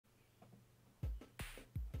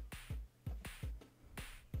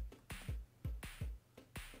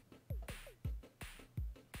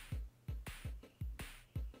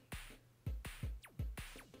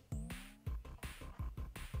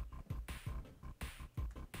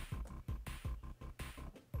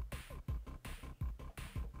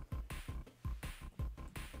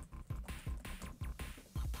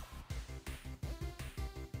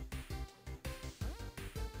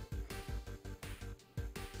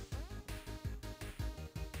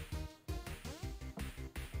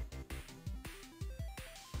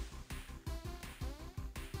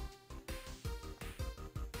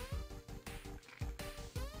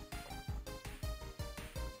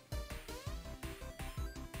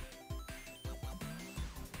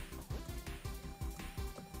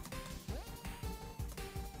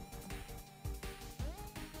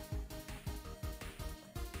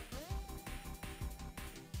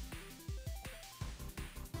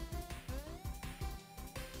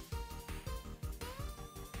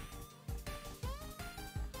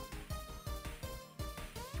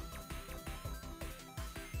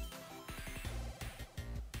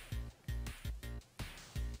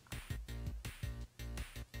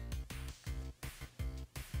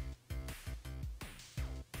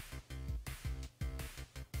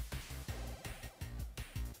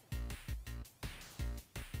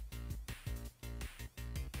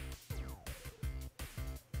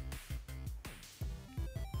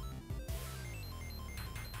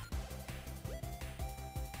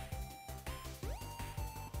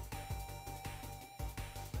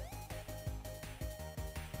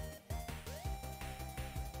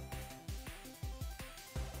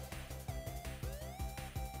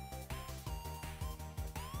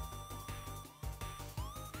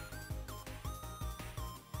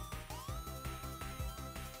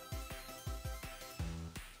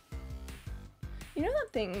you know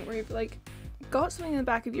that thing where you've like got something in the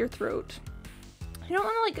back of your throat? You don't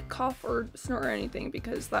want to like cough or snort or anything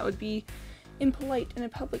because that would be impolite in a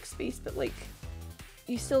public space, but like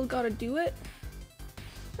you still gotta do it.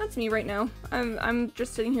 That's me right now. I'm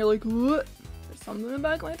just sitting here like, there's something in the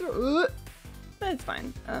back of my throat, but it's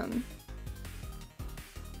fine.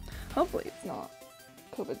 Hopefully it's not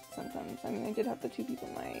COVID symptoms. I mean, I did have the 2 people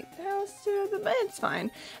in my house too, but it's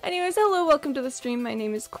fine. Anyways, hello, welcome to the stream. My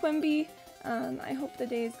name is Quimby. I hope the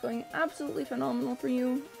day is going absolutely phenomenal for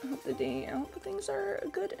you. I hope the things are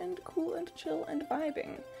good and cool and chill and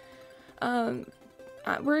vibing.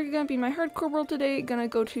 We're gonna be in my hardcore world today, gonna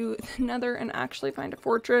go to the Nether and actually find a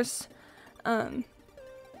fortress.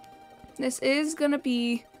 This is gonna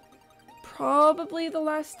be probably the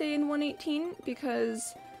last day in 118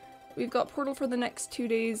 because we've got Portal for the next 2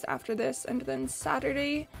 days after this, and then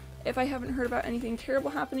Saturday, if I haven't heard about anything terrible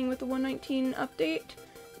happening with the 119 update,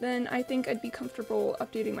 then I think I'd be comfortable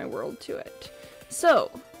updating my world to it. So,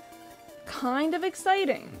 kind of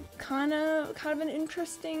exciting, kind of an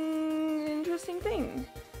interesting thing.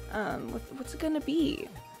 What's it gonna be?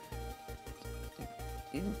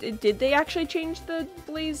 Did they actually change the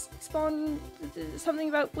blaze spawn, something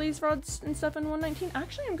about blaze rods and stuff in 119?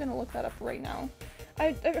 Actually, I'm gonna look that up right now.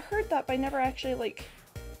 I've heard that, but I never actually like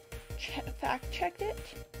fact checked it.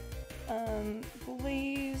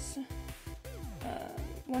 Blaze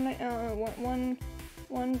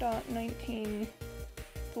 1.19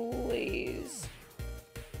 blaze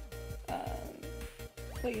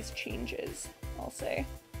blaze changes, I'll say.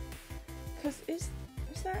 Cause is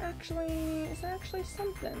there actually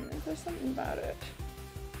something? Is there something about it?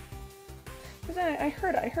 Cause I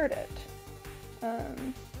heard it.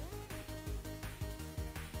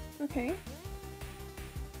 Okay.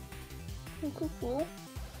 Cool.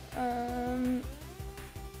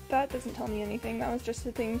 That doesn't tell me anything. That was just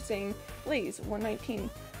a thing saying Blaze 119.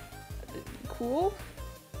 Cool.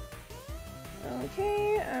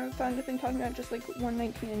 Okay, I found a thing talking about just like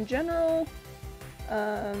 119 in general.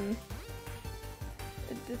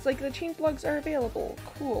 It's like the change logs are available.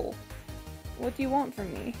 Cool. What do you want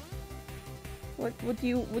from me? What do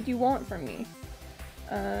you want from me?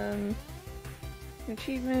 New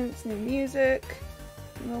achievements, new music,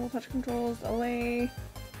 mobile touch controls, LA,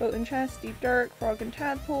 boat and chest, deep dark, frog and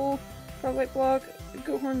tadpole, froglight block,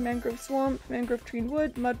 goathorn, mangrove swamp, mangrove tree and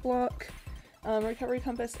wood, mud block, recovery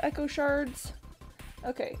compass, echo shards.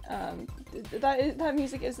 Okay, that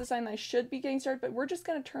music is the sign that I should be getting started, but we're just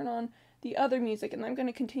gonna turn on the other music and I'm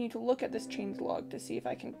gonna continue to look at this change log to see if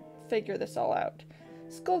I can figure this all out.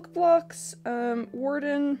 Skulk blocks,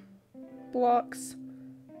 warden blocks,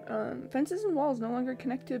 fences and walls no longer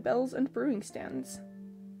connect to bells and brewing stands.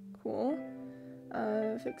 Cool.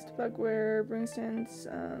 Fixed bugware, brewing stands,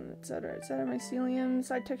 etc. Mycelium,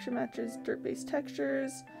 side texture matches dirt-based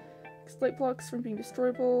textures. Slate blocks from being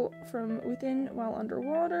destroyable from within while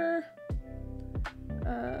underwater.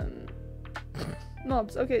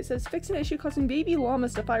 Mobs. Okay, it says fix an issue causing baby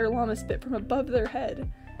llamas to fire llama spit from above their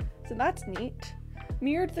head. So that's neat.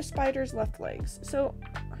 Mirrored the spider's left legs. So,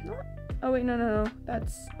 I'm not... Oh wait, no.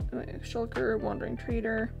 That's Shulker, Wandering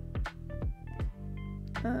Trader.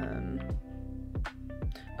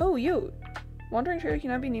 Oh, yo! Wandering Trader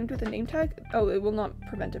cannot be named with a name tag? Oh, it will not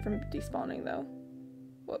prevent it from despawning though.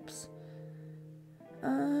 Whoops.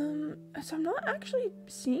 So I'm not actually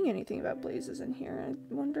seeing anything about blazes in here. I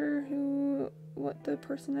wonder what the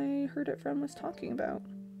person I heard it from was talking about.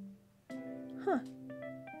 Huh.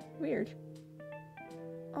 Weird.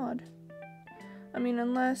 Odd. I mean,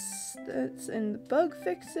 unless it's in the bug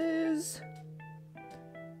fixes.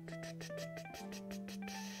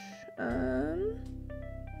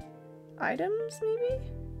 Items, maybe?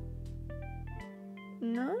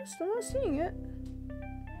 No, still not seeing it.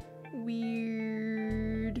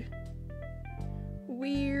 Weird.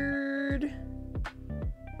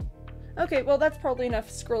 Okay, well that's probably enough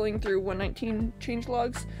scrolling through 119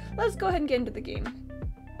 changelogs. Let's go ahead and get into the game.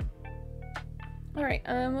 Alright,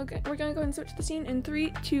 we're gonna go ahead and switch the scene in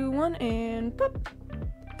 3, 2, 1, and pop!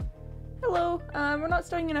 Hello! We're not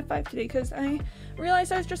starting in F5 today because I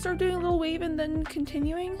realized I was just sort of doing a little wave and then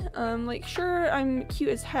continuing. Like, sure, I'm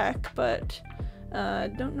cute as heck, but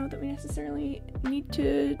don't know that we necessarily need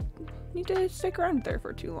to stick around there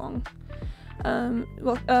for too long.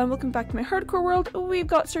 Welcome back to my hardcore world. We've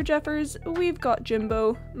got Sir Jeffers, we've got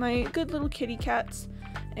Jimbo, my good little kitty cats,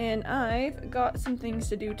 and I've got some things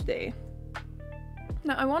to do today.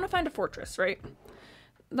 Now, I want to find a fortress, right?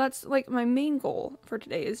 That's like my main goal for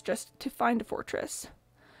today is just to find a fortress.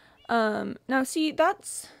 Now see,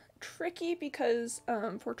 that's tricky because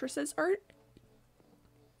fortresses are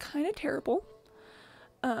kind of terrible.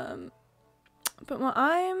 But what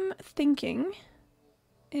I'm thinking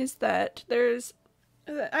is that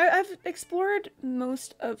I've explored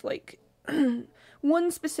most of like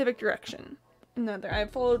one specific direction. Another.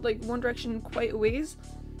 I've followed like one direction quite a ways.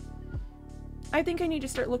 I think I need to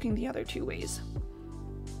start looking the other 2 ways.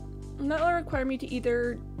 And that will require me to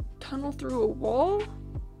either tunnel through a wall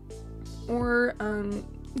or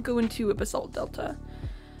go into a basalt delta.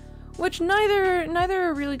 Which neither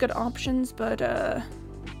are really good options, but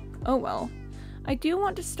oh well. I do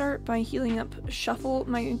want to start by healing up Shuffle,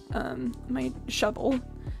 my Shovel,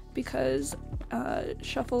 because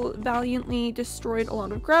Shuffle valiantly destroyed a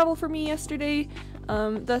lot of gravel for me yesterday,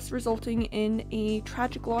 thus resulting in a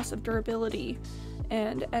tragic loss of durability.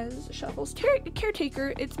 And as Shuffle's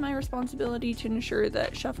caretaker, it's my responsibility to ensure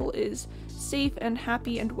that Shuffle is safe and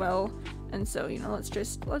happy and well. And so, you know, let's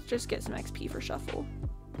just get some XP for Shuffle.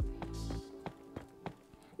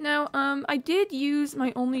 Now, I did use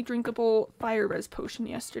my only drinkable fire res potion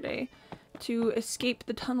yesterday to escape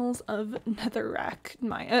the tunnels of netherite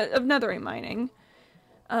mining,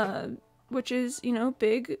 which is, you know,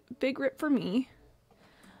 big rip for me.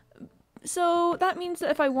 So that means that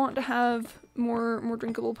if I want to have more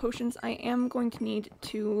drinkable potions, I am going to need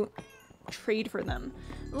to trade for them.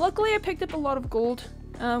 Luckily, I picked up a lot of gold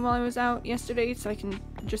while I was out yesterday, so I can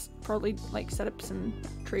just probably like set up some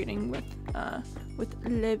trading with le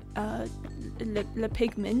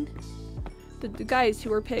pigmen, the guys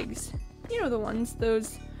who are pigs. You know the ones,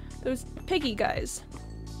 those piggy guys.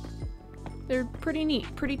 They're pretty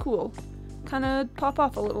neat, pretty cool. Kind of pop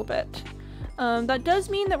off a little bit. That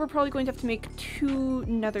does mean that we're probably going to have to make 2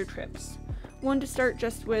 nether trips. One to start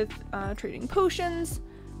just with trading potions,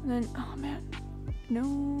 and then, oh man,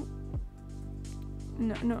 no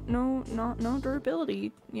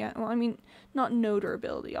durability. Yeah, well, I mean, not no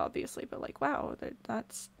durability, obviously, but like, wow,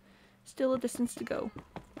 that's still a distance to go.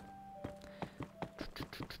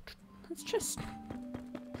 Let's just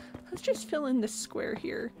fill in this square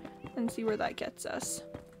here and see where that gets us.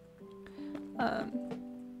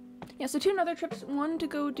 Yeah, so 2 nether trips, one to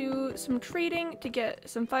go do some trading to get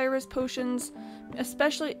some fire res potions,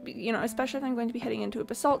 especially if I'm going to be heading into a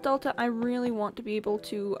basalt delta. I really want to be able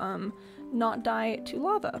to not die to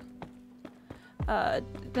lava.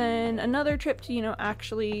 Then another trip to, you know,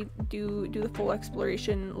 actually do the full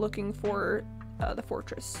exploration looking for the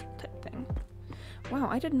fortress type thing. Wow,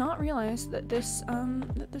 I did not realize that this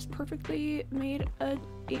perfectly made a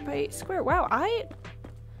 8x8 square. Wow,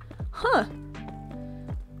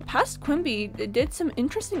 Past Quimby did some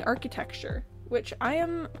interesting architecture, which I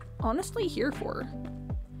am honestly here for.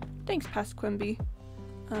 Thanks, Past Quimby.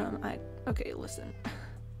 Okay, listen.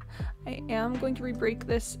 I am going to re-break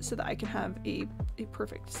this so that I can have a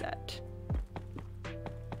perfect set.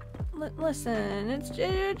 Listen,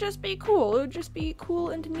 it'd just be cool. It would just be cool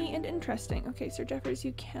and neat and interesting. Okay, Sir Jeffers,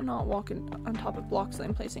 you cannot walk on top of blocks that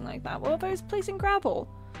I'm placing like that. Well, if I was placing gravel?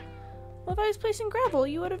 Well, if I was placing gravel,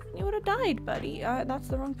 you would have died, buddy. That's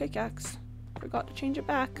the wrong pickaxe. Forgot to change it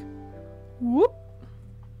back. Whoop.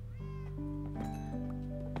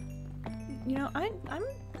 You know, I'm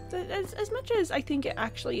as much as I think it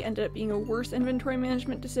actually ended up being a worse inventory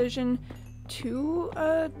management decision to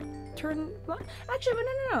turn. Actually,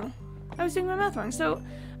 no. I was doing my math wrong. So,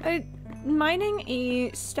 mining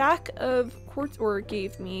a stack of quartz ore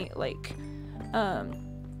gave me like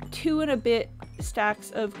 2 and a bit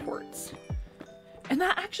stacks of quartz. And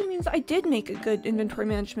that actually means I did make a good inventory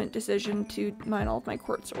management decision to mine all of my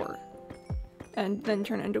quartz ore and then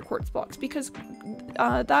turn it into quartz blocks, because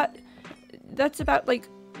that's about like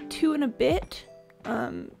 2 and a bit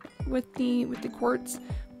with the quartz,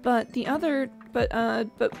 but the other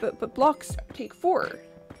but blocks take 4.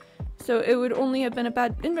 So it would only have been a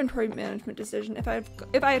bad inventory management decision if I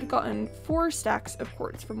had gotten 4 stacks of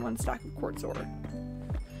quartz from 1 stack of quartz ore.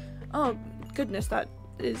 Oh goodness, that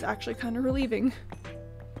is actually kind of relieving.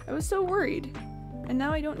 I was so worried, and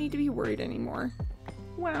now I don't need to be worried anymore.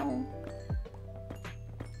 Wow.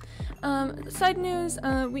 Side news,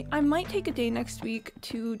 I might take a day next week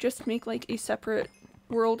to just make like a separate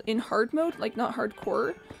world in hard mode, like not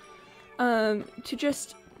hardcore, to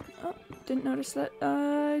just, oh, didn't notice that,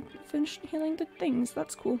 finished healing the things,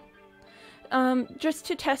 that's cool. Just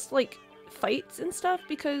to test like fights and stuff,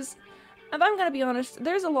 because if I'm gonna be honest,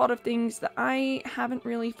 there's a lot of things that I haven't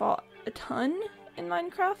really fought a ton in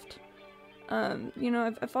Minecraft. You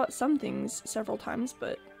know, I've fought some things several times,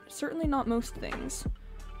 but certainly not most things.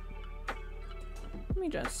 Let me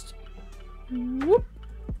just... whoop!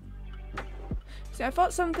 See, I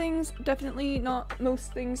fought some things, definitely not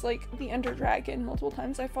most things, like the Ender Dragon multiple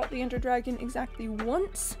times. I fought the Ender Dragon exactly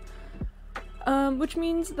once, which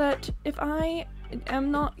means that if I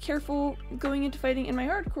am not careful going into fighting in my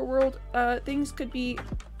hardcore world, things could be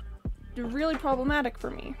really problematic for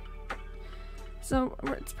me. So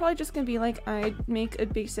it's probably just gonna be like I make a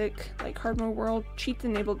basic like hard mode world, cheats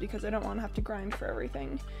enabled because I don't want to have to grind for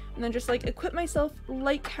everything, and then just like equip myself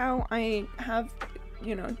like how I have,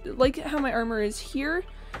 you know, like how my armor is here,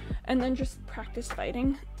 and then just practice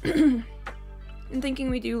fighting. I'm thinking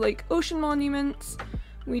we do like ocean monuments,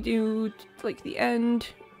 we do like the end,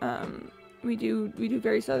 we do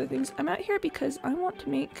various other things. I'm out here because I want to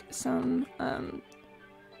make some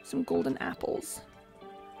golden apples.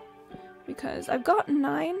 Because I've got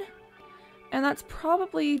 9, and that's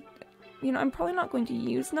probably, you know, I'm probably not going to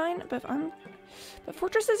use 9, but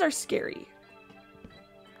fortresses are scary.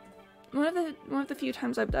 One of the few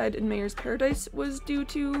times I've died in Mayor's Paradise was due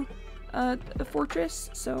to a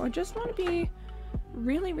fortress, so I just want to be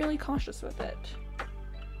really, really cautious with it.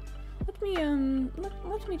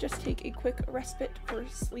 Let me just take a quick respite for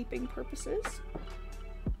sleeping purposes,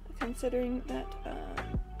 considering that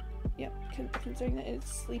yep, considering that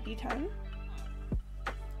it's sleepy time.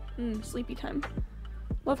 Sleepy time.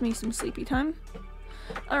 Love me some sleepy time.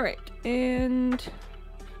 Alright, and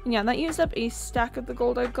yeah, that used up a stack of the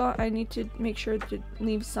gold I've got. I need to make sure to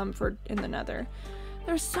leave some for in the nether.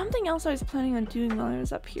 There's something else I was planning on doing while I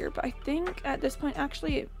was up here, but I think at this point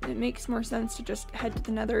actually it makes more sense to just head to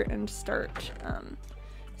the nether and start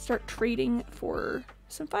trading for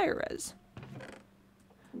some fire res.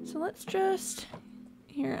 So let's just...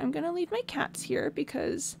 Here, I'm gonna leave my cats here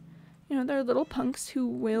because, you know, they're little punks who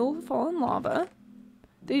will fall in lava.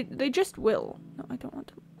 They just will. No, I don't want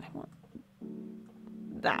to. I want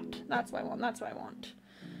that. That's what I want. That's what I want.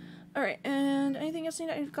 Alright, and anything else?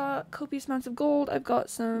 I've got copious amounts of gold. I've got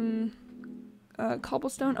some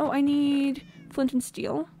cobblestone. Oh, I need flint and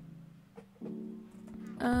steel.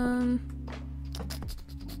 I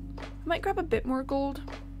might grab a bit more gold.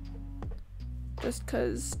 Just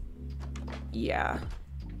cause, yeah.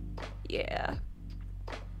 Yeah.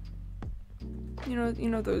 You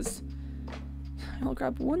know those... I'll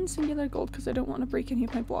grab one singular gold because I don't want to break any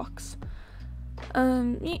of my blocks.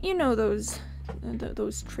 You know those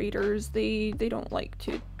traders, they don't like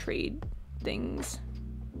to trade things.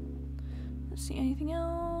 Let's see, anything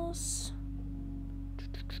else?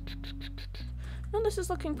 No, this is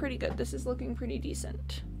looking pretty good. This is looking pretty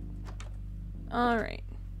decent. Alright.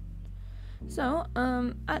 So,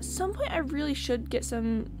 at some point I really should get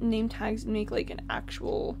some name tags and make like an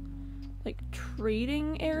actual, like,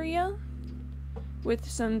 trading area with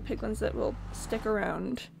some piglins that will stick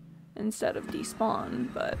around instead of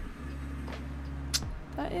despawn, but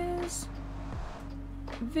that is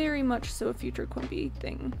very much so a future Quimby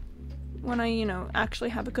thing. When I, you know, actually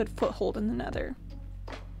have a good foothold in the nether.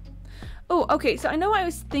 Oh, okay, so I know I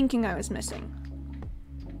was thinking I was missing.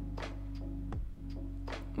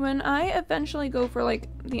 When I eventually go for, like,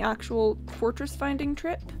 the actual fortress finding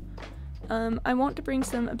trip, I want to bring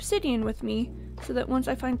some obsidian with me so that once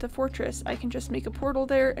I find the fortress, I can just make a portal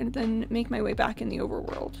there and then make my way back in the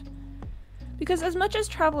overworld. Because as much as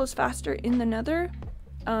travel is faster in the nether,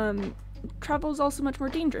 travel is also much more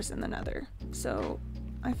dangerous in the nether. So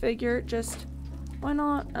I figure just, why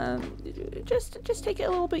not, just take it a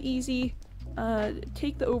little bit easy,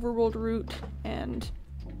 take the overworld route, and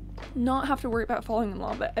not have to worry about falling in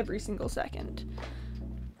lava every single second.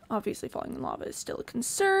 Obviously falling in lava is still a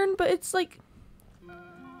concern, but it's like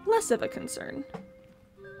less of a concern.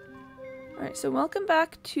 Alright, so welcome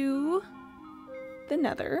back to the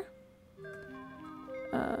nether.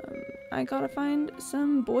 I gotta find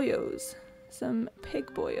some boyos. Some pig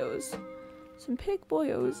boyos. Some pig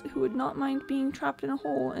boyos who would not mind being trapped in a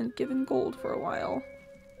hole and given gold for a while.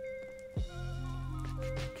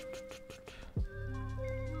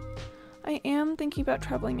 I am thinking about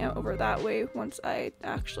traveling out over that way once I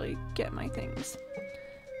actually get my things.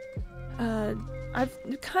 I've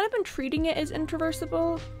kind of been treating it as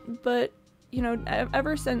intraversible, but, you know,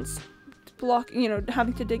 ever since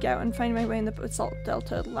having to dig out and find my way in the Basalt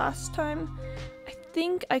Delta last time, I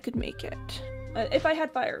think I could make it. If I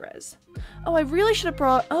had fire res. Oh, I really should have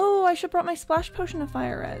brought, I should have brought my splash potion of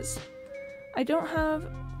fire res. I don't have,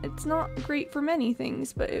 it's not great for many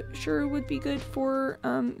things, but it sure would be good for,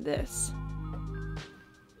 this.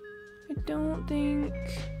 I don't think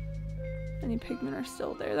any pigmen are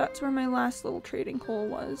still there. That's where my last little trading hole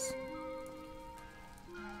was.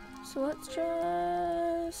 So let's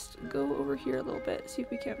just go over here a little bit, see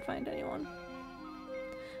if we can't find anyone.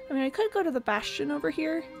 I mean, I could go to the bastion over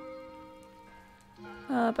here.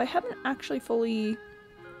 But I haven't actually fully...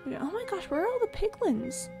 Oh my gosh, where are all the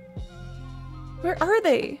piglins? Where are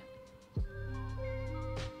they?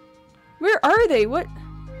 Where are they? What?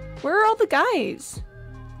 Where are all the guys?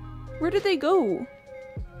 Where did they go?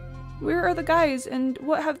 Where are the guys and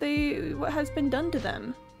what has been done to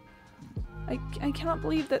them? I cannot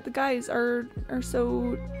believe that the guys are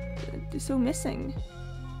so missing.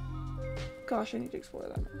 Gosh, I need to explore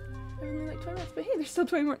that more. Only like 20 minutes, but hey, there's still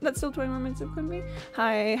 20 more. That's still 20 more minutes of Quimby.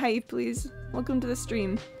 Hi, please. Welcome to the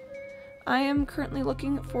stream. I am currently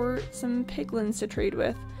looking for some piglins to trade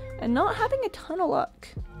with, and not having a ton of luck.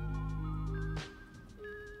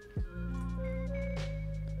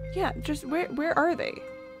 Yeah, just where are they?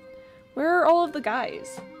 Where are all of the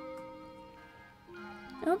guys?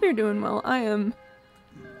 I hope you're doing well. I am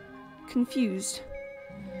confused.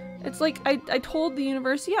 It's like I told the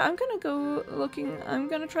universe, yeah, I'm gonna go looking, I'm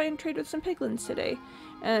gonna try and trade with some piglins today.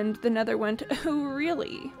 And the nether went, oh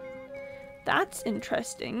really? That's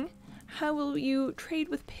interesting. How will you trade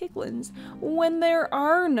with piglins when there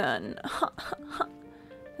are none?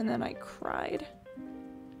 And then I cried.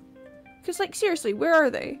 Because like seriously, where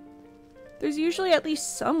are they? There's usually at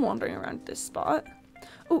least some wandering around this spot.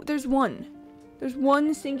 Oh, there's one. There's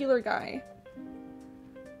one singular guy.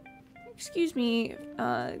 Excuse me,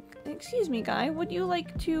 guy. Would you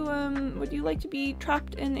like to be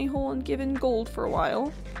trapped in a hole and given gold for a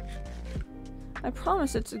while? I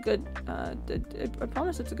promise it's a good, I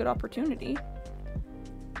promise it's a good opportunity.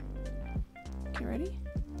 Okay, ready?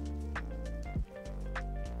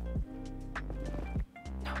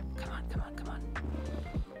 No, come on.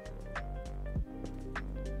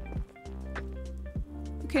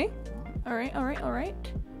 Okay.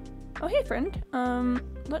 Alright. Oh, hey, friend.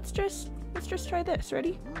 Let's just try this.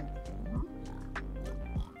 Ready?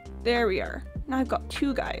 There we are. Now I've got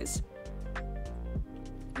two guys.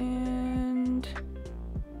 And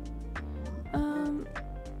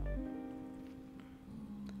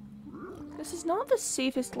this is not the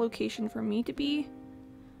safest location for me to be.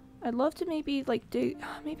 I'd love to maybe like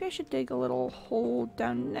maybe I should dig a little hole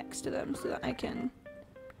down next to them so that I can,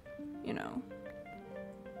 you know,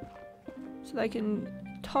 so that I can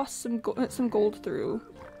toss some gold through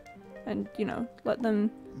and, you know, let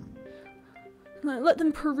them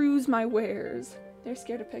peruse my wares. They're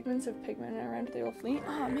scared of pigmen, so if pigmen are around, they will flee.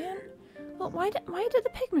 Oh man. Well, why did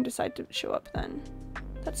the pigmen decide to show up then?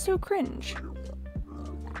 That's so cringe.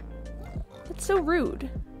 That's so rude.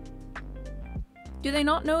 Do they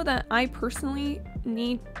not know that I personally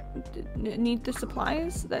need the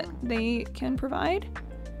supplies that they can provide?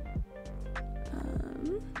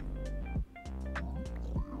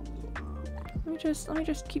 Let me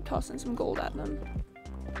just keep tossing some gold at them.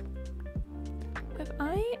 If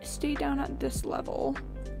I stay down at this level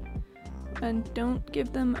and don't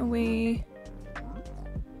give them a way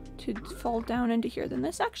to fall down into here, then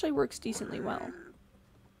this actually works decently well.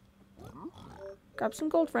 Grab some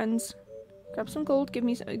gold, friends. Grab some gold. Give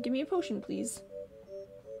me a potion, please.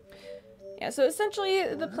 Yeah, so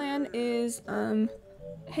essentially the plan is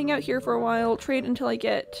hang out here for a while, trade until I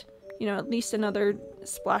get, you know, at least another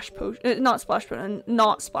splash potion, not splash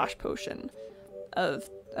potion of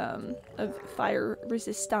fire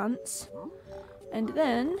resistance, and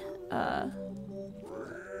then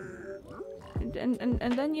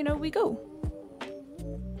and then, you know, we go.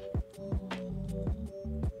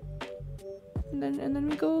 And then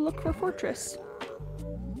we go look for a fortress.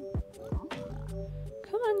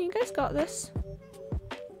 Come on, you guys got this.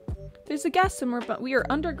 There's a gas somewhere, but we are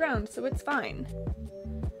underground, so it's fine.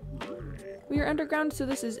 We are underground, so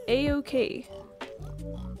this is a-okay.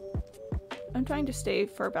 I'm trying to stay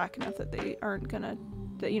far back enough that they aren't gonna,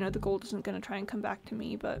 that, you know, the gold isn't gonna try and come back to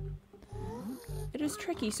me, but it is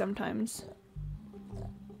tricky sometimes.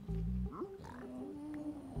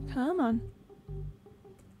 Come on.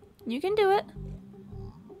 You can do it.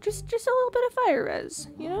 Just a little bit of fire res,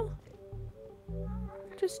 you know?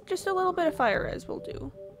 Just a little bit of fire res will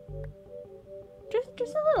do.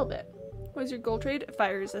 Just a little bit. What is your gold trade?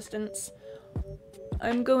 Fire resistance.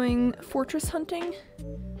 I'm going fortress hunting,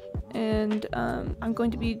 and I'm going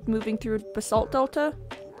to be moving through Basalt Delta,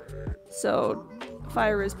 so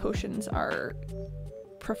fire res potions are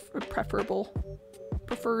preferable.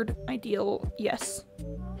 Preferred, ideal, yes.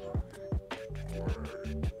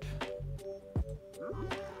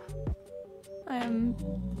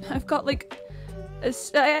 I've got like,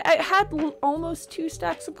 I had almost 2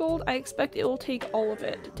 stacks of gold. I expect it will take all of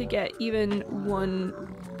it to get even 1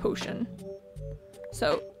 potion.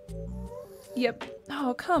 So, yep.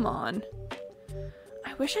 Oh, come on.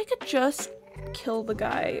 I wish I could just kill the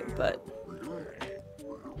guy, but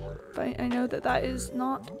I know that that is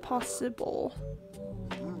not possible.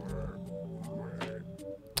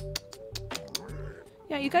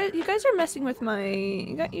 Yeah, you guys are messing with my,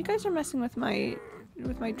 you guys are messing with my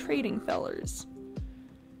trading fellers.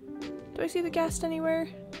 Do I see the ghast anywhere?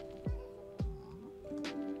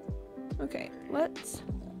 Okay, let's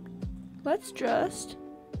just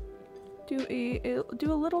do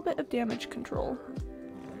a little bit of damage control.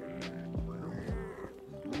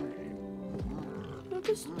 No,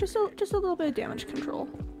 just a little bit of damage control,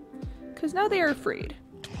 because now they are afraid.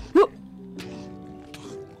 Whoa.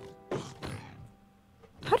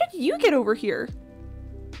 How did you get over here?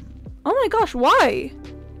 Oh my gosh, why?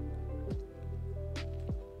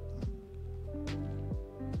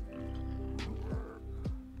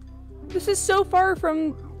 This is so far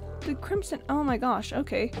from the Crimson. Oh my gosh,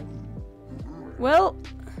 okay. Well,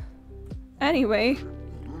 anyway,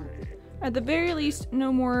 at the very least,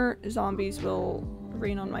 no more zombies will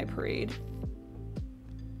rain on my parade.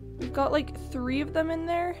 We've got like 3 of them in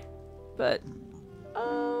there, but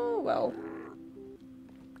oh well.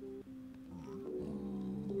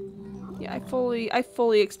 Yeah, I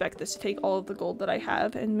fully expect this to take all of the gold that I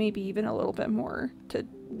have, and maybe even a little bit more to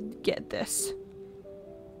get this.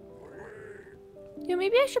 Yeah,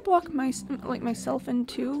 maybe I should block myself in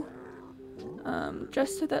too,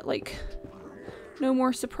 just so that like no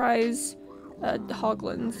more surprise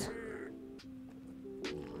hoglins.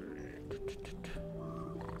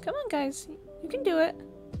 Come on, guys, you can do it.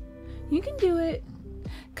 You can do it.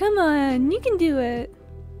 Come on, you can do it.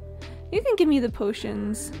 You can give me the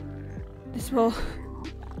potions. This will...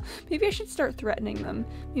 Maybe I should start threatening them.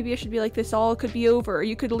 Maybe I should be like, this all could be over.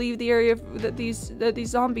 You could leave the area that these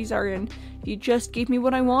zombies are in if you just gave me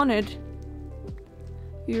what I wanted.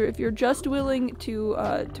 If you're just willing to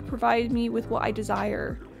provide me with what I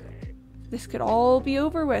desire, this could all be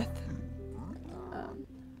over with.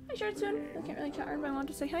 Hi, Shardsoon. I can't really chat her, but I want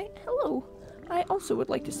to say hi. Hello. I also would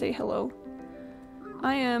like to say hello.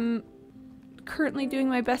 I am currently doing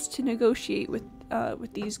my best to negotiate with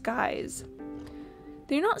these guys.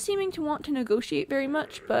 They're not seeming to want to negotiate very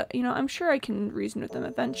much, but, you know, I'm sure I can reason with them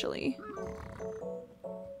eventually.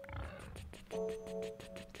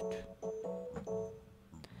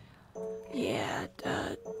 Yeah,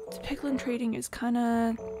 piglin trading is kind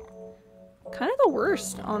of the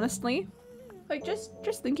worst, honestly. Like,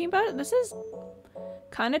 just thinking about it, this is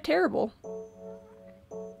kind of terrible.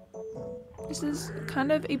 This is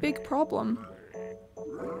kind of a big problem.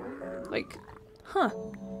 Like, huh.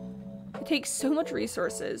 It takes so much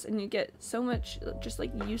resources and you get so much just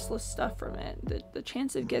like useless stuff from it. The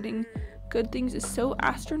chance of getting good things is so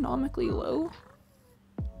astronomically low.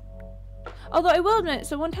 Although I will admit,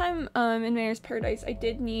 so one time in Mayor's Paradise I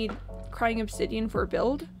did need crying obsidian for a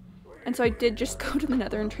build. And so I did just go to the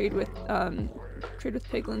Nether and trade with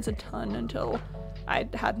piglins a ton until I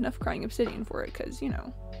had enough crying obsidian for it, because, you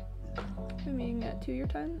know. I'm meeting at 2 your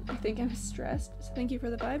time. I think I'm stressed, so thank you for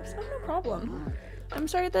the vibes. Oh, no problem. I'm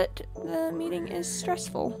sorry that the meeting is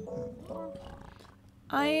stressful.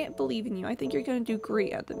 I believe in you. I think you're gonna do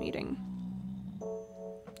great at the meeting.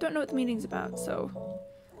 Don't know what the meeting's about, so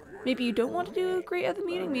maybe you don't want to do great at the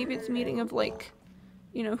meeting. Maybe it's a meeting of, like,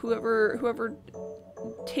 you know, whoever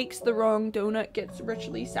takes the wrong donut gets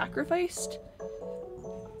ritually sacrificed.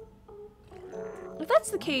 If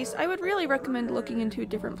that's the case, I would really recommend looking into a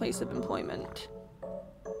different place of employment.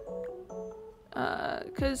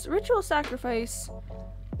 Because ritual sacrifice,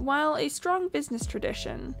 while a strong business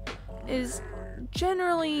tradition, is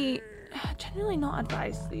generally not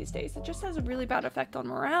advised these days. It just has a really bad effect on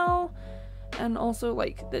morale, and also,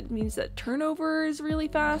 like, that means that turnover is really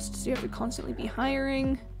fast, so you have to constantly be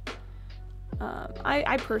hiring.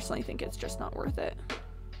 I personally think it's just not worth it.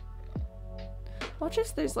 Watch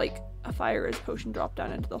as there's, like, a fire as potion drop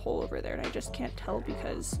down into the hole over there, and I just can't tell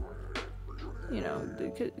because, you know,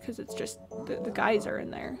 because it's just, the guys are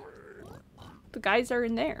in there. The guys are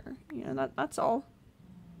in there, you know, that's all.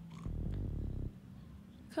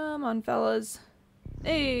 Come on, fellas.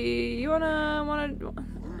 Hey, you wanna...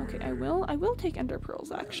 Okay, I will take ender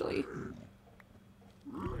pearls, actually.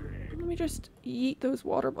 Let me just eat those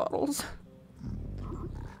water bottles.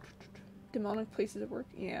 Demonic places of work.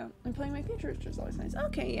 Yeah, I'm playing my future, which is always nice.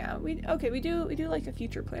 Okay, yeah, we do like a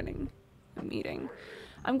future planning meeting.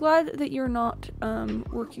 I'm glad that you're not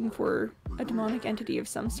working for a demonic entity of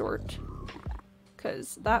some sort,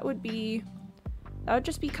 because that would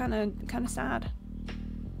just be kind of sad.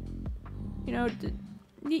 You know,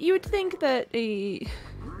 you would think that a...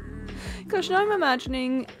 Gosh, now I'm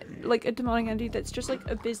imagining, like, a demonic entity that's just, like,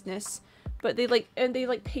 a business, but they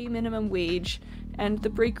pay minimum wage, and the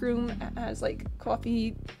break room has, like,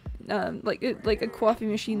 coffee, like a coffee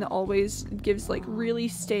machine that always gives, like, really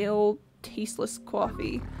stale, tasteless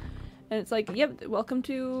coffee. And it's like, yep, welcome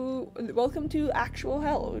to actual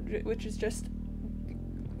hell, which is just,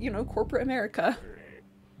 you know, corporate America.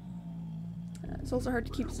 It's also hard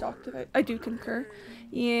to keep stocked. I do concur.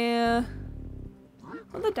 Yeah.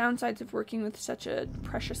 What are the downsides of working with such a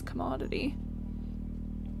precious commodity?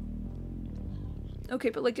 Okay,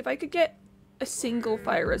 but like if I could get a single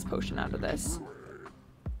fire res potion out of this,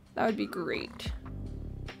 that would be great.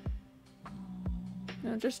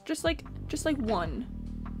 No, just like one.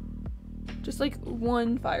 Just like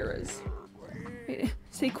one fire res. Wait,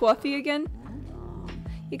 say coffee again?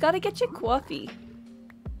 You gotta get your coffee.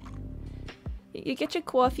 You get your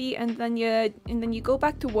coffee and then you go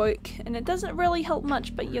back to work, and it doesn't really help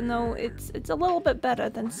much, but you know, it's a little bit better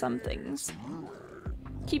than some things.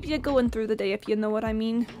 Keep you going through the day, if you know what I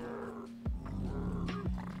mean.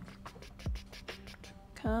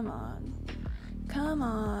 Come on. Come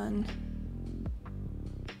on.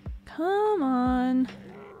 Come on.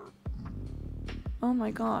 Oh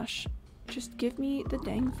my gosh. Just give me the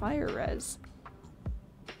dang fire res.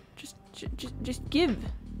 Just give.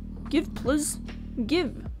 Give, please.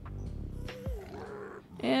 Give.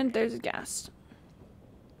 And there's a ghast.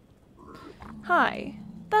 Hi,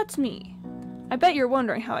 that's me. I bet you're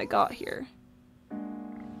wondering how I got here.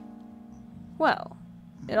 Well,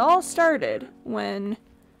 it all started when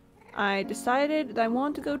I decided that I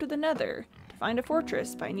wanted to go to the Nether to find a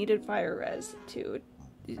fortress, but I needed fire res to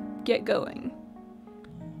get going.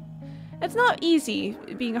 It's not easy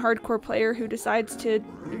being a hardcore player who decides to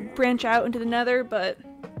branch out into the Nether, but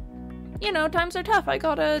you know, times are tough. I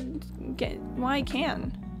gotta get what I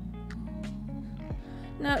can.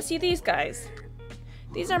 Now, see these guys?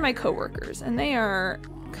 These are my coworkers, and they're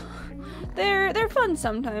fun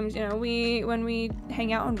sometimes. You know, when we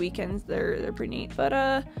hang out on weekends, they're pretty neat,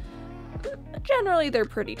 but generally they're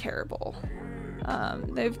pretty terrible.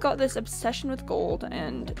 They've got this obsession with gold,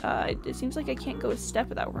 and it seems like I can't go a step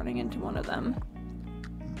without running into one of them.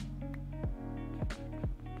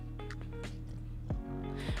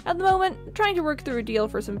 At the moment, trying to work through a deal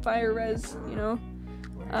for some fire res, you know.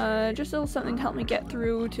 Just a little something to help me get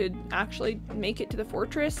through to actually make it to the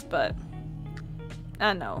fortress, but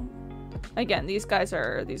I know. Again, these guys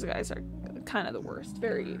are kind of the worst.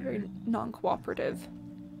 Very, very non-cooperative.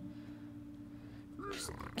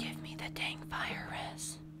 Just give me the dang fire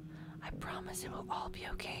res. I promise it will all be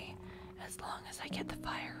okay as long as I get the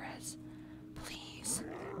fire res. Please.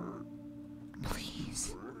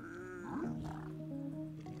 Please.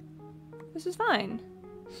 This is fine.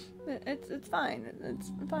 It's fine.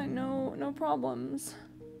 It's fine. No problems.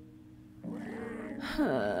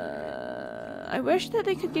 I wish that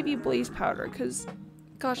they could give you blaze powder, cause,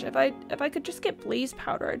 gosh, if I could just get blaze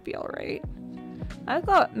powder, I'd be all right. I've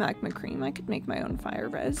got magma cream. I could make my own fire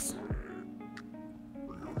res.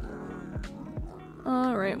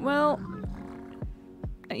 All right. Well.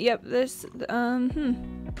 Yep. This.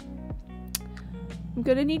 I'm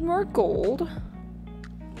gonna need more gold.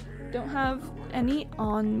 Don't have any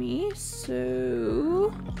on me,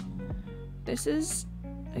 so this is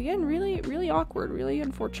again really awkward, really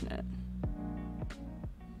unfortunate.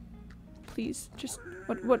 Please, just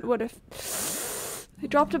what if I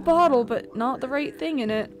dropped a bottle but not the right thing in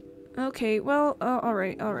it? Okay, well, all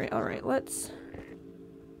right. Let's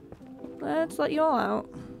let you all out.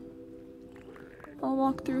 I'll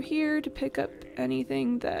walk through here to pick up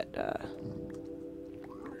anything that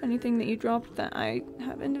you dropped that I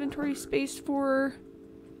have inventory space for.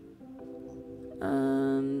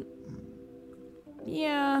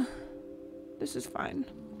 Yeah, this is fine.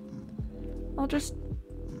 I'll just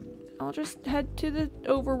head to the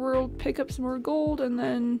overworld, pick up some more gold, and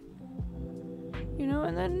then, you know,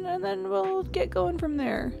 and then we'll get going from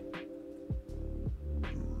there.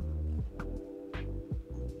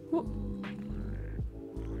 Whoa.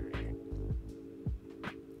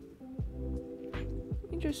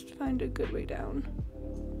 Just find a good way down.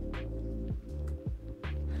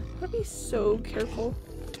 I'm gonna be so careful.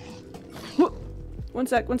 Whoa. One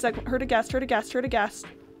sec. Heard a ghast.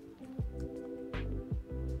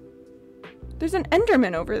 There's an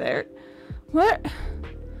Enderman over there. What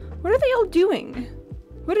are they all doing?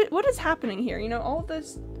 What is happening here? You know, all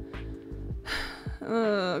this.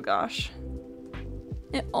 Oh gosh.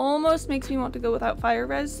 It almost makes me want to go without fire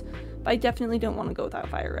res, but I definitely don't want to go without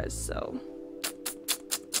fire res, so.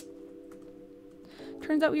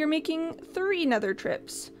 Turns out we are making 3 nether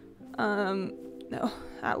trips. No,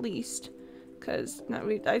 at least. Cause now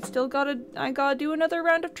I gotta do another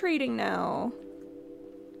round of trading now.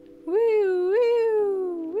 Woo!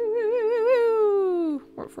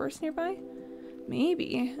 Warp forest nearby?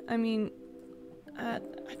 Maybe. I mean,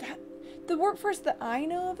 the warp forest that I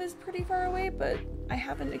know of is pretty far away, but I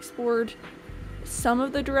haven't explored some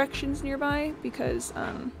of the directions nearby because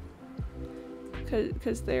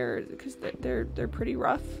they're pretty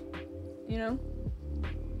rough you know?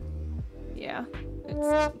 Yeah.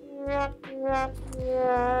 It's...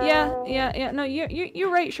 Yeah, no,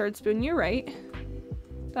 you're right, Shardspoon, you're right.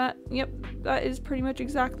 Yep, that is pretty much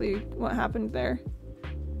exactly what happened there.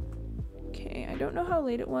 Okay, I don't know how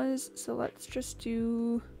late it was, so let's just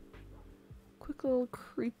do a quick little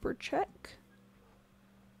creeper check.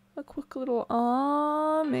 A quick little,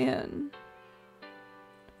 aw man.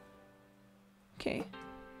 Okay,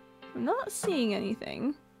 I'm not seeing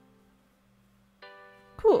anything.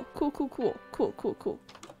 Cool.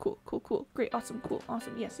 Great, awesome, cool,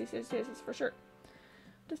 awesome. Yes, for sure.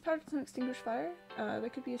 Does powder doesn't extinguish fire? There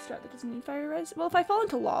could be a strat that doesn't need fire res. Well, if I fall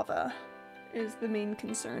into lava, is the main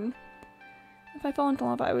concern. If I fall into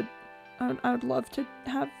lava, I would love to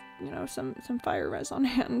have, you know, some fire res on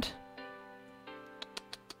hand.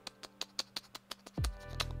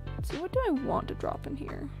 Let's see, what do I want to drop in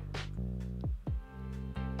here?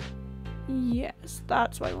 Yes,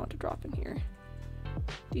 that's what I want to drop in here.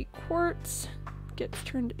 The quartz gets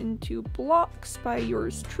turned into blocks by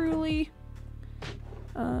yours truly.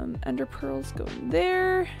 Ender pearls go in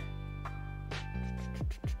there.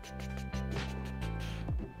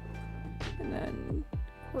 And then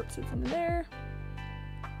quartz is in there.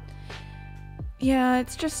 Yeah,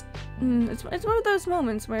 it's just, it's one of those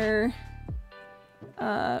moments where,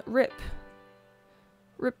 rip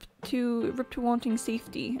to wanting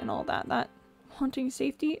safety and all that. That wanting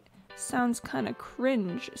safety sounds kind of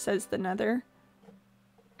cringe, says the Nether.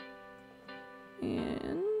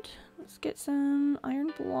 And let's get some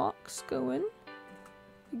iron blocks going.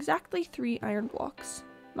 Exactly 3 iron blocks.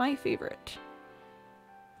 My favorite.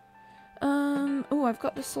 Oh, I've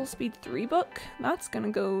got the Soul Speed 3 book. That's gonna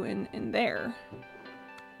go in there.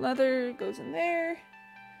 Leather goes in there.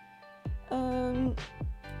 I'll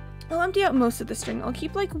empty out most of the string. I'll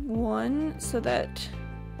keep like 1 so that,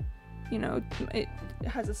 you know, it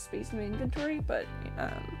has a space in my inventory, but,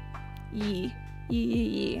 yee.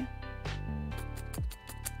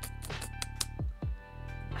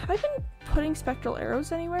 Have I been putting spectral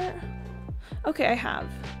arrows anywhere? Okay, I have.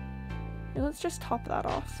 Okay, let's just top that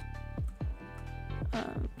off.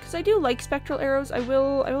 Because I do like spectral arrows, I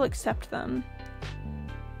will accept them.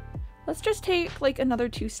 Let's just take like another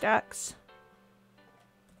 2 stacks.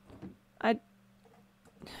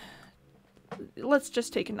 Let's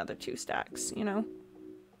just take another 2 stacks, you know?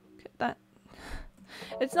 That...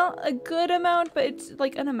 It's not a good amount, but it's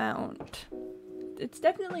like an amount. It's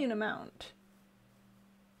definitely an amount.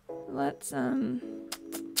 Let's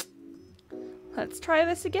try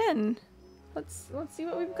this again. Let's see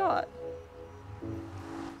what we've got.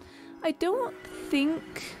 I don't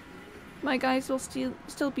think my guys will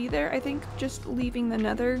still be there. I think just leaving the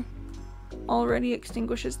Nether already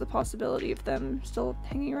extinguishes the possibility of them still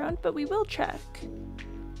hanging around, but we will check.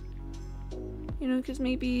 You know, because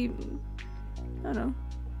maybe, I don't know.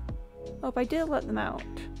 Oh, I did let them out.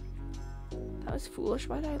 That was foolish.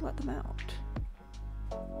 Why did I let them out?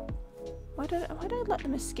 Why did I let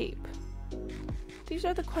them escape? These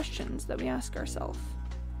are the questions that we ask ourselves.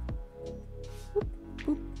 Boop,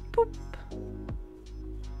 boop, boop.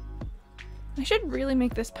 I should really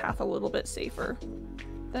make this path a little bit safer.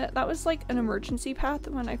 That was like an emergency path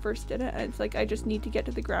when I first did it, and it's like I just need to get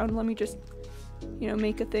to the ground, let me just, you know,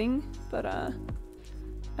 make a thing. But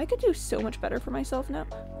I could do so much better for myself now.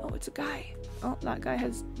 Oh, it's a guy. Oh, that guy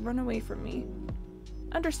has run away from me.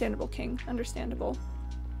 Understandable, King. Understandable.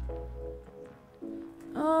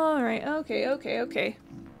 Alright, okay.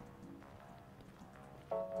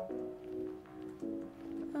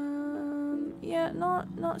 Yeah,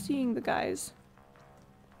 not seeing the guys.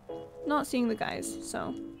 Not seeing the guys,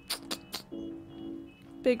 so.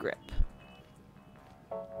 Big rip.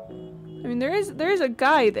 I mean, there is a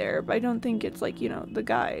guy there, but I don't think it's like, you know, the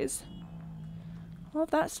guys. All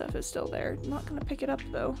of that stuff is still there. I'm not gonna pick it up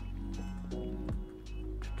though.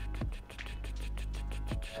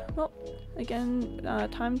 Well, again,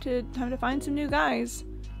 time to find some new guys.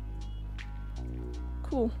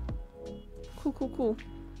 Cool. Cool.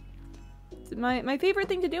 My favorite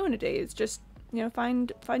thing to do in a day is just, you know,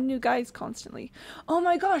 find new guys constantly. Oh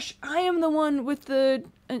my gosh, I am the one with the,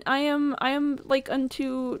 I am like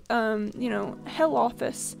unto, you know, hell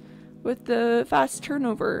office with the fast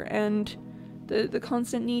turnover and the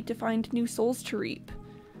constant need to find new souls to reap.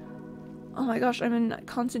 Oh my gosh, I'm in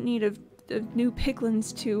constant need of new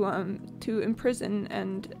piglins to imprison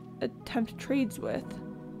and attempt trades with.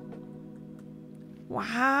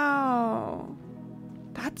 Wow,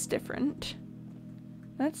 that's different.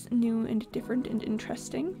 That's new and different and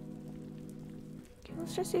interesting. Okay,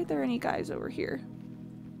 let's just see if there are any guys over here.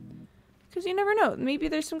 Because you never know, maybe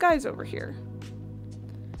there's some guys over here.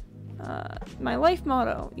 My life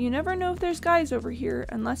motto, you never know if there's guys over here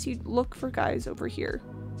unless you look for guys over here.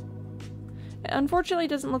 Unfortunately, it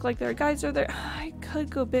doesn't look like there are guys over there. I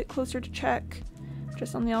could go a bit closer to check,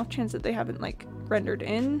 just on the off chance that they haven't, like, rendered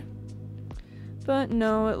in. But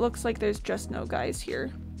no, it looks like there's just no guys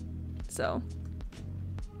here. So,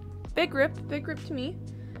 big rip to me.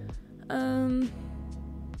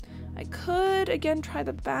 I could, again, try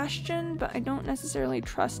the Bastion, but I don't necessarily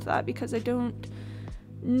trust that because I don't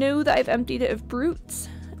know that I've emptied it of brutes,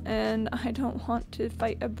 and I don't want to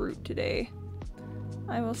fight a brute today.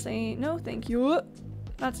 I will say no thank you.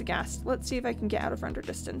 That's a ghast. Let's see if I can get out of render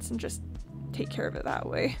distance and just take care of it that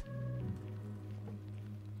way.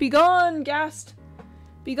 Begone, ghast!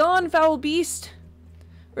 Begone, foul beast!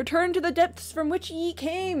 Return to the depths from which ye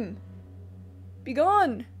came!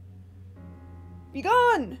 Begone!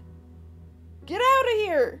 Begone! Get out of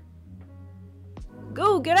here!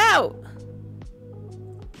 Go, get out!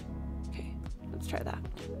 Okay, let's try that.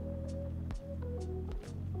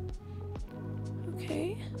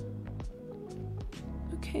 Okay.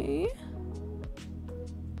 Okay.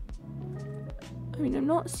 I mean, I'm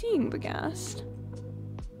not seeing the ghast.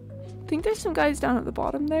 I think there's some guys down at the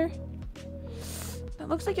bottom there. That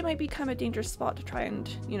looks like it might be kind of a dangerous spot to try and,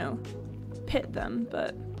 you know, pit them,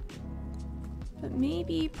 but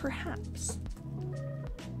maybe, perhaps.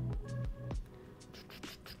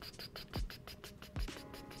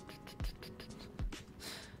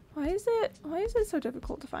 Why is it so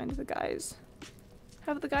difficult to find the guys?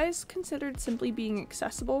 Have the guys considered simply being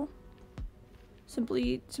accessible?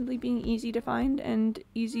 Simply being easy to find and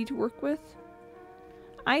easy to work with?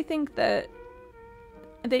 I think that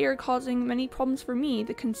they are causing many problems for me,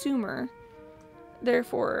 the consumer.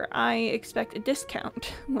 Therefore, I expect a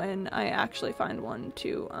discount when I actually find one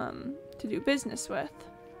to do business with.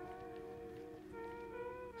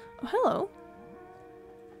 Oh, hello.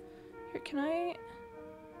 Here, can I...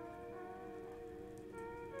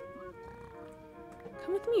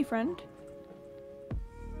 Come with me, friend.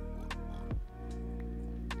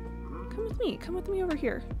 Come with me over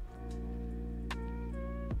here.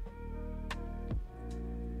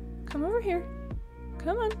 Come over here.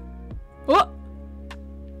 Come on. What?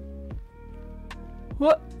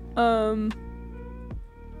 What?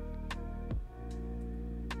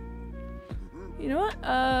 You know what?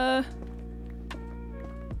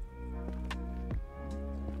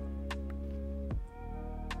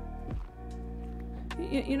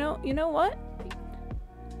 You know what?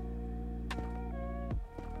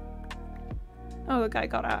 Oh, the guy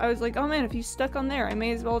got out. I was like, oh man, if he's stuck on there, I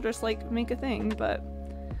may as well just like make a thing, but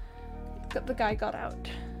the guy got out.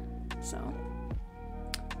 So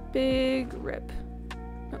big rip.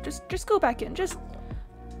 No, just go back in. Just,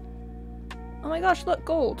 oh my gosh, look,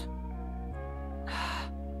 gold.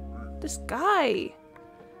 This guy.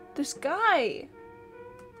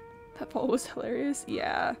 That ball was hilarious.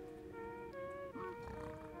 Yeah.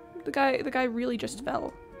 The guy really just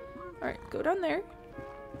fell. Alright, go down there.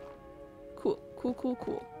 Cool.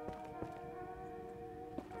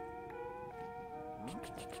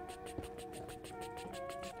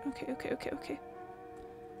 Okay.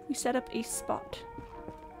 We set up a spot.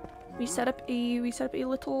 We set up a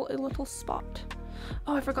little spot.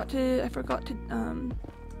 Oh, I forgot to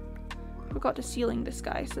ceiling this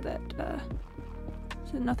guy so that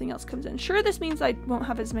nothing else comes in. Sure, this means I won't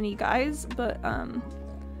have as many guys, but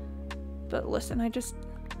listen, I just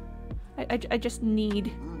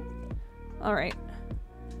need. All right,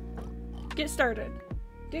 get started.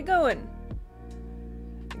 Get going.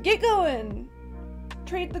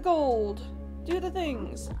 Trade the gold. Do the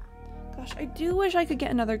things. Gosh, I do wish I could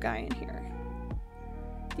get another guy in here.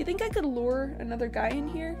 Do you think I could lure another guy in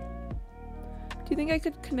here? Do you think I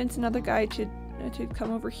could convince another guy to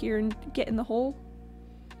come over here and get in the hole?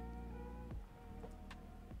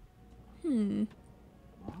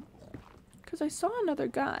 Because I saw another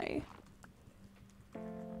guy.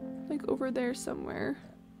 Like over there somewhere.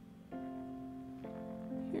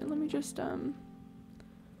 Here, let me just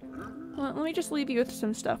let me just leave you with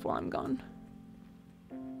some stuff while I'm gone.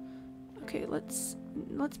 Okay, let's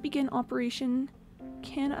begin operation.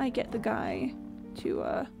 Can I get the guy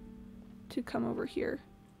to come over here?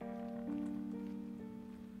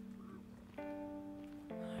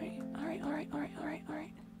 Alright.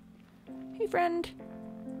 Hey, friend.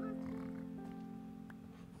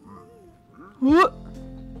 What?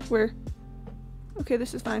 Where? Okay,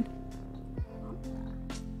 this is fine.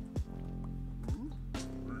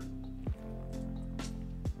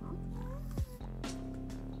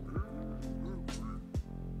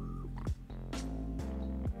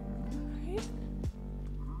 Alright.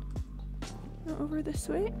 Over this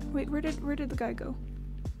way. Wait, where did the guy go?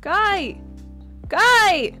 Guy!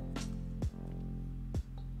 Guy!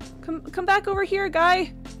 Come back over here,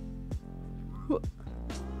 Guy!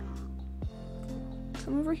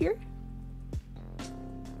 Come over here?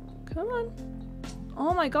 Come on.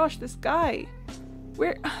 Oh my gosh, this guy.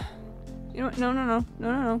 Where? You know what? No, no, no.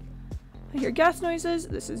 No, no, no. I hear gas noises.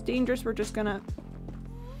 This is dangerous. We're just gonna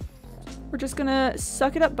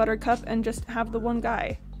suck it up, Buttercup, and just have the one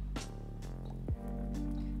guy.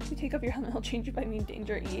 If you take off your helmet, he'll change you by mean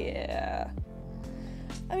danger. Yeah.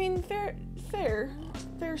 I mean, fair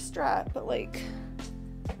strat, but like,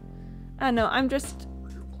 I don't know. I'm just,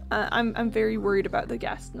 I'm very worried about the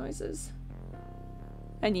gas noises.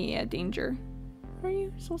 And yeah, danger. Are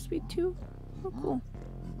you supposed to be 2? Oh, cool.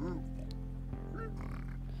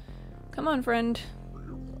 Come on, friend.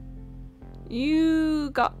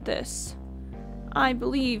 You got this. I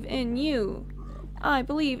believe in you. I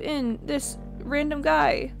believe in this random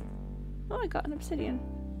guy. Oh, I got an obsidian.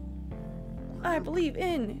 I believe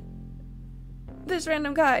in this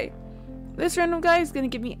random guy. This random guy is gonna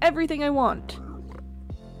give me everything I want.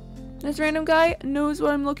 This random guy knows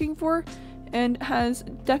what I'm looking for and has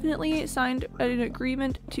definitely signed an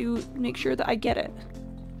agreement to make sure that I get it.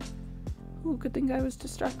 Ooh, good thing I was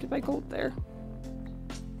distracted by gold there.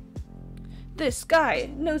 This guy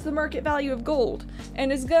knows the market value of gold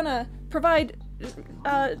and is gonna provide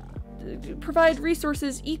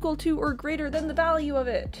resources equal to or greater than the value of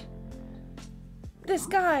it. This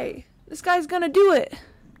guy's gonna do it.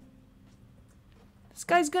 This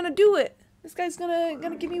guy's gonna do it. This guy's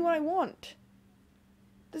gonna give me what I want.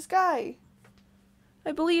 This guy.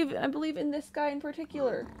 I believe in this guy in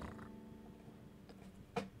particular.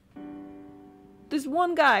 This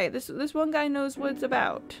one guy. This one guy knows what it's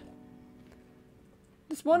about.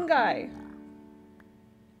 This one guy.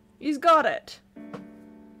 He's got it.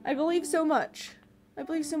 I believe so much. I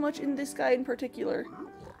believe so much in this guy in particular.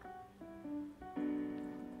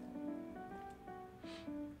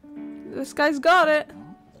 This guy's got it.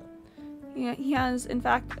 Yeah, he has, in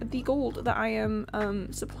fact, the gold that I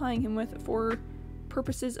am supplying him with for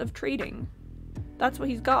purposes of trading. That's what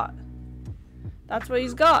he's got. That's what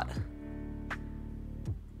he's got.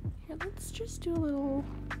 Here, let's just do a little...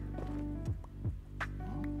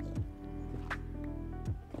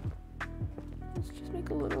 Let's just make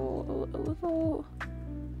a little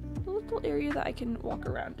area that I can walk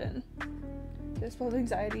around in. This full of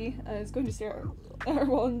anxiety is going to stare at our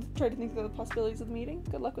wall and try to think of the possibilities of the meeting.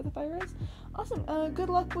 Good luck with the fire res. Awesome. Good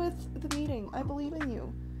luck with the meeting. I believe in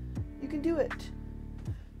you. You can do it.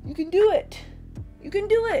 You can do it. You can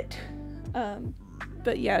do it.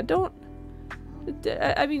 But yeah, don't.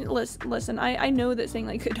 I mean, listen. I know that saying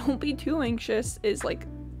like don't be too anxious is like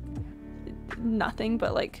nothing,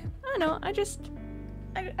 but like I don't know. I just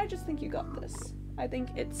think you got this. I think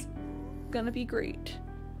it's gonna be great.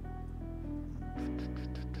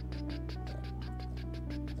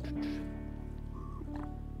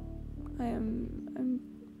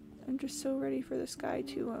 I'm just so ready for this guy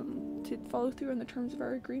to follow through on the terms of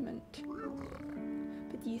our agreement.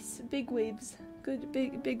 But yes, big waves. Good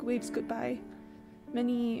big waves goodbye.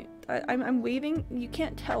 I'm waving. You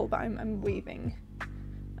can't tell, but I'm waving.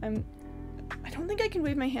 I don't think I can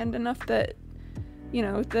wave my hand enough that you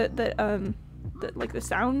know that like the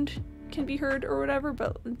sound can be heard or whatever,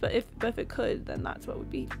 but if it could, then that's what would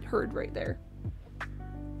be heard right there.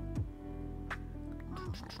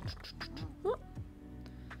 Oh,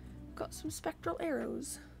 got some spectral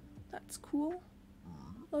arrows. That's cool.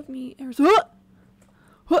 Love me arrows.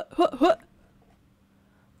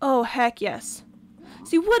 Oh heck yes.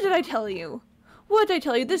 See, what did I tell you? What did I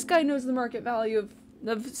tell you? This guy knows the market value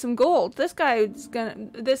of some gold. This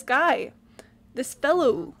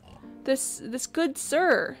fellow, this good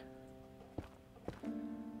sir.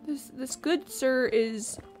 This good sir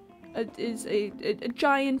is a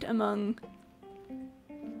giant among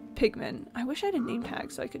pigmen. I wish I had a name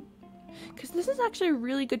tag so I could, because this is actually a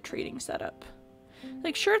really good trading setup.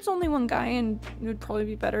 Like, sure, it's only one guy and it would probably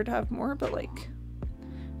be better to have more, but like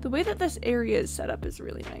the way that this area is set up is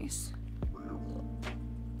really nice.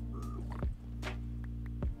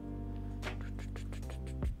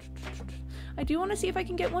 I do want to see if I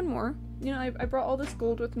can get one more. You know, I brought all this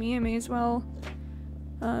gold with me. I may as well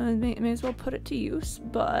put it to use,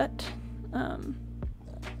 but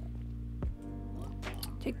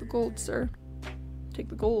take the gold, sir. Take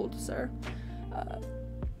the gold, sir.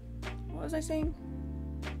 What was I saying?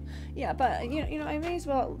 Yeah, but you know, I may as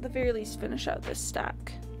well at the very least finish out this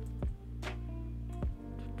stack.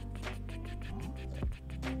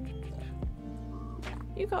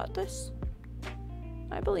 You got this.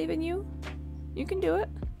 I believe in you. You can do it.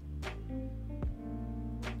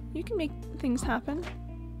 You can make things happen.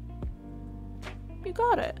 You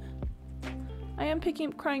got it. I am picking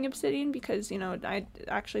up Crying Obsidian because, you know, I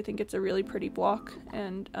actually think it's a really pretty block,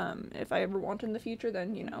 and if I ever want in the future,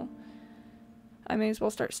 then, you know, I may as well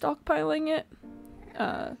start stockpiling it.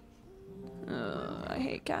 I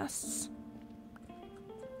hate ghasts.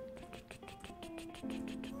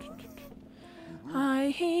 I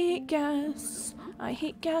hate gas. I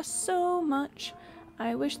hate gas so much.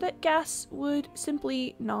 I wish that gas would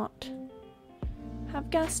simply not have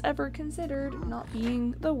gas ever considered not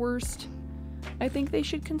being the worst. I think they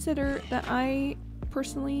should consider that I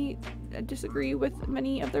personally disagree with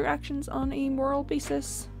many of their actions on a moral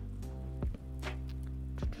basis.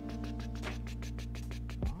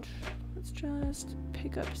 Let's just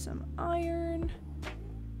pick up some iron.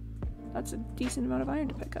 That's a decent amount of iron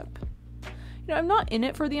to pick up. You know, I'm not in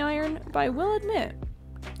it for the iron, but I will admit,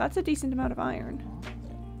 that's a decent amount of iron.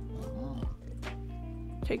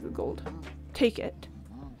 Take the gold. Take it.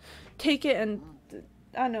 Take it and,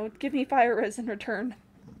 I don't know, give me fire res in return.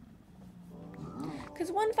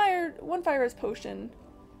 Because one fire res potion,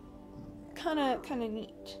 kinda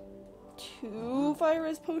neat. 2 fire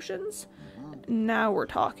res potions? Now we're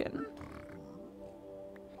talking.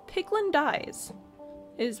 Piglin dies,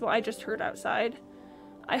 is what I just heard outside.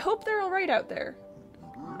 I hope they're alright out there.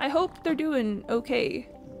 I hope they're doing okay.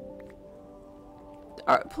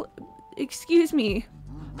 Excuse me.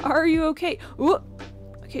 Are you okay? Ooh.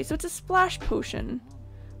 Okay, so it's a splash potion,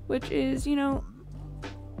 which is, you know,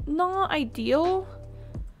 not ideal,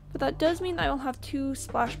 but that does mean that I'll have 2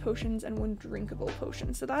 splash potions and 1 drinkable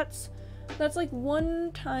potion. So that's like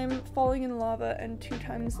 1 time falling in lava and 2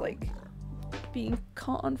 times like being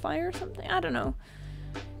caught on fire or something. I don't know.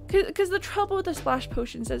 Because the trouble with the splash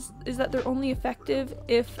potions is that they're only effective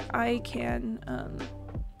if I can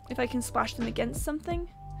splash them against something.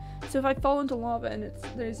 So if I fall into lava and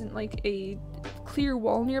there isn't like a clear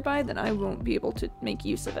wall nearby, then I won't be able to make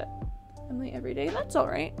use of it. I'm late every day. That's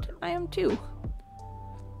alright. I am too.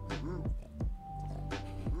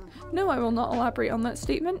 No, I will not elaborate on that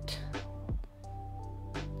statement.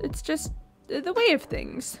 It's just the way of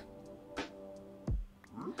things.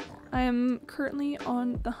 I am currently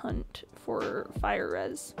on the hunt for fire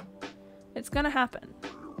res. It's gonna happen.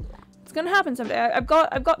 It's gonna happen someday. I've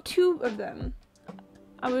got 2 of them.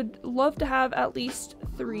 I would love to have at least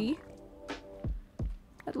 3.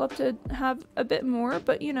 I'd love to have a bit more,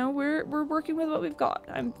 but you know, we're working with what we've got.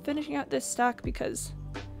 I'm finishing out this stack because,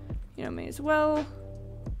 you know, may as well.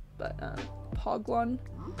 But Poglon,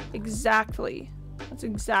 exactly. That's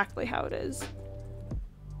exactly how it is.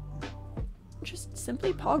 Just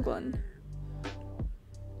simply Poglon.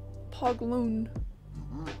 Pogloon.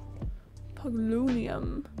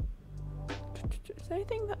 Poglonium. Is there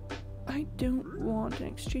anything that I don't want in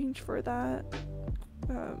exchange for that?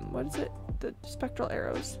 What is it? The spectral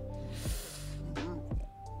arrows.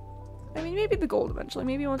 I mean, maybe the gold eventually.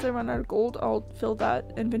 Maybe once I run out of gold, I'll fill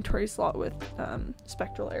that inventory slot with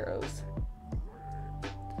spectral arrows.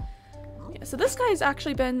 Yeah, so this guy's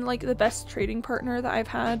actually been like the best trading partner that I've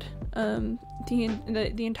had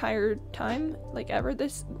the entire time, like ever.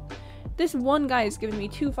 This one guy has given me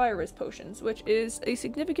 2 fire res potions, which is a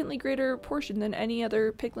significantly greater portion than any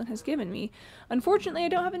other piglin has given me. Unfortunately, I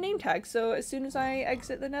don't have a name tag, so as soon as I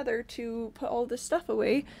exit the nether to put all this stuff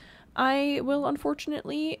away, I will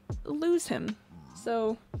unfortunately lose him.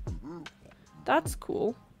 So that's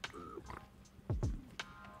cool.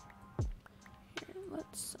 Here,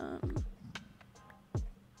 let's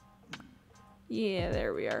yeah,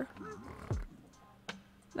 there we are.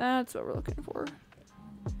 That's what we're looking for.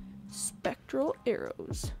 Spectral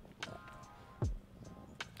arrows.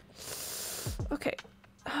 Okay.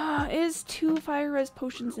 Is 2 fire res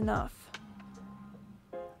potions enough?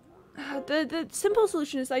 The simple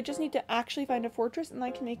solution is I just need to actually find a fortress and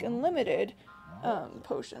I can make unlimited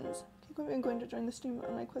potions. I'm going to join the stream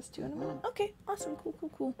on my quest 2 in a minute. Okay, awesome.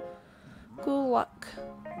 Cool. Good luck.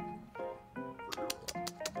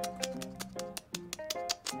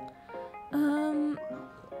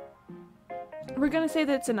 We're gonna say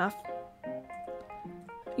that it's enough.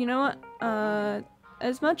 You know what?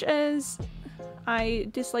 As much as I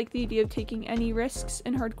dislike the idea of taking any risks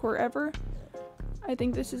in hardcore ever, I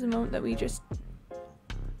think this is a moment that we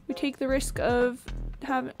take the risk of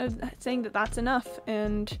saying that that's enough,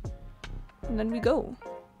 and then we go.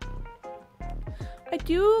 I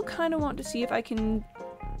do kind of want to see if I can.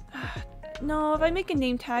 No, if I make a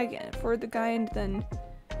name tag for the guy and then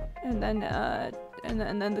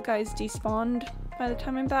the guy's despawned by the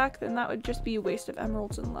time I'm back, then that would just be a waste of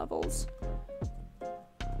emeralds and levels.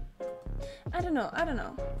 I don't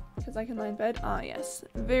know. Because I can lie in bed. Ah, yes.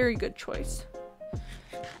 Very good choice.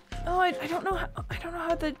 Oh, I don't know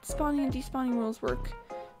how the spawning and despawning rules work.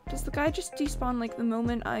 Does the guy just despawn like the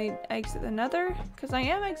moment I exit the nether? Because I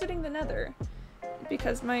am exiting the nether.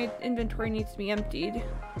 Because my inventory needs to be emptied.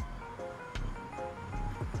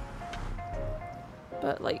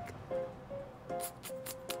 But like...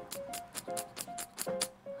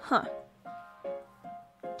 Huh.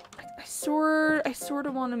 I sort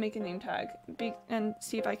of want to make a name tag and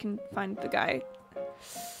see if I can find the guy.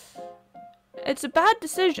 It's a bad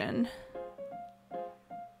decision.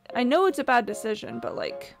 I know it's a bad decision, but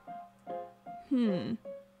like...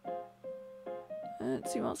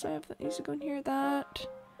 Let's see what else I have that needs to go in here. That.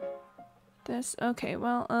 This. Okay,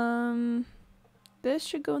 well, this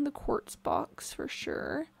should go in the quartz box for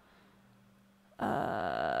sure.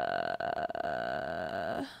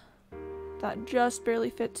 That just barely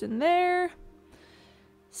fits in there.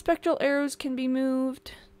 Spectral arrows can be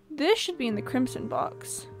moved. This should be in the crimson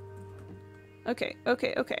box. Okay.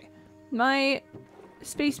 My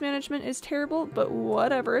space management is terrible, but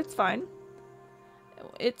whatever, it's fine.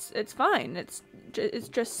 It's fine. It's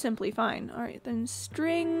just simply fine. All right, then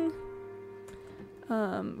string,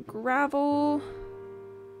 gravel,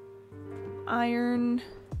 iron,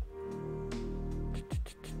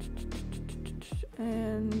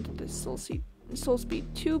 and the Soul Speed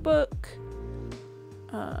 2 book.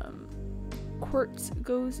 Quartz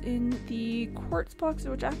goes in the quartz box,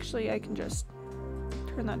 which actually I can just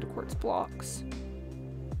turn that to quartz blocks.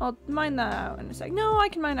 I'll mine that out in a sec. No, I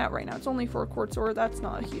can mine out right now. It's only 4 quartz ore. That's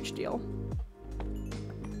not a huge deal.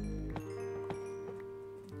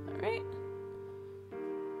 Alright.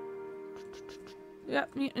 Yep.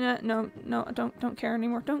 Yeah, no, don't care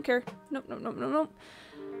anymore. Don't care. Nope.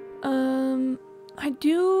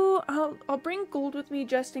 I'll bring gold with me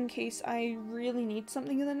just in case I really need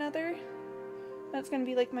something in the nether. That's gonna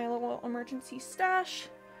be like my little emergency stash.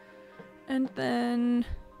 And then...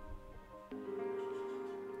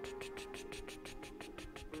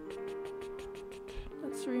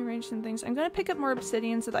 let's rearrange some things. I'm gonna pick up more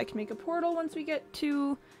obsidian so that I can make a portal once we get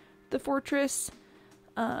to the fortress.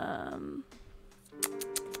 I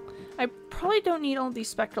probably don't need all these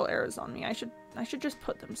spectral arrows on me. I should just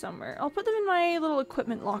put them somewhere. I'll put them in my little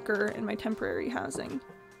equipment locker in my temporary housing.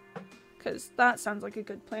 Because that sounds like a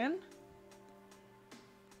good plan.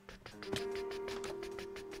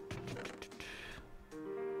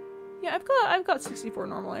 Yeah, I've got 64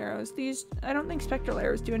 normal arrows. These, I don't think spectral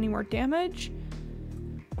arrows do any more damage.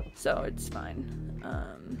 So it's fine.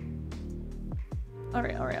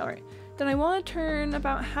 Alright. Then I want to turn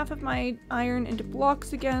about half of my iron into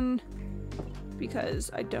blocks again. Because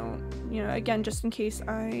I don't, again, just in case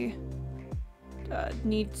I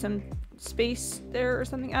need some space there or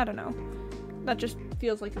something. I don't know. That just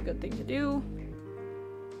feels like a good thing to do.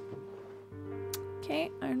 Okay,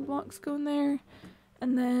 iron blocks go in there.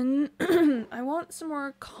 And then I want some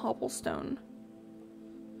more cobblestone.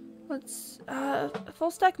 Let's, a full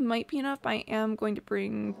stack might be enough, but I am going to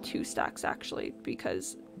bring 2 stacks actually,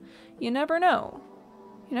 because you never know.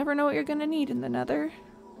 You never know what you're gonna need in the nether.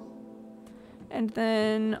 And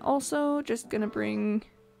then also just gonna bring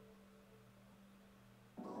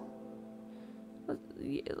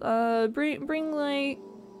like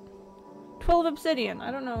 12 obsidian. I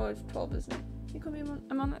don't know if 12 is...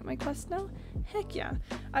 I'm on my quest now? Heck yeah.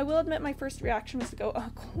 I will admit my first reaction was to go, a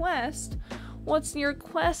quest? What's your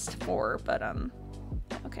quest for? But,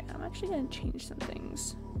 okay, I'm actually gonna change some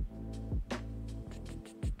things.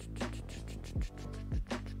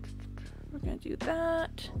 We're gonna do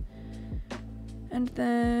that. And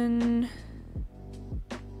then...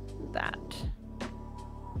 that.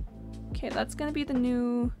 Okay, that's gonna be the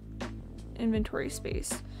new inventory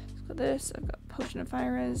space. Let's go this. I've got Potion of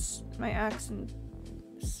Fire Res, my axe and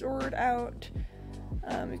sword out.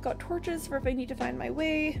 We've got torches for if I need to find my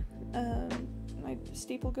way. My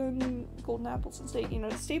staple gun, golden apples and steak.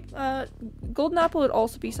 Golden apple would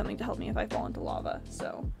also be something to help me if I fall into lava.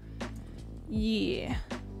 So, yeah.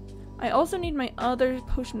 I also need my other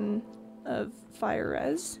potion of fire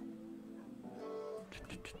res.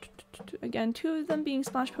 Again, 2 of them being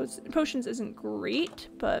splash potions isn't great,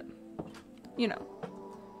 but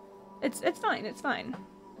it's fine, it's fine.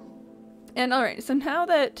 And alright, so now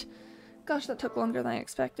that, gosh, that took longer than I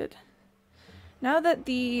expected. Now that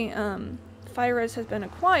the fire res has been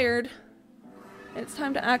acquired, it's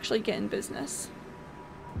time to actually get in business.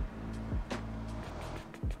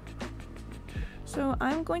 So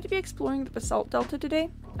I'm going to be exploring the Basalt Delta today.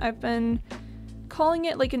 I've been calling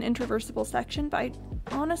it like an intraversible section, but I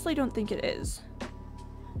honestly don't think it is.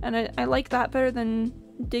 And I like that better than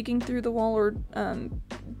digging through the wall or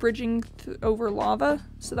bridging over lava,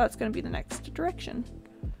 so that's going to be the next direction.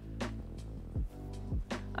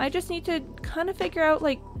 I just need to kind of figure out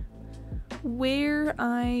like where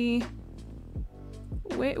I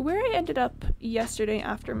ended up yesterday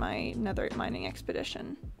after my netherite mining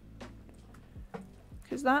expedition.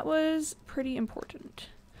 Because that was pretty important.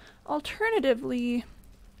 Alternatively,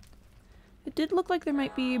 it did look like there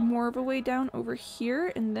might be more of a way down over here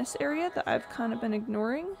in this area that I've kind of been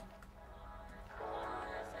ignoring.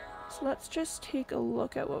 So let's just take a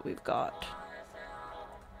look at what we've got.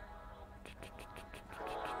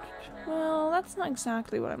 Well, that's not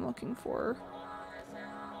exactly what I'm looking for.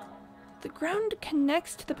 The ground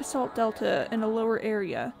connects to the basalt delta in a lower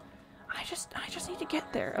area. I just need to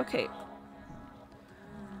get there. Okay.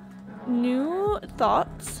 New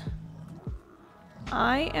thoughts.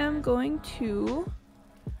 I am going to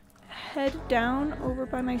head down over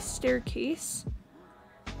by my staircase,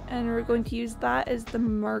 and we're going to use that as the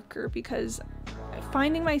marker because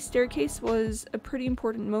finding my staircase was a pretty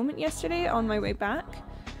important moment yesterday on my way back.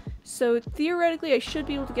 So theoretically I should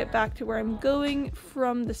be able to get back to where I'm going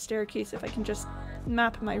from the staircase if I can just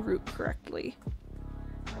map my route correctly.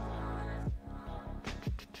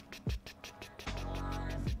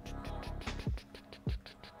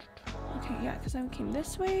 Okay, yeah, because I came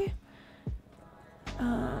this way.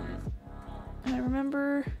 And I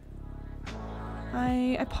remember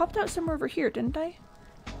I popped out somewhere over here, didn't I?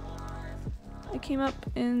 I came up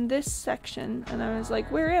in this section and I was like,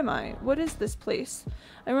 where am I? What is this place?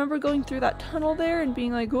 I remember going through that tunnel there and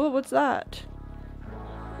being like, oh, what's that?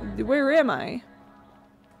 Where am I?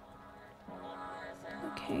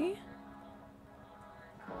 Okay.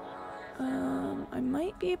 I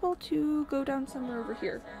might be able to go down somewhere over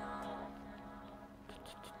here.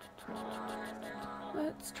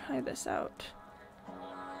 Let's try this out.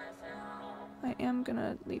 I am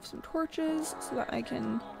gonna leave some torches so that I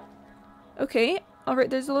can... Okay, alright,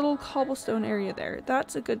 there's a little cobblestone area there.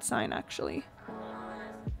 That's a good sign, actually.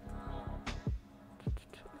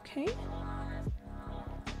 Okay.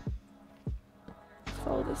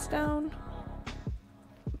 Follow this down.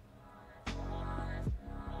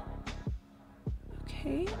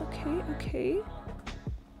 Okay, okay, okay.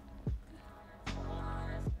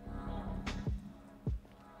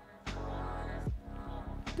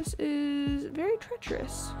 This is very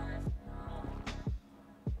treacherous.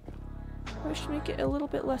 I should make it a little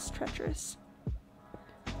bit less treacherous.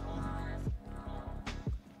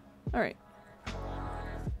 Alright.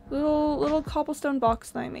 Little cobblestone box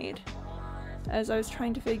that I made as I was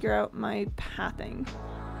trying to figure out my pathing.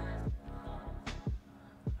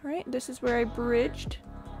 Alright, this is where I bridged.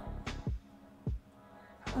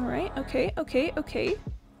 Alright, okay, okay, okay.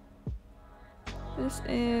 This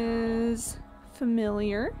is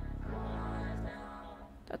familiar.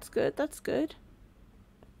 That's good, that's good.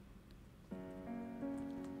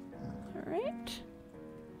 Alright.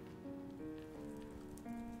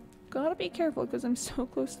 Gotta be careful because I'm so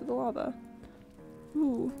close to the lava.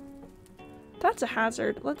 Ooh. That's a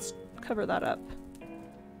hazard. Let's cover that up.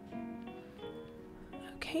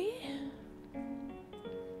 Okay.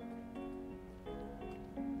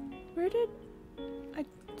 Where did... I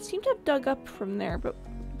seem to have dug up from there, but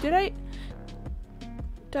did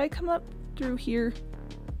I come up through here?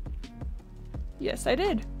 Yes, I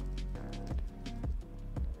did.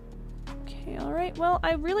 Okay, alright. Well,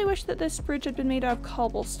 I really wish that this bridge had been made out of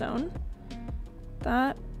cobblestone.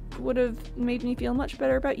 That would have made me feel much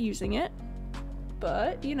better about using it.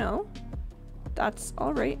 But, you know, that's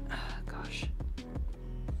alright. Gosh.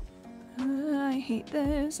 I hate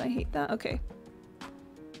this. I hate that. Okay.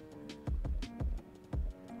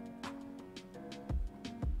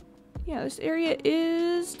 Yeah, this area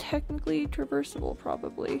is technically traversable,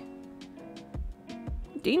 probably.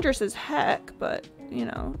 Dangerous as heck, but, you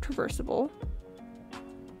know, traversable.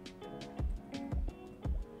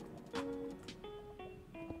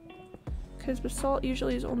 Because basalt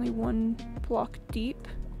usually is only one block deep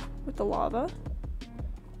with the lava.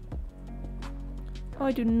 Oh,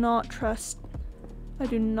 I do not trust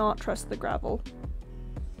the gravel.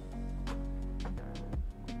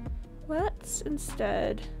 Let's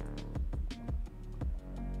instead...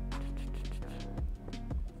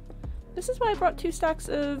 This is why I brought 2 stacks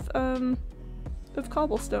of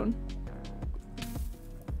cobblestone.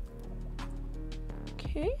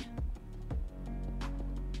 Okay.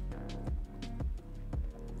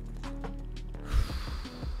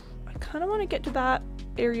 I kind of want to get to that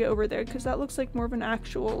area over there because that looks like more of an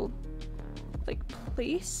actual, like,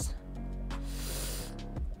 place.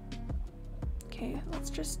 Okay,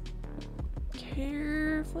 let's just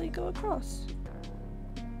carefully go across.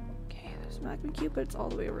 Magma cube, but it's all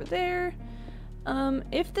the way over there.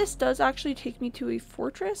 If this does actually take me to a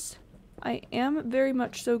fortress, I am very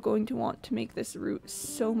much so going to want to make this route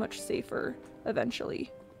so much safer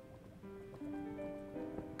eventually.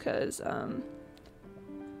 Because,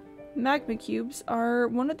 magma cubes are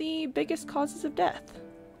one of the biggest causes of death.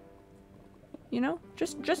 You know?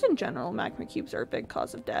 Just in general, magma cubes are a big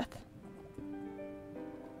cause of death.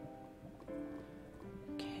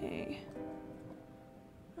 Okay.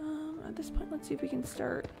 At this point, let's see if we can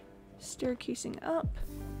start staircasing up.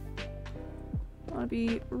 I want to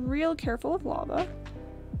be real careful of lava.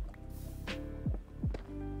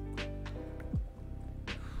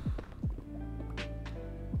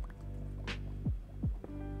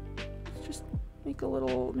 Let's just make a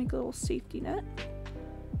little safety net.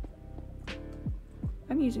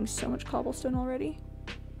 I'm using so much cobblestone already.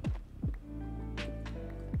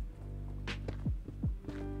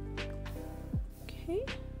 Okay.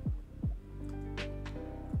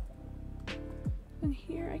 And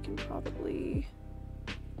here I can probably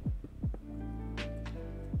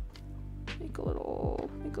make a little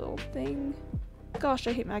thing. Gosh,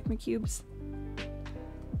 I hate magma cubes.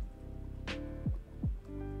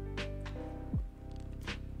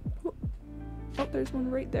 Oh, there's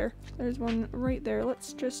one right there. There's one right there.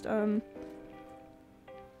 Let's just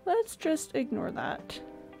ignore that.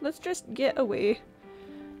 Let's just get away.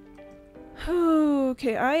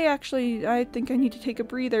 Okay, I think I need to take a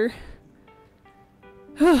breather.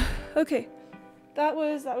 Okay. That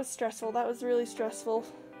was stressful. That was really stressful.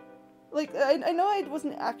 Like, I know I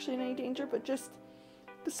wasn't actually in any danger, but just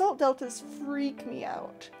the salt deltas freak me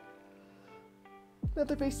out.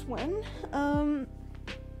 Another base when?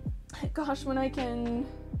 Gosh, when I can,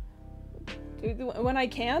 you know, when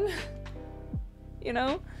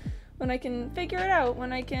I can figure it out,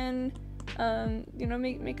 when I can, you know,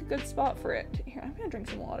 make a good spot for it. Here, I'm gonna drink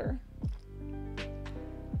some water.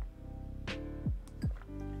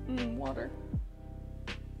 Water.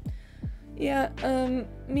 Yeah,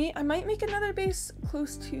 I might make another base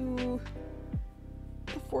close to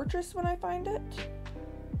the fortress when I find it.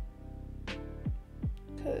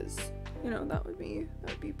 'Cause, you know, that would be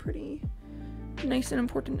pretty nice and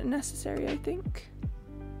important and necessary, I think.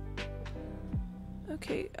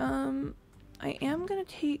 Okay, I am gonna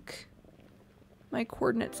take my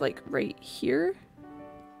coordinates, like, right here.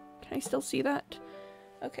 Can I still see that?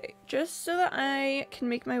 Okay, just so that I can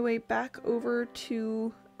make my way back over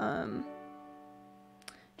to,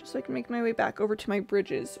 just so I can make my way back over to my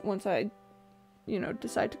bridges once I, you know,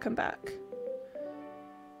 decide to come back.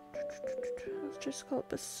 Let's just call it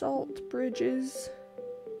basalt bridges.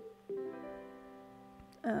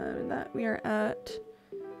 That we are at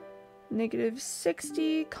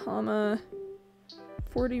 -60,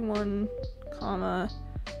 41,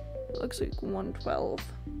 it looks like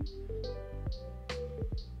 112.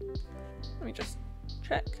 Let me just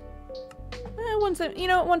check. 117, you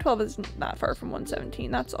know, 112 isn't that far from 117,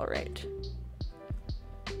 that's alright.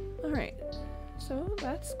 Alright, so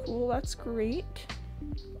that's cool, that's great.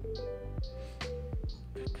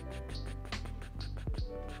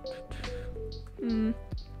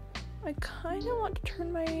 I kind of want to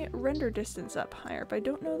turn my render distance up higher, but I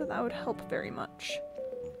don't know that that would help very much.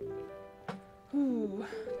 Ooh.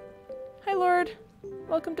 Hi, Lord.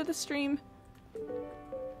 Welcome to the stream.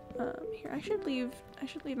 Here, I should leave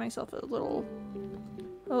myself a little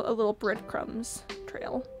breadcrumbs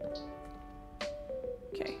trail.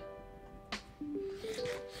 Okay.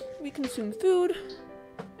 We consume food,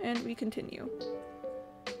 and we continue.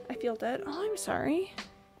 I feel dead. Oh, I'm sorry.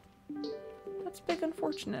 That's big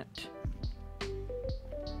unfortunate.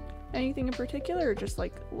 Anything in particular, or just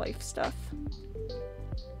like life stuff?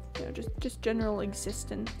 You know, just general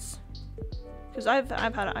existence. Because I've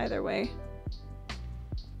had it either way.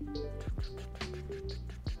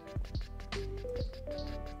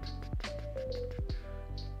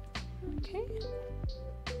 Okay.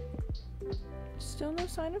 Still no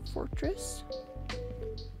sign of fortress.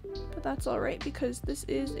 But that's alright because this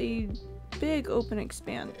is a big open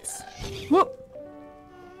expanse. Whoa!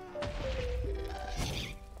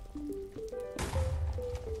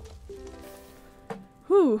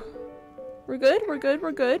 Whew. We're good, we're good,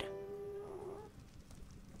 we're good.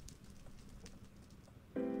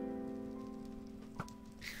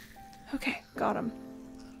 Okay, got him.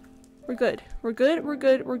 We're good. We're good, we're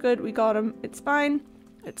good, we're good. We got him. It's fine.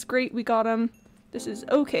 It's great, we got him. This is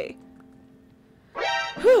okay.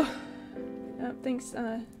 Whew. Thanks,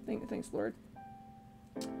 thanks, Lord.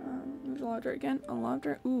 There's a ladder again. A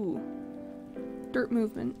ladder. Ooh. Dirt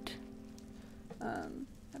movement.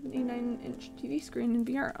 Have an 89-inch TV screen in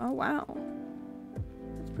VR. Oh, wow.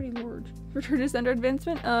 That's pretty large. Return to center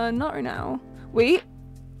advancement? Not right now. Wait.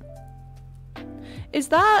 Is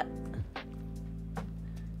that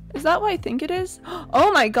Is that what I think it is?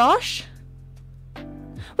 Oh my gosh!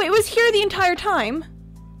 Wait, it was here the entire time?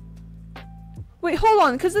 Wait, hold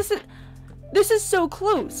on, because this is so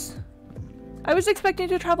close. I was expecting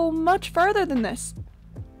to travel much farther than this.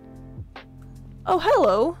 Oh,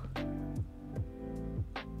 hello.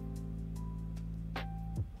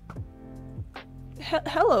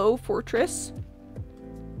 Hello, fortress.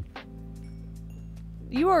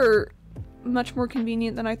 You are much more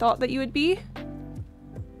convenient than I thought that you would be.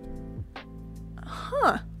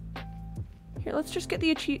 Huh. Here, let's just get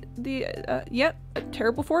yep, a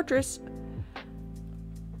terrible fortress.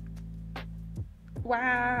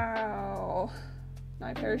 Wow.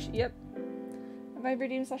 I perish. Yep. Have I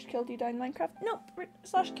redeemed /kill? Do you die in Minecraft? Nope.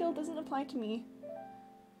 /kill doesn't apply to me.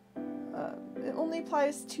 It only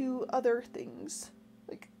applies to other things,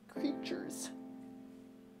 like creatures.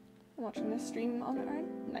 I'm watching this stream on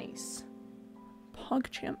Iron. Nice.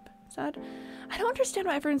 PogChamp. Sad. I don't understand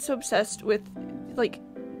why everyone's so obsessed with, like,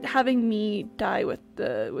 having me die with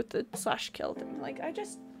the /kill thing. Like, I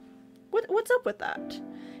just, what's up with that?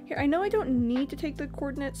 Here, I know I don't need to take the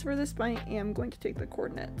coordinates for this, but I am going to take the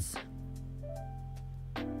coordinates.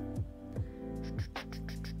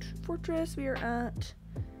 Fortress, we are at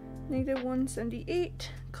 -178,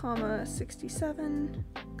 comma 67,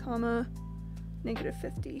 comma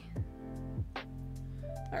 -50.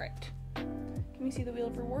 Alright. Can we see the Wheel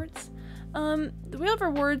of Rewards? The Wheel of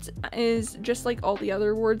Rewards is just like all the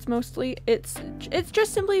other rewards mostly. It's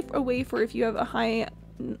just simply a way for if you have a high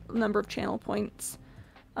number of channel points,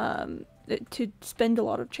 to spend a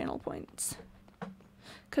lot of channel points.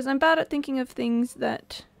 Because I'm bad at thinking of things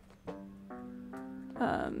that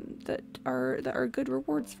are good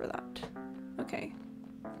rewards for that. Okay.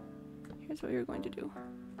 Here's what you're going to do.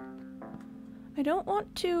 I don't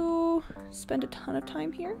want to spend a ton of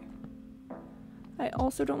time here. I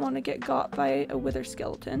also don't want to get got by a wither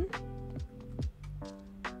skeleton.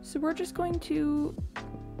 So we're just going to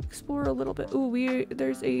explore a little bit. Ooh,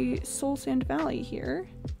 there's a soul sand valley here,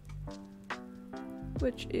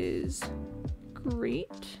 which is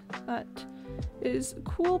great. That is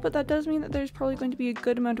cool, but that does mean that there's probably going to be a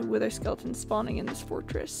good amount of wither skeletons spawning in this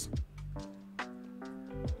fortress.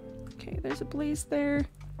 Okay, there's a blaze there.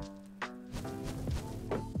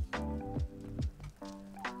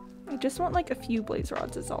 I just want like a few blaze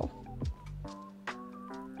rods is all.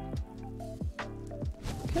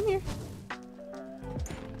 Come here.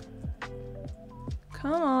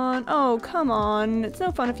 Come on. Oh, come on. It's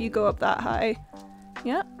no fun if you go up that high.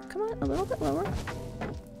 Yeah, come on, a little bit lower.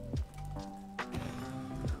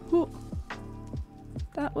 Ooh.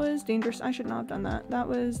 That was dangerous. I should not have done that. That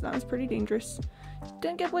was pretty dangerous.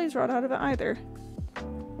 Didn't get blaze rod out of it either.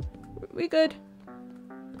 We good.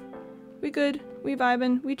 We good. We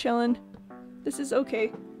vibin'. We chillin'. This is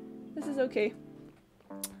okay. This is okay.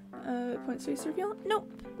 Point space reveal?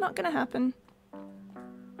 Nope. Not gonna happen.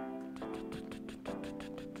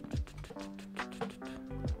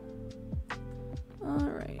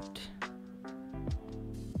 Alright.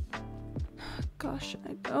 Gosh.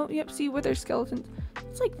 Oh, yep. See, wither skeletons.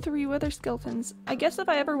 It's like 3 wither skeletons. I guess if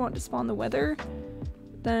I ever want to spawn the wither,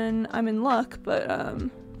 then I'm in luck, but,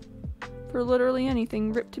 for literally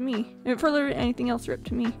anything, rip to me. For literally anything else, rip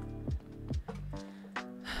to me.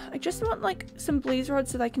 I just want, like, some blaze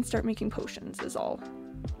rods so that I can start making potions, is all.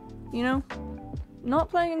 You know? Not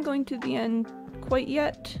planning on going to the end quite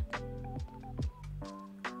yet.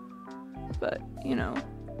 But, you know.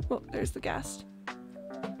 Well, there's the ghast.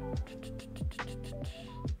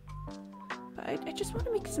 But I just want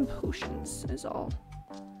to make some potions, is all.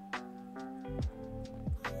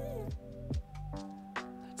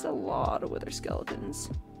 That's a lot of wither skeletons.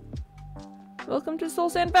 Welcome to Soul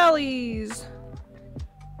Sand Valleys!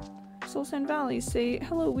 Soul Sand Valleys say,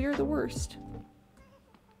 hello, we are the worst.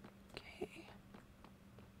 Okay.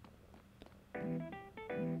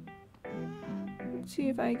 Let's see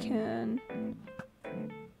if I can...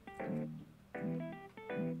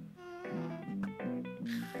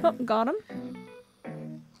 Oh, got him.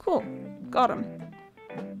 Cool. Got him.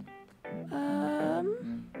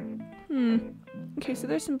 Okay, so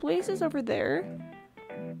there's some blazes over there,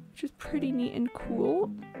 which is pretty neat and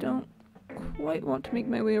cool. Don't quite want to make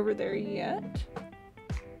my way over there yet.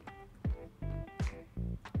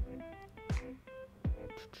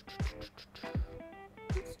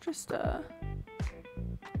 Let's just,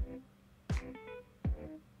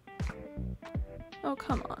 oh,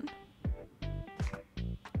 come on.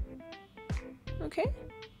 Okay.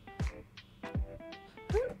 I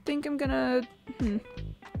don't think I'm gonna...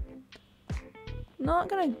 Not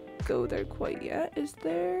gonna go there quite yet. Is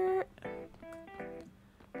there...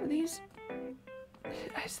 Are these...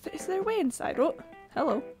 Is there a way inside? Oh,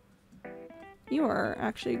 hello. You are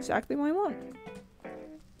actually exactly what I want.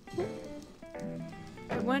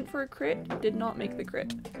 I went for a crit, did not make the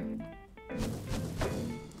crit.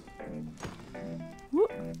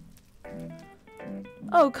 Whoop.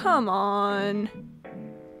 Oh, come on.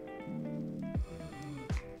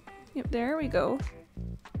 Yep, there we go.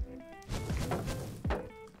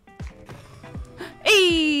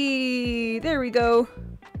 Hey, there we go.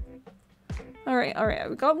 Alright,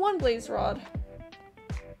 we got one blaze rod.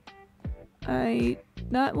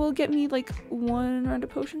 That will get me like 1 round of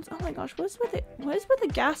potions. Oh my gosh, what is with it? What is with the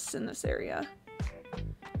gas in this area?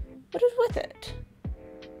 What is with it?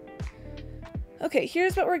 Okay,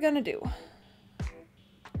 here's what we're gonna do.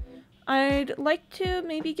 I'd like to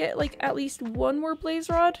maybe get like at least 1 more blaze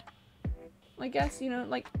rod. I guess, you know,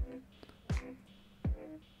 like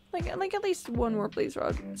at least 1 more blaze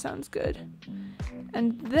rod sounds good.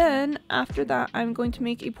 And then after that, I'm going to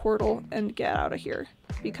make a portal and get out of here,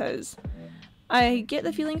 because I get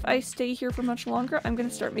the feeling if I stay here for much longer, I'm going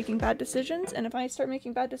to start making bad decisions, and if I start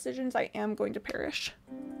making bad decisions, I am going to perish.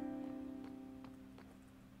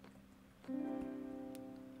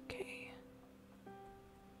 Okay.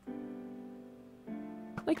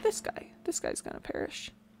 Like this guy. This guy's gonna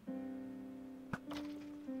perish.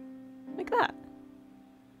 Like that.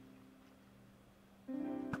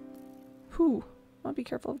 Whew. I'll be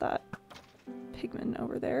careful of that pigman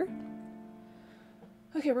over there.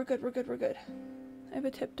 Okay, we're good, we're good, we're good. I have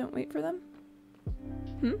a tip, don't wait for them.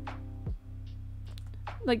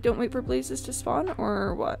 Like, don't wait for blazes to spawn,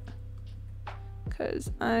 or what?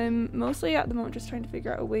 Because I'm mostly at the moment just trying to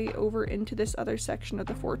figure out a way over into this other section of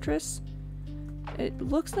the fortress. It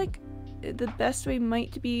looks like the best way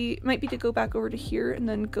might be to go back over to here and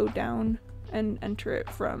then go down and enter it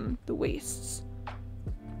from the wastes.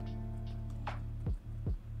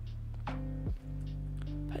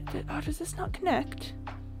 But oh, does this not connect?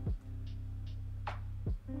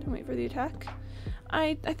 Don't wait for the attack.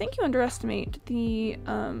 I think you underestimate the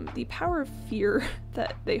power of fear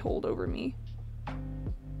that they hold over me.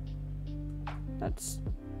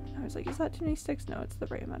 I was like, is that too many sticks? No, it's the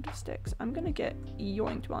right amount of sticks. I'm gonna get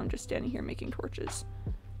yoinked while I'm just standing here making torches.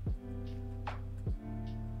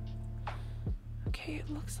 Okay, it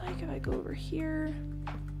looks like if I go over here.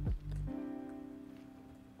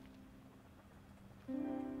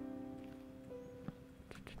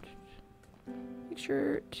 Make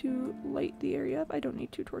sure to light the area up. I don't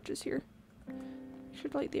need 2 torches here. Make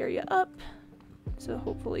sure to light the area up. So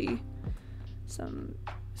hopefully some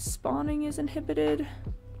spawning is inhibited.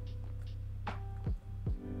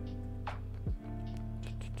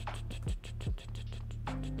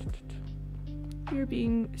 You're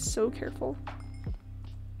being so careful.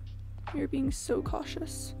 You're being so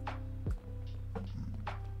cautious.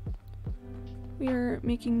 We are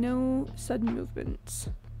making no sudden movements.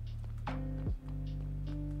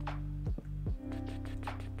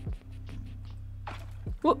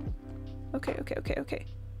 Whoop! Okay, okay, okay, okay.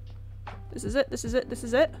 This is it, this is it, this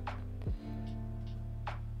is it.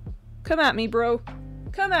 Come at me, bro.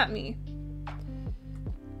 Come at me.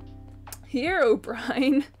 Here,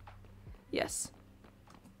 O'Brien. Yes.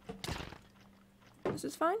 This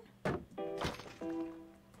is fine.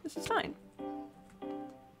 This is fine.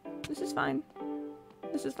 This is fine.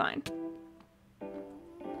 This is fine.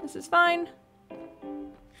 This is fine.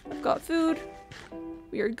 I've got food.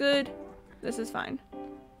 We are good. This is fine.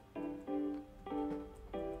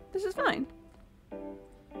 This is fine.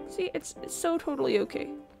 See, it's so totally okay.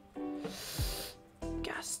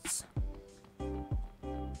 Guests.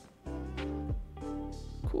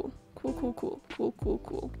 Cool. Cool, cool, cool. Cool, cool,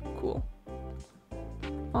 cool. Cool.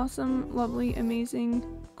 Awesome, lovely, amazing,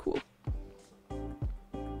 cool.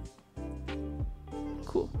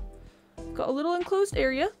 Cool. Got a little enclosed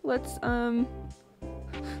area. Let's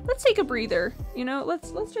take a breather. You know,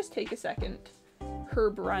 let's just take a second.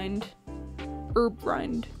 Herb rind.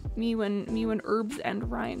 Me when herbs and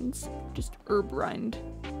rinds. Just herb rind.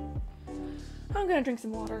 I'm gonna drink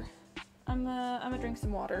some water. I'm gonna drink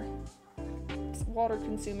some water. It's water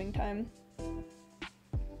consuming time.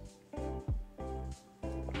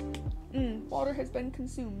 Water has been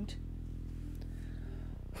consumed.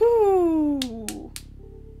 Whoo!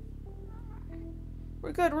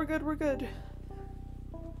 We're good, we're good, we're good.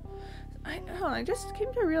 I just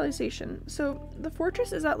came to a realization. So the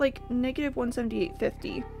fortress is at like negative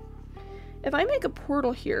 178.50. If I make a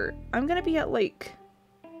portal here, I'm gonna be at like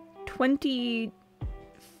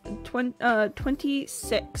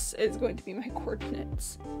 26 is going to be my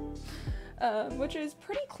coordinates. Which is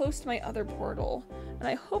pretty close to my other portal, and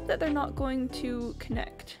I hope that they're not going to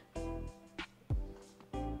connect.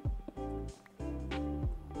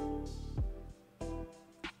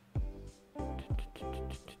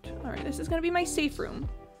 Alright, this is gonna be my safe room.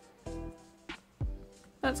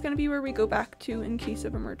 That's gonna be where we go back to in case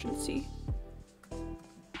of emergency.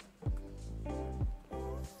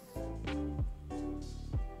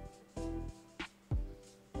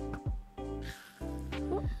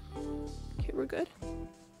 Oh. Okay, we're good.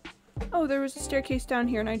 Oh, there was a staircase down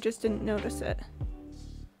here and I just didn't notice it.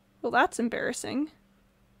 Well, that's embarrassing.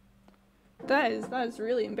 That is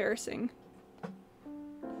really embarrassing.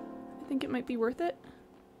 I think it might be worth it.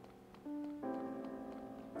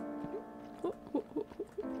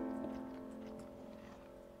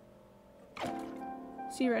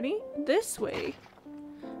 So you ready? This way.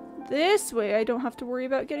 This way I don't have to worry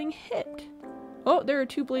about getting hit. Oh, there are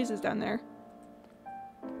two blazes down there.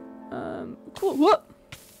 Cool. Whoop!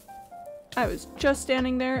 I was just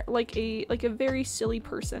standing there like a very silly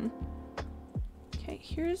person. Okay,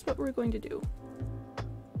 here's what we're going to do.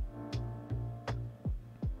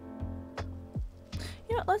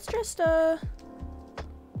 Yeah, let's just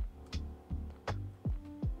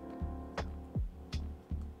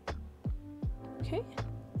okay.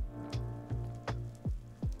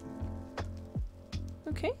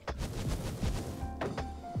 Okay.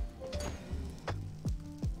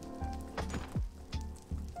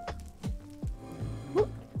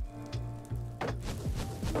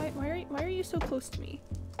 Why are you so close to me?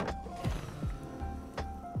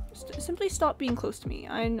 Just simply stop being close to me.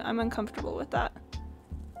 I'm uncomfortable with that.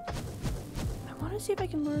 I want to see if I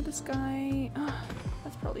can lure this guy.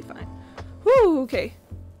 That's probably fine. Whoo, okay.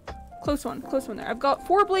 Close one there. I've got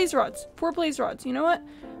 4 blaze rods. 4 blaze rods. You know what?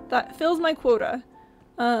 That fills my quota.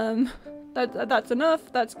 That's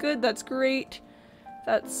enough. That's good. That's great.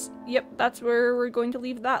 Yep, that's where we're going to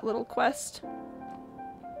leave that little quest.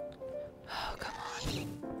 Oh, come on.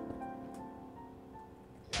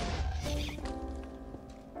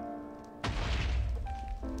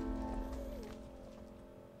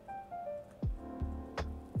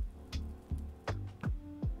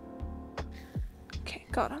 Okay,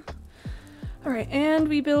 got him. Alright, and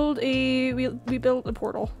we build a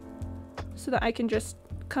portal so that I can just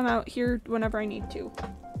come out here whenever I need to.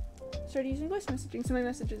 Started using voice messaging so my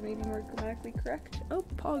messages may be more grammatically correct. Oh,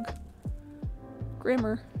 pog.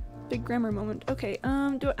 Grammar. Big grammar moment. Okay,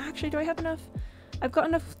 do I have enough? I've got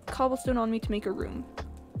enough cobblestone on me to make a room.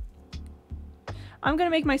 I'm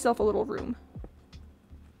gonna make myself a little room.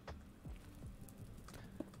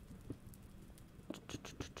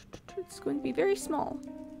 It's going to be very small.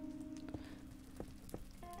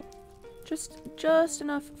 Just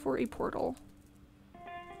enough for a portal.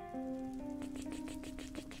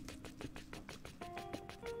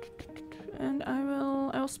 And I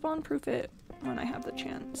will spawn proof it when I have the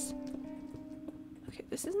chance. Okay,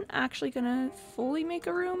 this isn't actually gonna fully make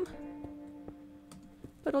a room,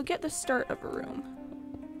 but I'll get the start of a room.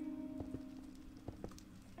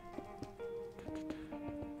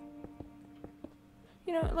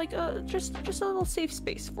 You know, like just a little safe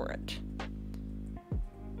space for it.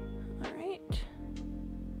 Alright.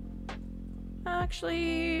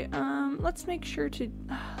 Actually, let's make sure to...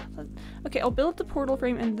 okay, I'll build the portal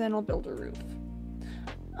frame and then I'll build a roof.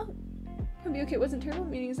 Oh, Quimby, okay, it wasn't terrible.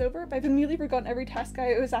 Meeting's over. I've immediately forgotten every task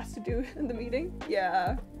I was asked to do in the meeting.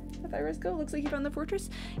 Yeah. Fire res go. Looks like you found the fortress.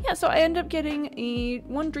 Yeah, so I end up getting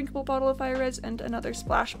one drinkable bottle of fire res and another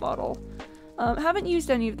splash bottle. Haven't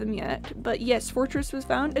used any of them yet, but yes, fortress was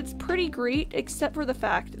found. It's pretty great, except for the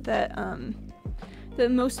fact that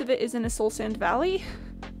that most of it is in a soul sand valley.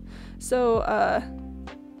 So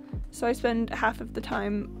I spend half of the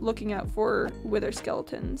time looking out for wither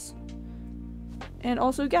skeletons. And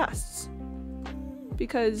also ghasts.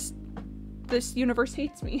 Because this universe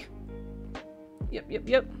hates me.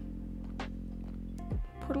 Yep.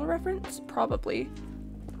 Portal reference? Probably.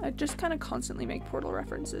 I just kind of constantly make portal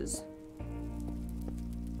references.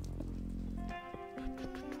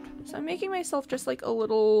 So I'm making myself just like a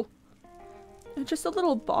little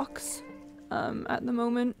box at the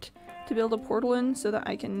moment to build a portal in so that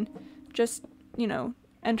I can just, you know,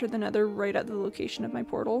 enter the nether right at the location of my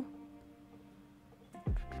portal.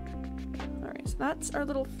 Alright, so that's our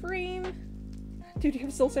little frame. Dude, you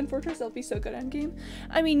have Soul Sand Fortress? That'll be so good endgame.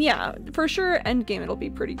 I mean, yeah, for sure endgame it'll be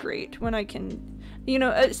pretty great when I can, you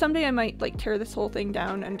know, someday I might like tear this whole thing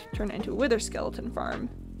down and turn it into a wither skeleton farm.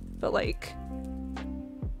 But like...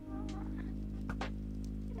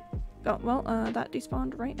 oh, well, that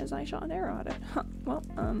despawned right as I shot an arrow at it. Huh, well,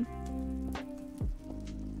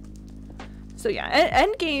 so yeah,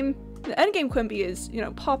 endgame Quimby is, you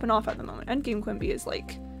know, popping off at the moment. Endgame Quimby is,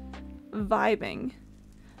 like, vibing.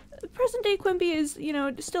 Present day Quimby is, you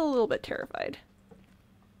know, still a little bit terrified.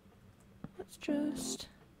 Let's just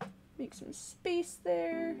make some space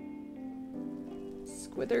there.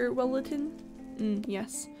 Squitherwellton?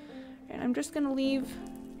 Yes. And I'm just gonna leave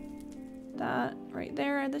that right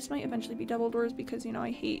there. This might eventually be double doors because, you know, I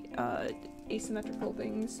hate asymmetrical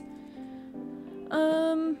things.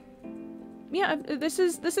 Yeah, this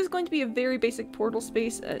is going to be a very basic portal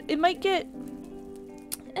space. It might get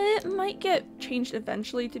changed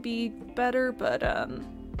eventually to be better, but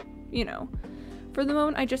you know, for the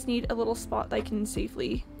moment I just need a little spot that I can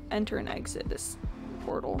safely enter and exit this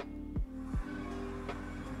portal.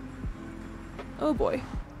 Oh boy.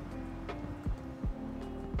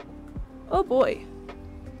 Oh boy.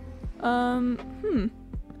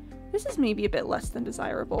 This is maybe a bit less than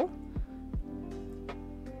desirable.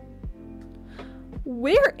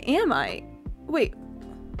 Where am I? Wait.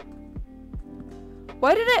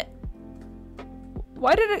 Why did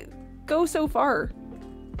it go so far?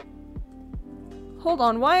 Hold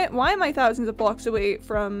on, why am I thousands of blocks away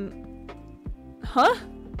from... Huh?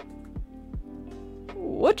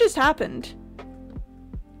 What just happened?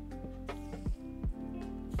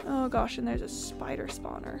 Oh gosh, and there's a spider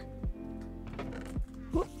spawner.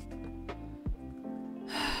 Whoop.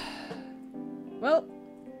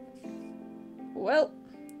 Well.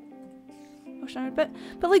 Wish I would bet.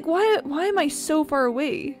 But like, why am I so far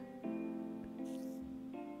away?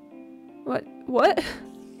 What?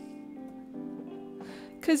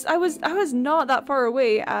 Cause I was not that far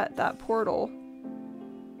away at that portal.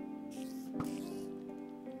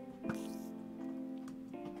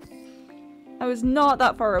 I was not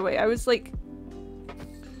that far away. I was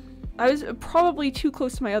probably too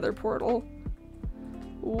close to my other portal.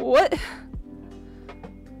 What?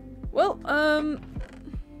 Well,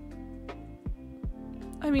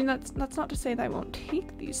 I mean, that's not to say that I won't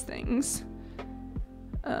take these things.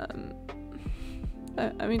 I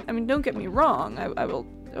mean, don't get me wrong. I will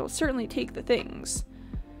certainly take the things.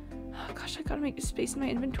 Oh gosh, I gotta make space in my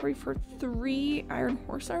inventory for 3 iron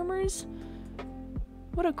horse armors.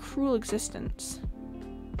 What a cruel existence.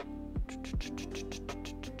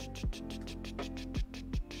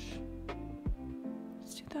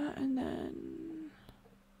 Let's do that and then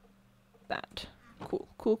that. Cool.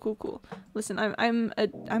 Listen, I'm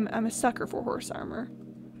a sucker for horse armor.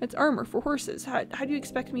 It's armor for horses. How do you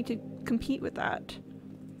expect me to compete with that?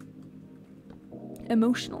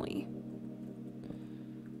 Emotionally.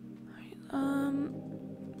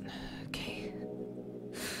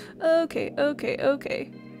 Okay.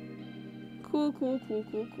 Cool.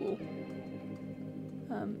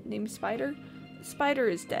 Name Spider? Spider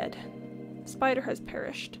is dead. Spider has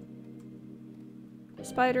perished.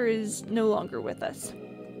 Spider is no longer with us.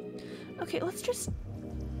 Okay, let's just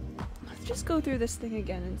go through this thing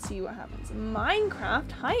again and see what happens.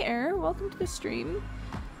 Minecraft! Hi, Air! Welcome to the stream.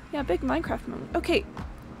 Yeah, big Minecraft moment. Okay.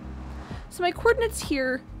 So my coordinates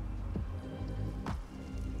here...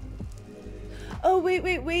 Oh,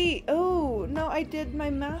 wait. Oh, no, I did my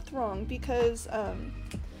math wrong because,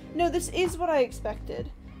 no, this is what I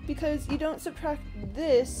expected. Because you don't subtract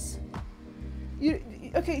this.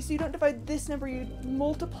 Okay, so you don't divide this number, you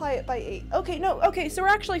multiply it by 8. Okay, no, okay, so we're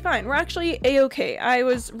actually fine. We're actually a-okay. I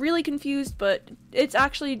was really confused, but it's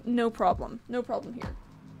actually no problem. No problem here.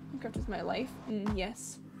 Minecraft is my life.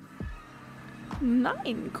 Yes.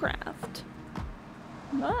 Minecraft.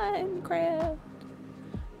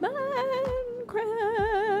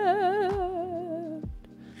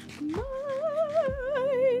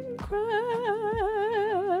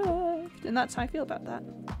 And that's how I feel about that.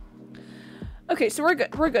 Okay, so we're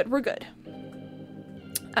good.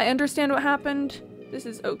 I understand what happened. This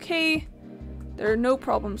is okay. There are no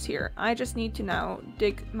problems here. I just need to now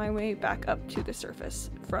dig my way back up to the surface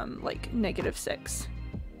from like -6.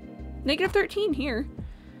 -13 here.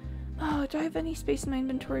 Oh, do I have any space in my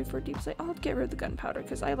inventory for deep slate? I'll get rid of the gunpowder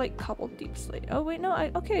because I like cobbled deep slate. Oh wait, no,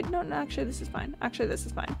 okay, no, actually this is fine.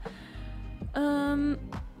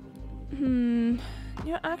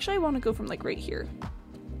 Yeah, actually I want to go from like right here.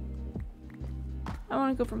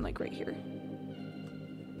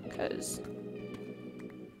 Because...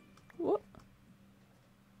 What?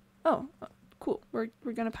 Oh, cool. We're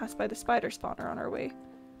gonna pass by the spider spawner on our way.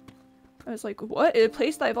 I was like, what? A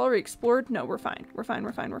place that I've already explored? No, we're fine. We're fine.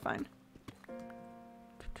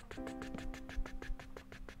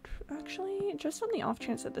 Actually, just on the off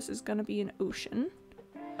chance that this is gonna be an ocean,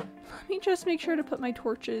 let me just make sure to put my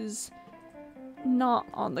torches not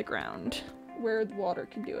on the ground where the water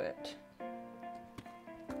can do it.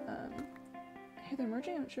 Hey, they're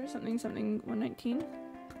merging? I'm sure something 119.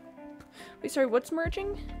 Wait, sorry, what's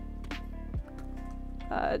merging?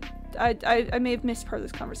 I may have missed part of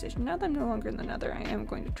this conversation. Now that I'm no longer in the Nether, I am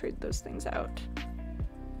going to trade those things out.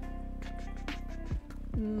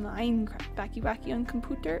 Minecraft, wacky on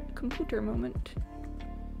computer moment.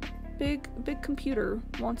 big computer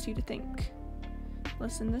wants you to think.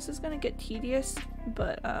 Listen, this is gonna get tedious,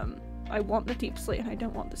 but I want the deep slate and I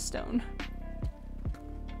don't want the stone.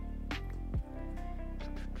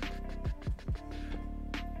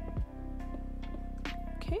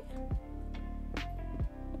 Okay.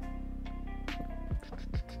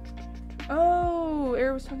 Oh,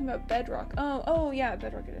 Eric was talking about bedrock. Oh yeah,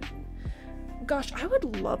 bedrock edition. Gosh, I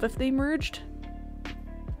would love if they merged.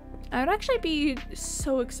 I would actually be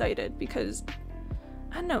so excited because,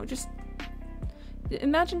 I don't know, just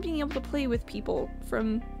imagine being able to play with people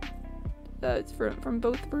from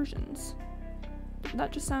both versions.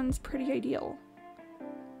 That just sounds pretty ideal.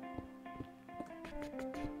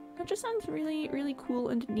 That just sounds really, really cool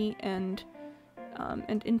and neat and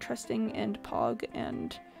interesting and pog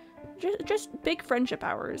and just big friendship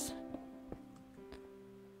hours.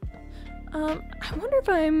 I wonder if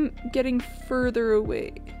I'm getting further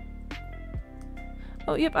away.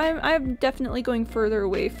 Oh, yep, I'm definitely going further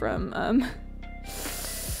away from,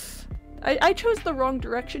 I chose the wrong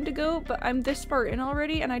direction to go, but I'm this far in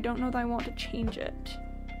already, and I don't know that I want to change it.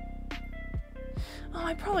 Oh,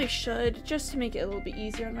 I probably should, just to make it a little bit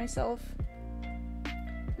easier on myself.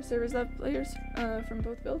 Servers have players from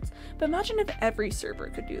both builds. But imagine if every server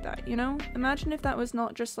could do that, you know? Imagine if that was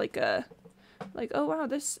not just like a, like, oh wow,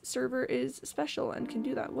 this server is special and can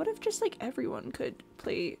do that. What if just like everyone could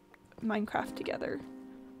play Minecraft together?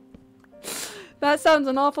 That sounds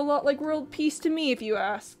an awful lot like world peace to me, if you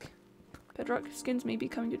ask. Bedrock skins may be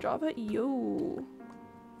coming to Java. Yo.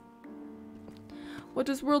 What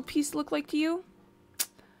does world peace look like to you?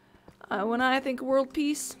 When I think of world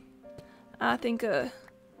peace, I think of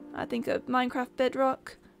Minecraft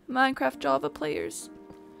Bedrock, Minecraft Java players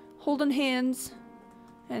holding hands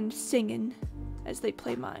and singing as they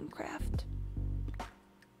play Minecraft.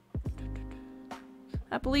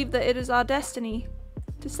 I believe that it is our destiny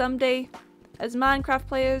to someday, as Minecraft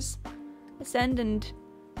players, ascend and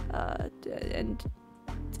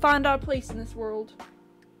find our place in this world.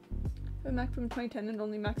 A Mac from 2010 and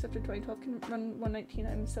only Macs after 2012 can run 119.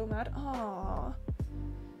 I'm so mad. Aww.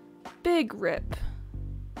 Big rip.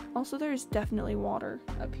 Also, there's definitely water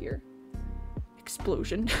up here.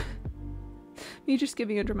 Explosion. Me just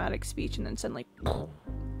giving a dramatic speech and then suddenly...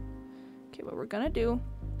 Okay, what we're gonna do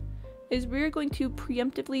is we're going to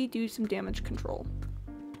preemptively do some damage control.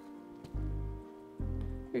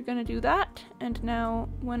 We're gonna do that, and now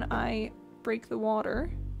when I break the water,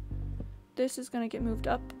 this is gonna get moved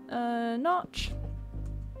up a notch.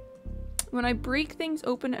 When I break things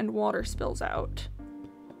open and water spills out,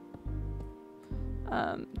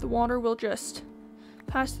 the water will just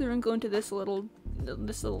pass through and go into this little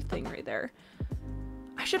thing right there.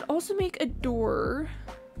 I should also make a door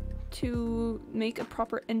to make a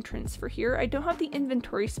proper entrance for here. I don't have the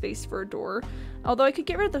inventory space for a door, although I could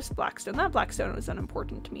get rid of this blackstone. That blackstone is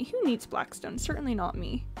unimportant to me. Who needs blackstone? Certainly not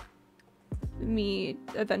me. Me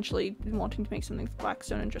eventually wanting to make something with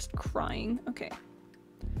blackstone and just crying. Okay.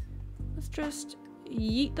 Let's just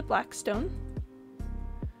yeet the blackstone.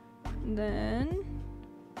 And then...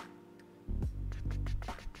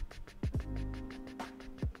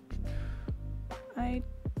 I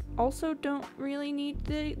also don't really need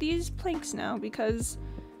these planks now because,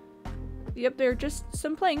 yep, they're just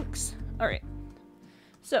some planks. All right,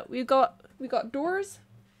 so we got doors.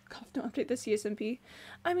 God, don't update the CSMP.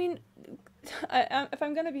 I mean, if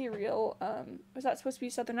I'm gonna be real, was that supposed to be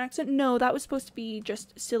a Southern accent? No, that was supposed to be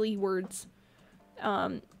just silly words.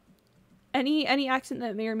 Any accent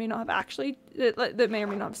that may or may not have actually that may or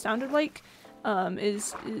may not have sounded like,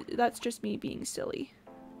 that's just me being silly.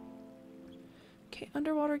 Okay,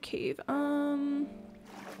 underwater cave. You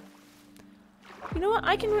know what?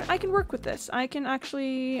 I can work with this. I can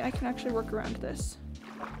actually work around this.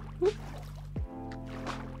 Whoop.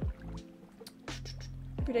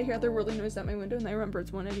 Every day I hear otherworldly noise at my window and I remember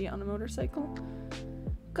it's one idiot on a motorcycle.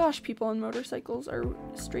 Gosh, people on motorcycles are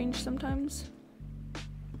strange sometimes.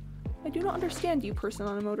 I do not understand you, person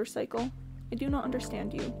on a motorcycle. I do not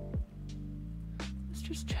understand you.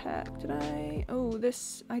 Just check. Did I? Oh,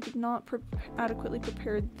 this. I did not adequately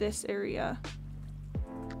prepare this area.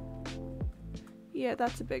 Yeah,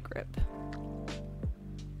 that's a big rip.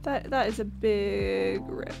 That is a big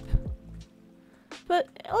rip. But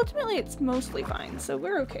ultimately, it's mostly fine, so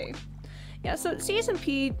we're okay. Yeah, so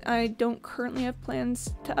CSMP, I don't currently have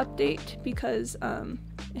plans to update because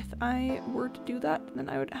if I were to do that, then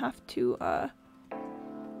I would have to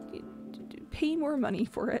pay more money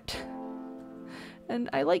for it. And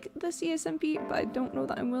I like the CSMP, but I don't know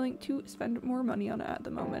that I'm willing to spend more money on it at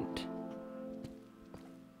the moment.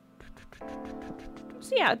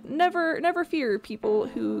 So yeah, never fear, people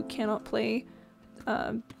who cannot play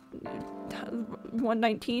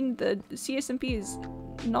 119, the CSMP is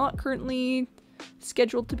not currently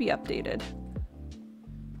scheduled to be updated.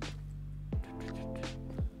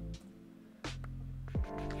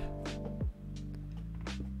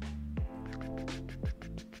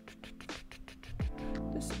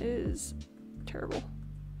 This is terrible.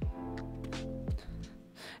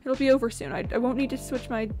 It'll be over soon. I won't need to switch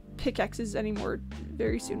my pickaxes anymore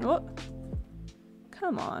very soon. Oh,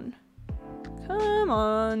 come on. Come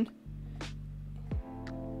on.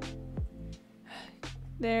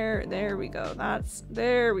 There we go.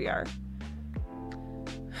 There we are.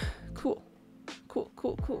 Cool. Cool.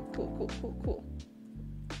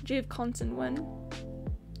 Jave Conson when?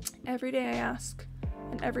 Every day I ask,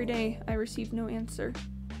 and every day I receive no answer.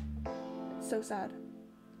 It's so sad.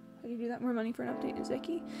 How do you do that? More money for an update,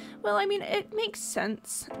 Izeki? Well, I mean, it makes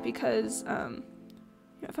sense because, you know,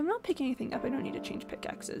 if I'm not picking anything up, I don't need to change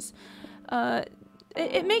pickaxes.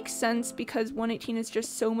 It makes sense because 118 is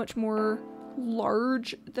just so much more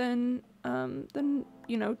large than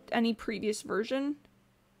you know, any previous version.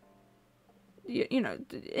 You know,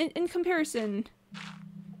 in comparison,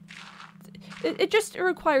 it just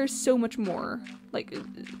requires so much more, like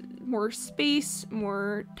more space,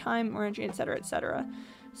 more time, more energy, etc., etc.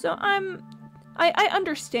 So I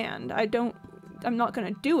understand. I'm not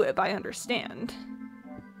gonna do it, but I understand.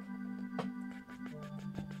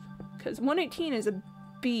 Because 118 is a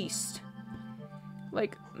beast.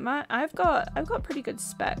 Like I've got pretty good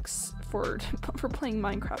specs for playing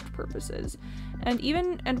Minecraft purposes, and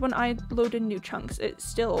when I load in new chunks, it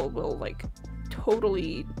still will like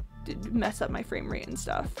totally mess up my frame rate and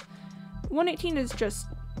stuff. 118 is just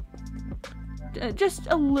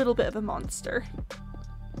a little bit of a monster.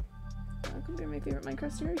 Welcome to my favorite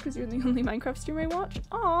Minecraft streamer because you're the only Minecraft streamer I watch.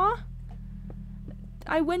 Aww.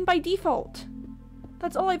 I win by default.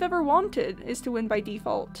 That's all I've ever wanted, is to win by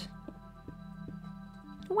default.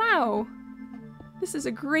 Wow. This is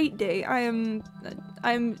a great day. I'm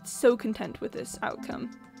so content with this outcome.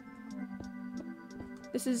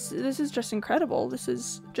 This is just incredible. This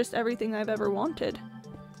is just everything I've ever wanted.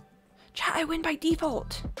 Chat, I win by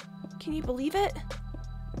default. Can you believe it?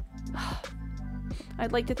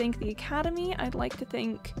 I'd like to thank the Academy. I'd like to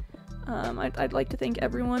thank I'd like to thank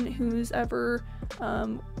everyone who's ever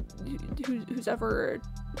who's ever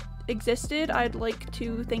existed. I'd like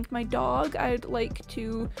to thank my dog. I'd like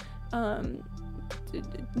to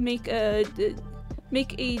make a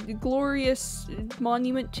glorious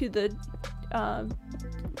monument to the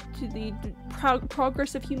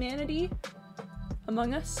progress of humanity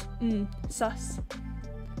among us. Sus.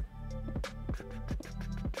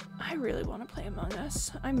 I really want to play Among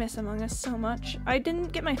Us. I miss Among Us so much. I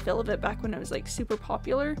didn't get my fill of it back when it was like super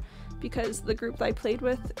popular because the group that I played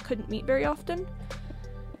with couldn't meet very often.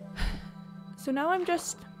 So now I'm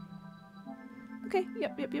just... Okay,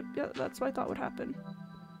 yep, that's what I thought would happen.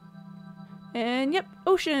 And yep,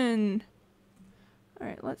 ocean!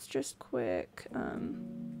 Alright, let's just quick,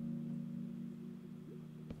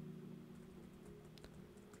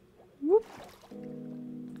 whoop.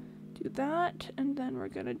 Do that, and then we're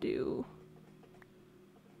gonna do...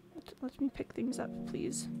 Let me pick things up,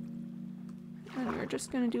 please. And we're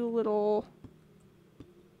just gonna do a little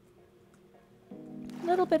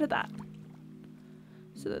bit of that.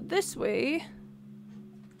 So that this way,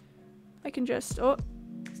 I can just...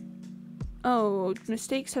 Oh,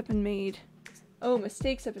 mistakes have been made. Oh,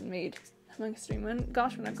 mistakes have been made. Among stream when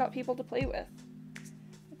I've got people to play with.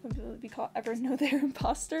 When people be caught ever know they're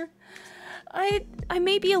imposter. I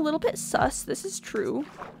may be a little bit sus, this is true.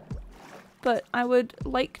 But I would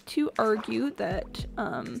like to argue that,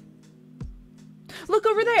 look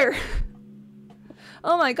over there!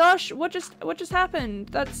 Oh my gosh, what just happened?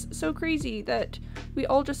 That's so crazy that we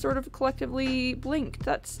all just sort of collectively blinked.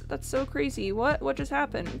 That's so crazy. What just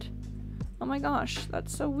happened? Oh my gosh,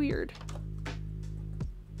 that's so weird.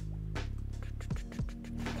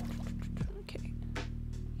 Okay.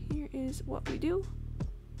 Here is what we do.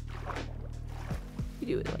 We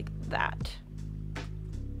do it like that.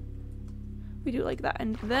 We do it like that,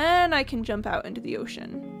 and then I can jump out into the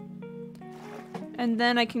ocean. And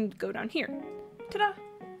then I can go down here. Ta-da!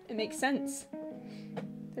 It makes sense.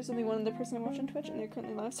 There's only one other person I watch on Twitch, and they're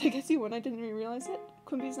currently live, so I guess you won. I didn't even realize it.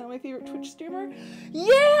 Quimby's now my favorite Twitch streamer.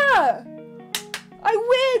 Yeah!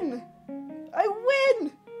 I win! I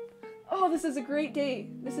win! Oh, this is a great day.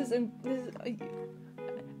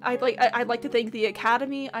 I'd like to thank the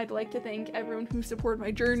Academy. I'd like to thank everyone who supported my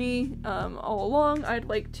journey all along. I'd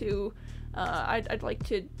like to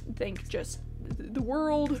thank just the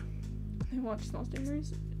world. I watch small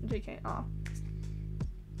streamers. JK. Aw.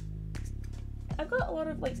 I've got a lot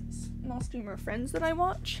of like small streamer friends that I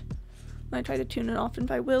watch. I try to tune in often,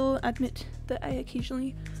 but I will admit that I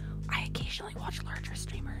occasionally watch larger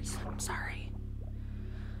streamers. I'm sorry.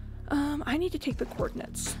 I need to take the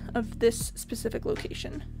coordinates of this specific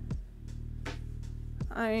location.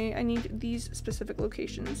 I need these specific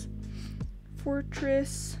locations.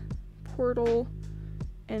 Fortress, portal,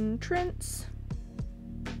 entrance.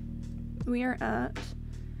 We are at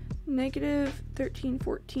negative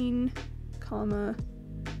 1314, comma,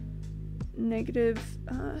 negative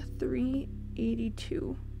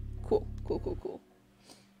 382. Cool.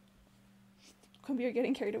 Quimby, you're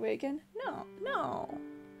getting carried away again? No.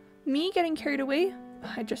 Me getting carried away?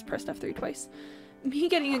 I just pressed F3 twice. Me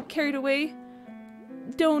getting carried away?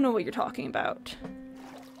 Don't know what you're talking about.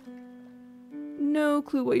 No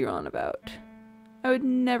clue what you're on about. I would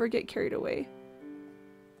never get carried away.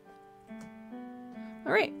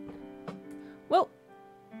 Alright. Well,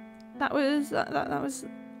 that was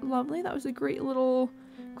lovely. That was a great little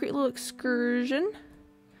excursion.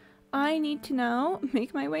 I need to now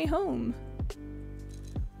make my way home,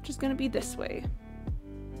 which is gonna be this way.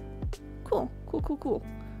 Cool.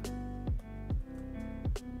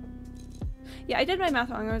 Yeah, I did my math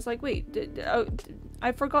wrong. I was like, wait,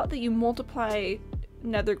 I forgot that you multiply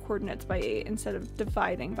nether coordinates by 8 instead of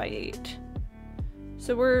dividing by 8.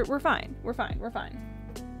 So we're fine. We're fine.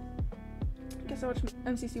 I guess I watch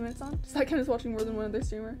MCC when it's on. Just like I was watching more than one other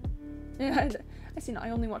streamer. Yeah, I see. No,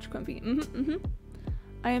 I only watch Quimby.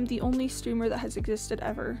 I am the only streamer that has existed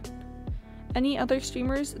ever. Any other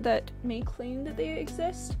streamers that may claim that they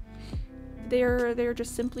exist, they're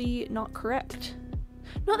just simply not correct.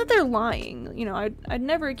 Not that they're lying, you know. I'd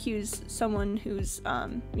never accuse someone who's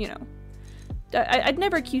you know, I'd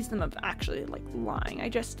never accuse them of actually like lying. I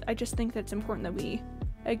just think that it's important that we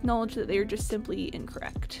acknowledge that they are just simply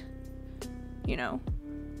incorrect. You know,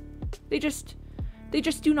 they just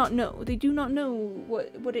do not know. They do not know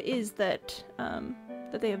what it is that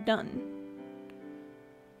that they have done.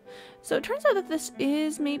 So it turns out that this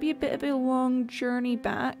is maybe a bit of a long journey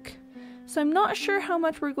back. So I'm not sure how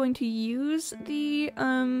much we're going to use this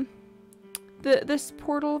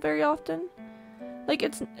portal very often. Like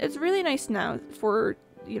it's really nice now for,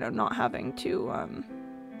 you know, not having to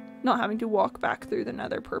walk back through the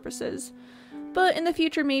nether purposes. But in the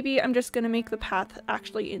future, maybe I'm just gonna make the path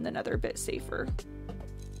actually in the nether a bit safer.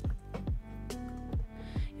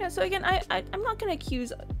 Yeah, so again, I'm not gonna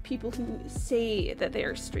accuse people who say that they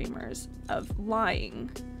are streamers of lying.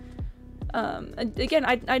 Again,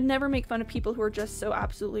 I'd never make fun of people who are just so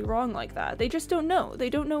absolutely wrong like that. They just don't know. They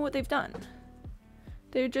don't know what they've done.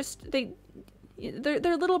 They're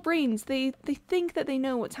little brains. They think that they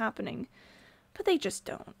know what's happening, but they just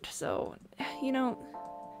don't. So, you know,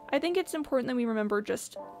 I think it's important that we remember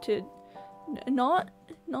just to not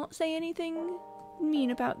say anything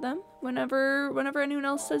mean about them. Whenever anyone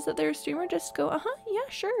else says that they're a streamer, just go, yeah,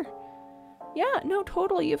 sure. Yeah, no,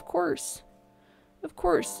 totally, of course. Of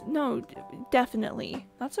course, no, definitely.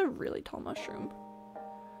 That's a really tall mushroom.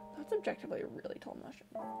 That's objectively a really tall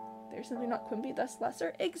mushroom. They're simply not Quimby, thus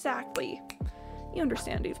lesser. Exactly. You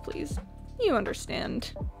understand, Eve, please. You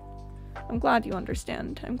understand. I'm glad you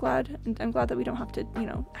understand. I'm glad that we don't have to, you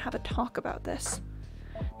know, have a talk about this.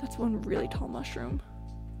 That's one really tall mushroom.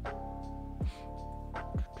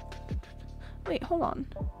 Wait, hold on.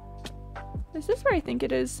 Is this where I think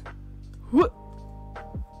it is?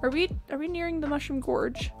 Are we nearing the Mushroom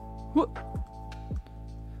Gorge? Oh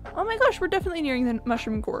my gosh, we're definitely nearing the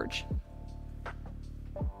Mushroom Gorge.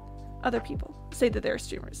 Other people say that they're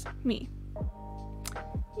streamers. Me.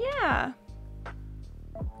 Yeah.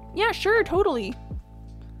 Yeah, sure, totally.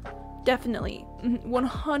 Definitely.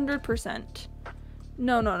 100%.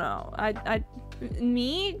 No.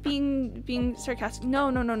 Me being sarcastic. No.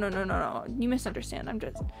 You misunderstand.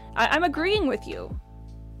 I'm agreeing with you.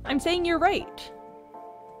 I'm saying you're right.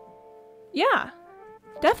 Yeah,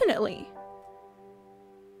 definitely.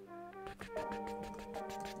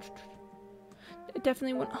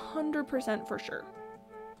 Definitely 100% for sure.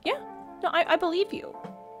 Yeah, no, I believe you.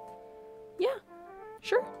 Yeah,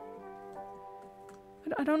 sure.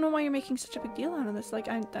 I don't know why you're making such a big deal out of this. Like,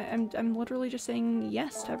 I'm literally just saying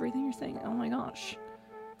yes to everything you're saying. Oh my gosh.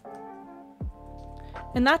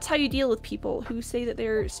 And that's how you deal with people who say that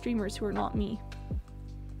they're streamers who are not me.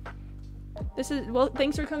 This is, well,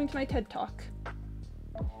 thanks for coming to my TED Talk.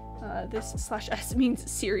 This /s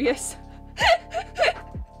means serious.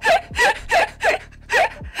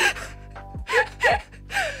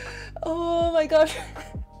 Oh my gosh.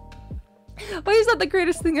 Why is that the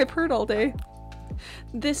greatest thing I've heard all day?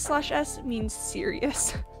 This /s means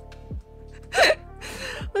serious.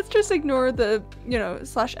 Let's just ignore the, you know,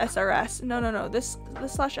 /SRS. No. The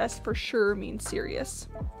 /S for sure means serious.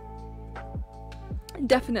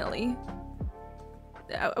 Definitely.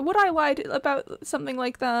 Would I lie about something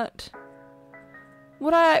like that?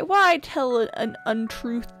 Would I tell an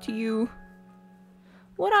untruth to you?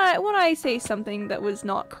 Would I say something that was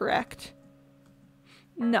not correct?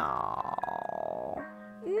 No.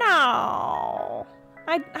 No.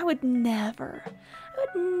 I would never. I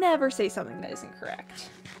would never say something that isn't correct.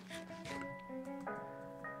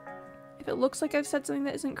 If it looks like I've said something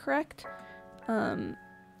that isn't correct,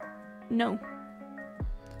 no.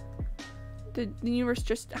 The universe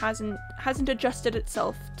just hasn't adjusted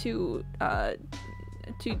itself to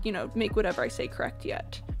you know, make whatever I say correct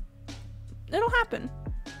yet. It'll happen.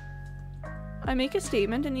 I make a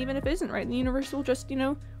statement, and even if it isn't right, the universe will just, you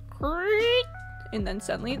know, and then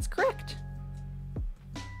suddenly it's correct.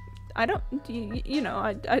 I don't, you know,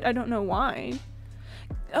 I don't know why.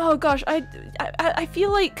 Oh gosh, I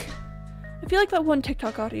feel like that one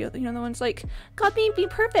TikTok audio, you know, the one's like, God made me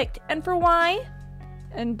perfect, and for why?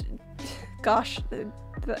 And gosh, the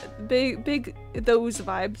big those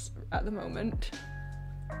vibes at the moment.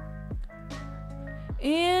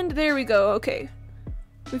 And there we go. Okay,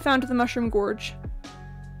 we found the Mushroom Gorge.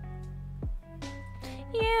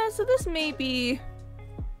 Yeah, so this may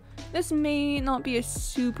not be a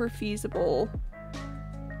super feasible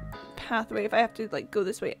pathway if I have to like go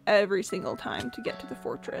this way every single time to get to the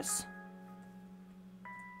fortress.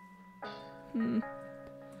 I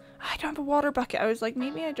don't have a water bucket. I was like,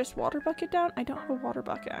 maybe I just water bucket down. I don't have a water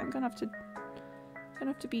bucket. I'm gonna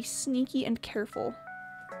have to be sneaky and careful.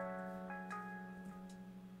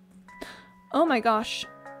 Oh my gosh.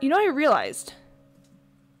 You know, I realized.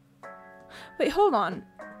 Wait, hold on.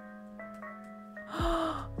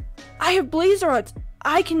 I have blaze rods.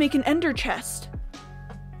 I can make an ender chest.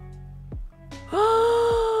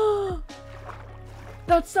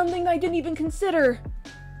 That's something I didn't even consider.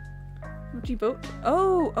 MLG boat?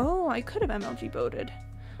 Oh, I could have MLG boated.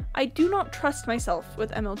 I do not trust myself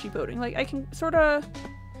with MLG boating. Like, I can sort of,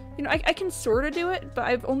 you know, I can sort of do it, but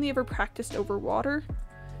I've only ever practiced over water.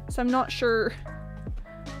 So I'm not sure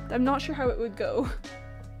how it would go.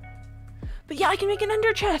 But yeah, I can make an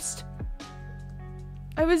ender chest!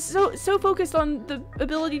 I was so focused on the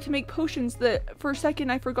ability to make potions that for a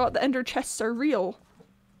second I forgot the ender chests are real.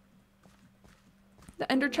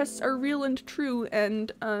 The ender chests are real and true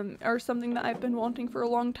and are something that I've been wanting for a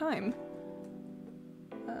long time.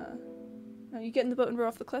 Now you get in the boat and row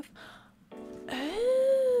off the cliff. Oh.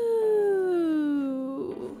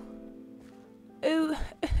 Oh.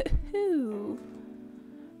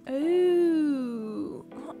 Oh.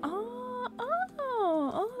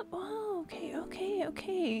 Oh,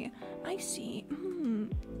 okay. I see.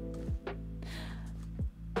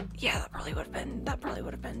 Yeah, that probably would have been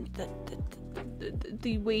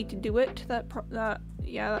the way to do it. That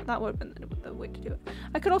would have been the way to do it.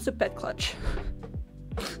 I could also bed clutch.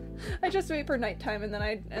 I just wait for nighttime and then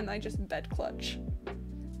I just bed clutch.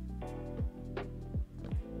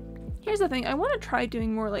 Here's the thing, I want to try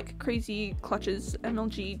doing more like crazy clutches,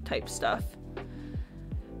 MLG type stuff.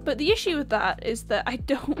 But the issue with that is that I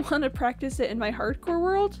don't want to practice it in my hardcore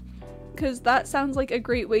world, because that sounds like a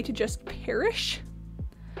great way to just perish.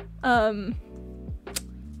 But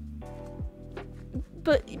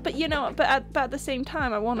you know, but at the same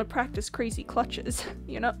time I want to practice crazy clutches,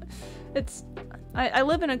 you know? I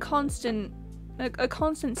live in a constant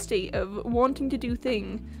state of wanting to do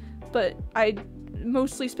thing, but I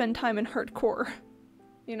mostly spend time in hardcore,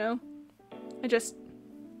 you know?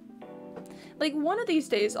 Like, one of these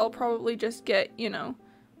days I'll probably just get, you know,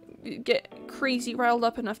 get crazy riled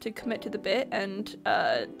up enough to commit to the bit and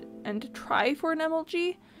try for an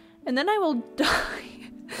MLG, and then I will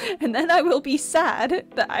die, and then I will be sad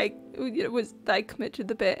that I committed to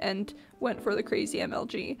the bit and went for the crazy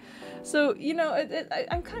MLG. So, you know,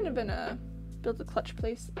 I'm kind of in a build a clutch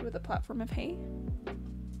place with a platform of hay.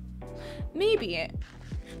 Maybe,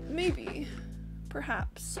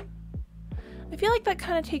 perhaps. I feel like that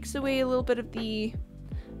kind of takes away a little bit of the,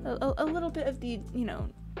 you know,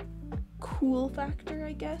 cool factor,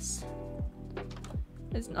 I guess.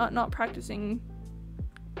 Is not practicing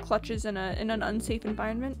clutches in an unsafe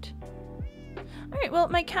environment. Alright, well,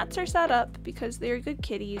 my cats are set up because they're good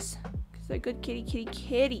kitties. Because they're good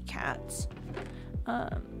kitty cats.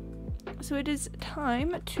 So it is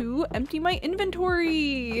time to empty my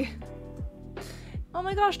inventory! Oh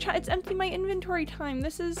my gosh, chat, it's empty my inventory time.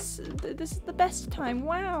 This is the best time.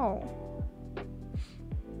 Wow.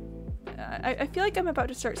 I feel like I'm about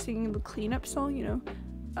to start singing the cleanup song, you know.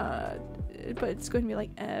 But it's going to be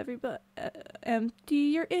like, everybody, empty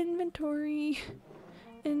your inventory.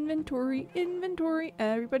 Inventory, inventory.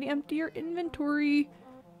 Everybody empty your inventory.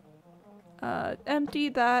 Empty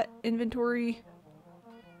that inventory.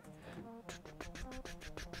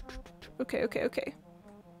 Okay, okay, okay.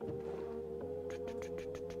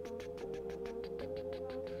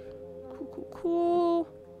 Cool, cool, cool.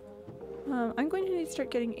 I'm going to need to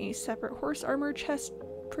start getting a separate horse armor chest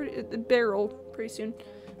barrel pretty soon.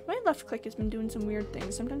 My left click has been doing some weird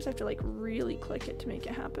things. Sometimes I have to like really click it to make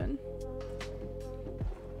it happen.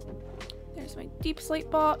 There's my deep slate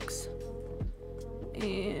box.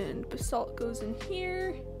 And basalt goes in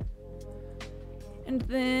here. And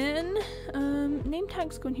then name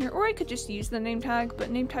tags go in here. Or I could just use the name tag, but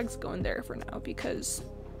name tags go in there for now because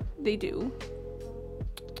they do.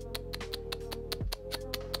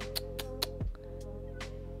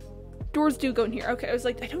 Doors do go in here. Okay, I was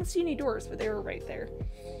like, I don't see any doors, but they were right there.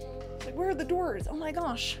 It's like, where are the doors? Oh my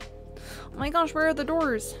gosh. Oh my gosh, where are the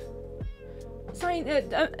doors?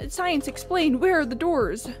 Science, explain, where are the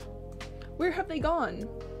doors? Where have they gone?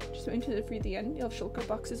 Just waiting to free the end. You'll have shulker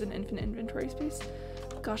boxes and infinite inventory space.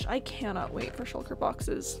 Gosh, I cannot wait for shulker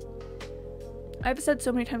boxes. I've said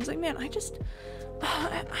so many times, like, man, I just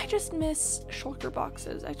miss shulker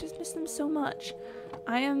boxes. I just miss them so much.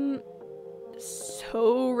 I am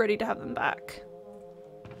so ready to have them back.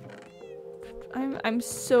 I'm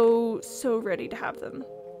so ready to have them.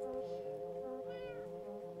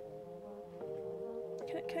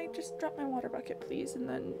 Can I just drop my water bucket, please, and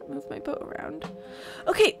then move my boat around?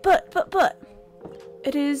 Okay, but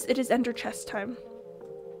it is ender chest time.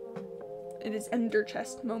 It is ender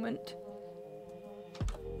chest moment.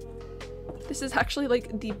 This is actually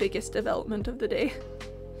like the biggest development of the day.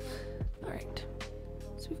 All right,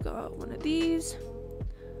 so we've got one of these.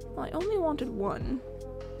 Well, I only wanted one.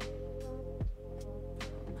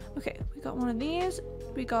 Okay, we got one of these.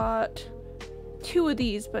 We got two of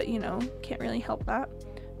these, but you know, can't really help that.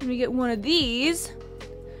 And we get one of these,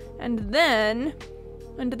 and then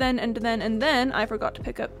I forgot to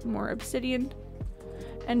pick up more obsidian,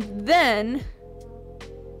 and then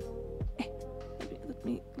let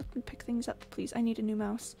me pick things up, please. I need a new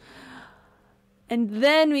mouse. And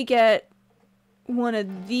then we get one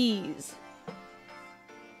of these.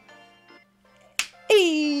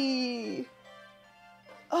 Hey!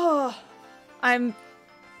 Oh, I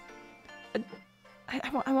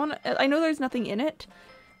want to. I know there's nothing in it,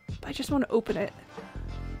 but I just want to open it.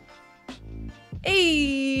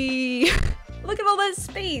 Hey! Look at all that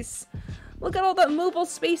space! Look at all that mobile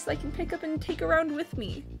space I can pick up and take around with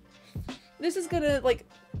me. This is gonna, like,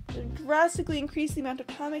 drastically increase the amount of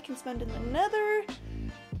time I can spend in the nether.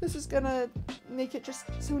 This is gonna make it just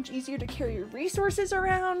so much easier to carry your resources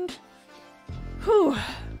around. Whew.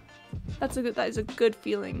 That is a good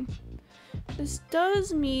feeling. This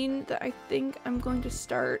does mean that I think I'm going to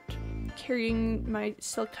start carrying my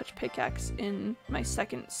silk touch pickaxe in my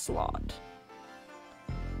second slot.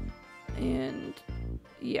 And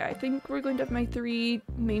yeah, I think we're going to have my 3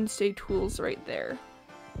 mainstay tools right there.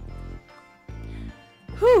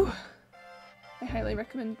 Whew! I highly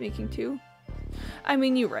recommend making 2. I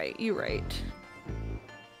mean, you're right. You're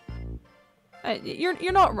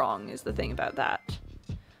not wrong is the thing about that.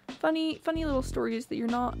 Funny little stories that you're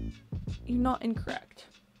not incorrect.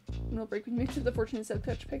 No break when you make to the fortunate silk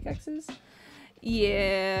touch pickaxes.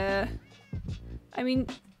 Yeah. I mean,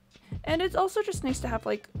 and it's also just nice to have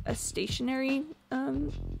like a stationary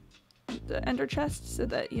the ender chest so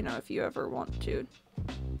that, you know, if you ever want to,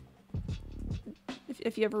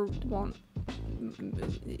 if you ever want,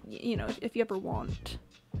 you know, if you ever wanted,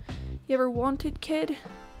 kid.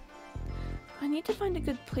 I need to find a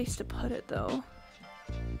good place to put it though.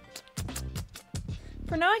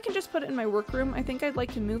 For now, I can just put it in my workroom. I think I'd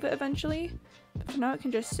like to move it eventually, but for now, it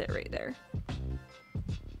can just sit right there.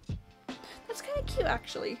 That's kind of cute,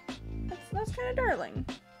 actually. That's kind of darling.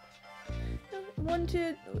 One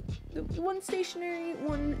stationary,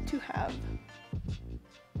 one to have.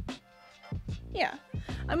 Yeah,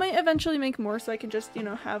 I might eventually make more so I can just, you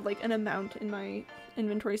know, have like an amount in my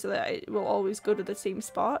inventory so that it will always go to the same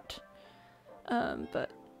spot.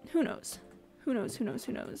 But who knows? Who knows?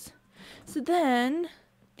 So then,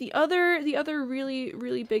 the other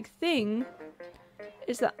really big thing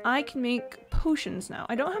is that I can make potions now.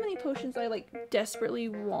 I don't have any potions I like desperately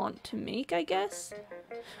want to make, I guess.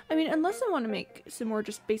 I mean, unless I want to make some more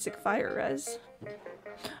just basic fire res.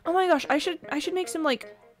 Oh my gosh, I should make some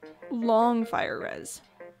like long fire res.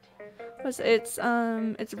 It's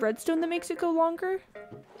redstone that makes it go longer.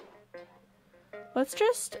 Let's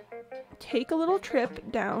just take a little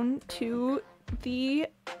trip down to the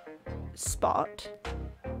spot.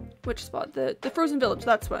 Which spot? The frozen village,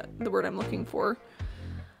 that's what the word I'm looking for.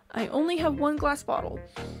 I only have one glass bottle.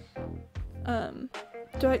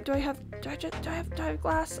 Do I have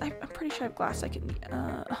glass? I'm pretty sure I have glass. I can,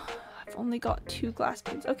 I've only got 2 glass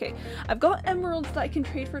panes. Okay, I've got emeralds that I can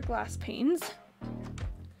trade for glass panes.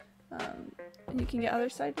 And you can get other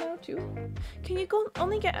side now too. Can you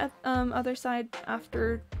only get other side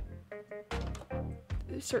after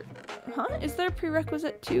huh? Is there a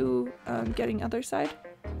prerequisite to getting other side?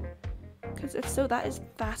 Because if so, that is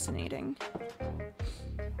fascinating.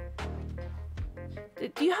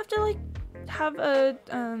 Do you have to like have a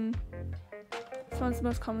someone's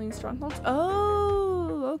most commonly in strongholds?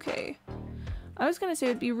 Oh, okay. I was gonna say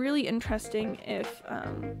it'd be really interesting if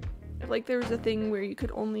like there was a thing where you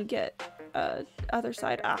could only get other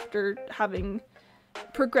side after having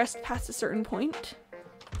progressed past a certain point.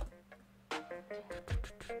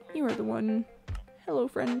 You are the one. Hello,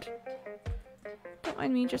 friend. Don't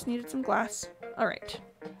mind me, just needed some glass. Alright.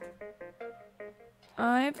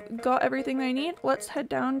 I've got everything I need. Let's head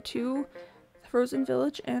down to the Frozen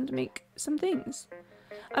Village and make some things.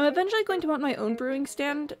 I'm eventually going to want my own brewing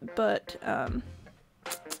stand, but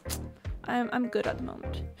I'm good at the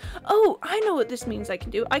moment. Oh, I know what this means I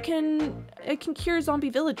can do. I can cure zombie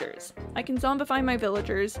villagers. I can zombify my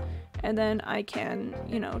villagers, and then I can,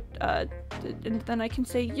 you know, and then I can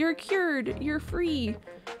say, you're cured, you're free.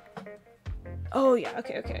 Oh yeah,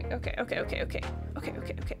 okay.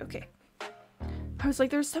 I was like,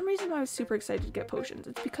 there's some reason why I was super excited to get potions.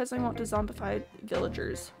 It's because I want to zombify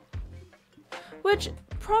villagers. Which,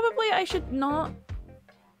 probably I should not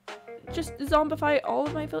just zombify all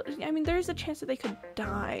of my villagers. I mean, there's a chance that they could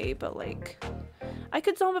die, but like, I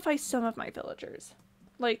could zombify some of my villagers.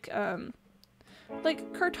 Like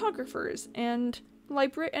cartographers and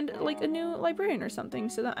like a new librarian or something,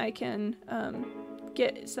 so that I can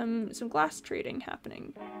get some glass trading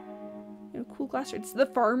happening. You know, cool glass trades. The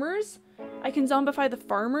farmers, I can zombify the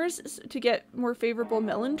farmers to get more favorable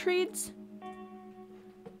melon trades.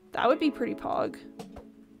 That would be pretty pog.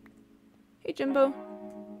 Hey Jimbo.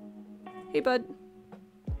 Hey bud.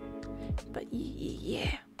 But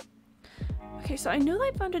yeah. Okay, so I know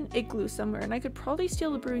that I found an igloo somewhere, and I could probably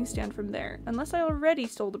steal the brewing stand from there. Unless I already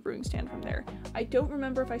stole the brewing stand from there. I don't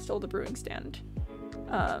remember if I stole the brewing stand.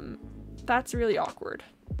 That's really awkward.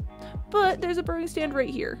 But there's a brewing stand right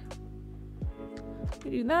here. I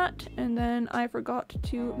do that, and then I forgot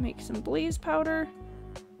to make some blaze powder.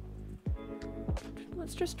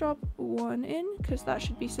 Let's just drop 1 in, because that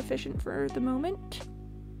should be sufficient for the moment.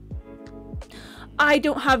 I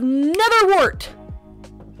don't have netherwort!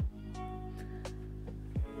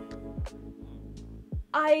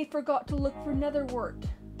 I forgot to look for netherwort.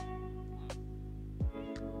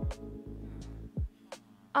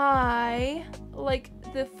 I, like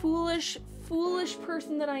the foolish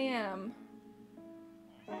person that I am,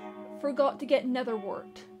 forgot to get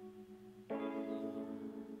netherwort.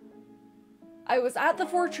 I was at the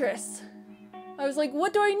fortress. I was like,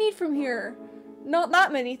 what do I need from here? Not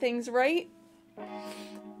that many things, right?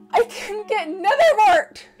 I didn't get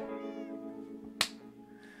netherwort!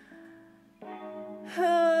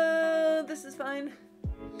 This is fine.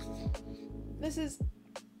 This is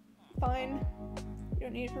fine. You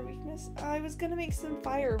don't need it for weakness. I was gonna make some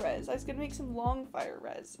fire res. I was gonna make some long fire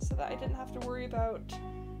res so that I didn't have to worry about,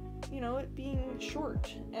 you know, it being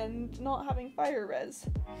short and not having fire res.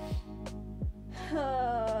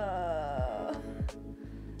 How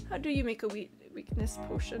do you make a weakness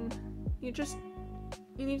potion? You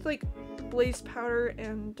need like blaze powder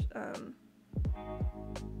and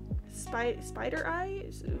spider eye?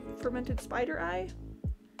 Fermented spider eye?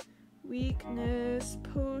 Weakness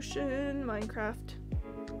potion, Minecraft.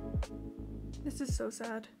 This is so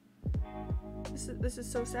sad. This is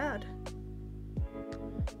so sad.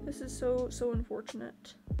 This is so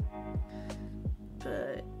unfortunate.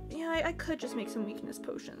 But yeah, I could just make some weakness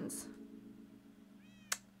potions.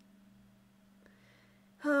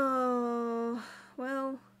 Oh,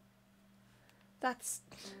 well, that's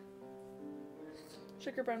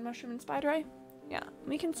sugar brown mushroom and spider eye. Yeah,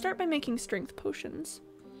 we can start by making strength potions.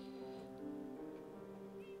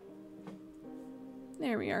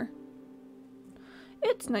 There we are.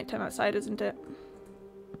 It's nighttime outside, isn't it?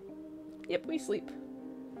 Yep, we sleep.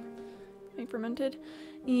 Make fermented.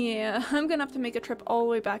 Yeah, I'm gonna have to make a trip all the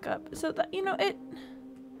way back up so that, you know, it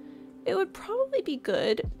would probably be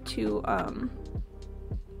good to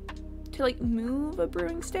like move a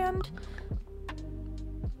brewing stand,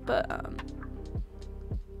 but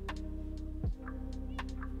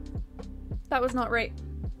that was not right.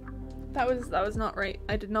 That was not right.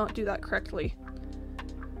 I did not do that correctly.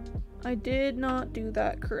 I did not do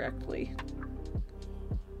that correctly.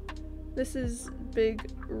 This is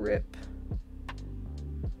big rip.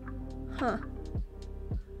 Huh.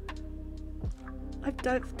 I've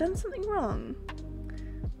done something wrong.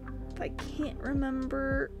 But I can't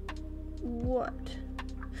remember what.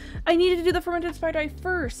 I needed to do the fermented spider eye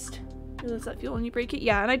first. Does that feel when you break it?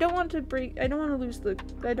 Yeah, and I don't want to lose the,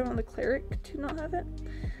 I don't want the cleric to not have it.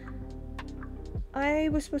 I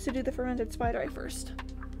was supposed to do the fermented spider eye first.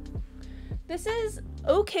 This is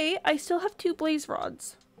okay. I still have 2 blaze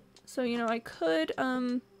rods. So, you know, I could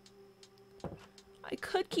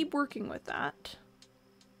keep working with that.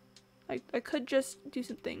 I could just do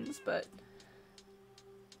some things, but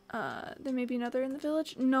there may be another in the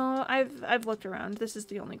village. No, I've looked around. This is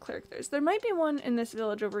the only cleric there might be one in this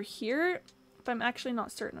village over here, but I'm actually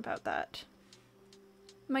not certain about that.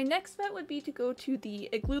 My next bet would be to go to the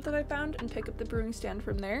igloo that I found and pick up the brewing stand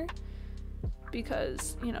from there,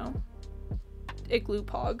 because, you know, igloo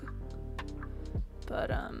pog. But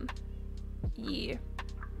yeah.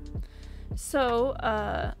 So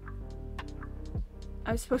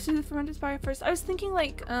I was supposed to do the fermented spider first. I was thinking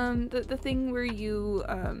like the thing where you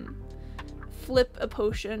flip a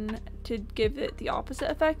potion to give it the opposite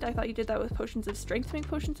effect. I thought you did that with potions of strength to make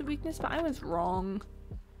potions of weakness, but I was wrong.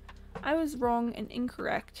 I was wrong and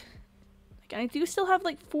incorrect. Like, I do still have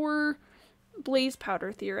like 4 blaze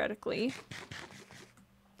powder theoretically.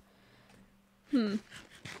 You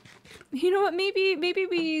know what? Maybe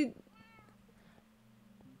we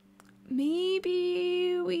leave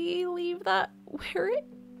that where it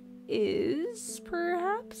is,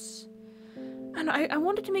 perhaps? And I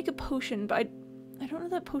wanted to make a potion, but I don't know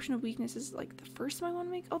that potion of weakness is like the first thing I want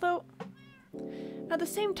to make, although at the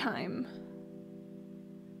same time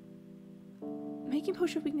making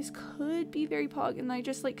potion of weakness could be very pog, and I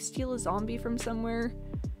just like steal a zombie from somewhere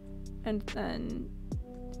and then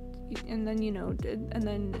you know, and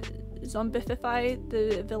then zombify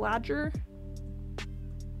the villager.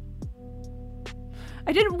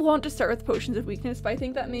 I didn't want to start with potions of weakness, but I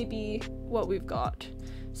think that may be what we've got.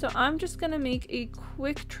 So I'm just gonna make a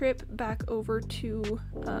quick trip back over to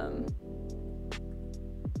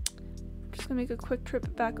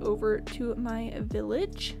my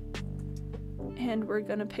village, and we're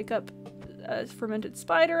gonna pick up a fermented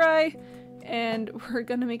spider eye, and we're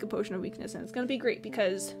gonna make a potion of weakness, and it's gonna be great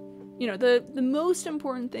because, you know, the most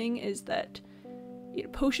important thing is that, you know,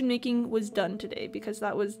 potion making was done today, because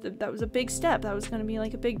that was a big step. That was going to be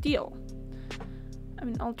like a big deal. I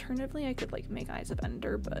mean, alternatively I could like make Eyes of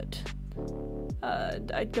Ender, but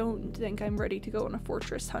I don't think I'm ready to go on a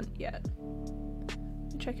fortress hunt yet.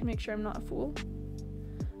 Check and make sure I'm not a fool.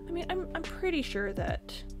 I mean, I'm pretty sure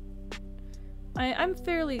that I'm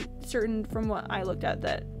fairly certain from what I looked at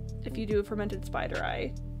that if you do a fermented spider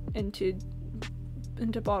eye into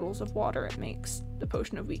bottles of water, it makes the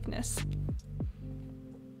potion of weakness.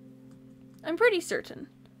 I'm pretty certain.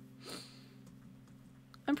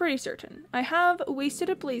 I have wasted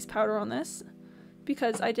a blaze powder on this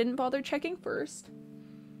because I didn't bother checking first.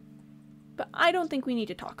 But I don't think we need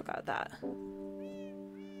to talk about that.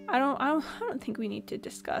 I don't think we need to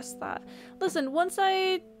discuss that. Listen, once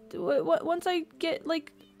I get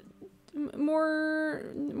like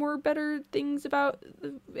more better things about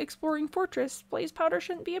exploring fortress, blaze powder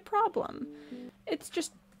shouldn't be a problem. It's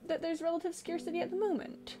just that there's relative scarcity at the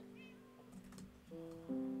moment.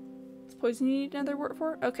 Poison you need another word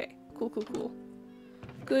for? Okay, cool.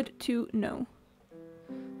 Good to know.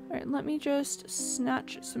 Alright, let me just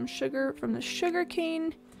snatch some sugar from the sugar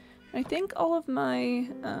cane. I think all of my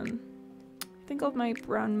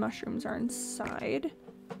brown mushrooms are inside,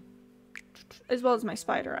 as well as my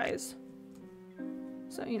spider eyes.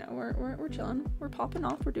 So, you know, we're chilling. We're popping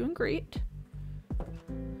off. We're doing great.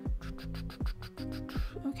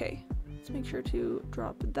 Okay. Let's make sure to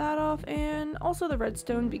drop that off, and also the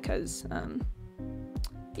redstone because,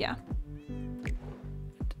 yeah.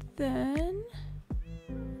 Then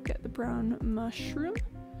get the brown mushroom,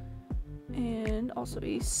 and also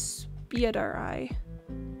a spider eye.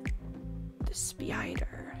 The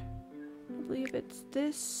spider. I believe it's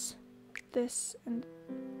this, and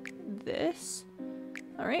this.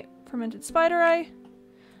 Alright, fermented spider eye.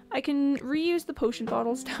 I can reuse the potion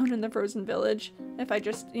bottles down in the frozen village if I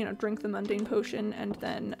just, you know, drink the mundane potion and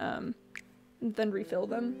then refill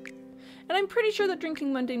them. And I'm pretty sure that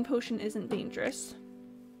drinking mundane potion isn't dangerous.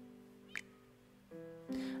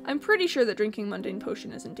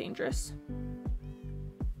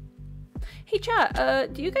 Hey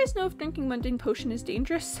chat, do you guys know if drinking mundane potion is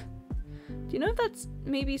dangerous? Do you know if that's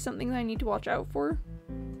maybe something that I need to watch out for?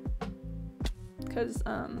 Because,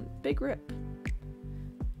 big rip.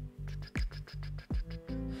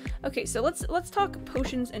 Okay, so let's talk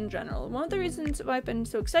potions in general. One of the reasons why I've been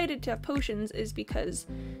so excited to have potions is because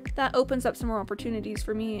that opens up some more opportunities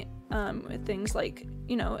for me with things like,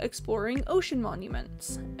 you know, exploring ocean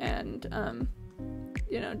monuments and,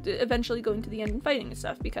 you know, eventually going to the end and fighting and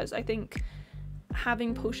stuff, because I think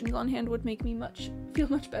having potions on hand would make me feel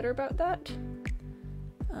much better about that.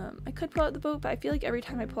 I could pull out the boat, but I feel like every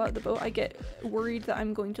time I pull out the boat, I get worried that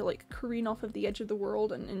I'm going to like careen off of the edge of the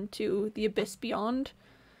world and into the abyss beyond.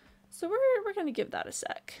 So we're gonna give that a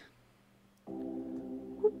sec.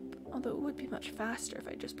 Whoop. Although it would be much faster if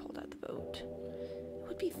I just pulled out the boat. It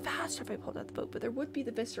would be faster if I pulled out the boat, but there would be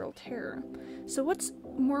the visceral terror. So what's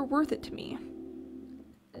more worth it to me?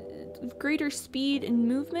 Greater speed and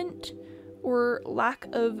movement, or lack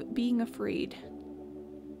of being afraid?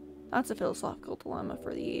 That's a philosophical dilemma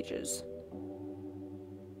for the ages.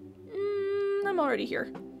 I'm already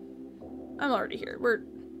here.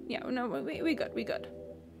 We good.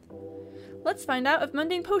 Let's find out if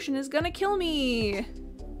mundane potion is gonna kill me.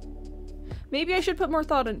 Maybe I should put more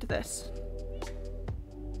thought into this.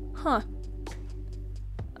 Huh.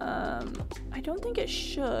 I don't think it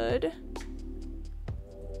should.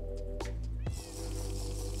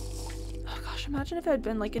 Oh gosh, imagine if it had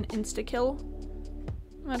been like an insta-kill.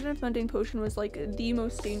 Imagine if mundane potion was like the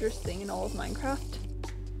most dangerous thing in all of Minecraft.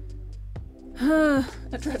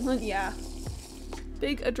 Adrenaline, yeah.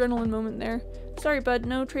 Big adrenaline moment there. Sorry bud,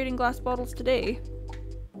 no trading glass bottles today.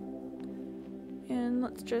 And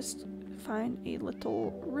let's just find a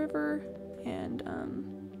little river and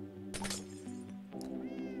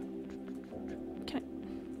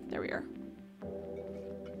there we are.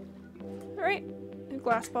 Alright, the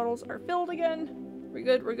glass bottles are filled again. We're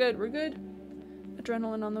good.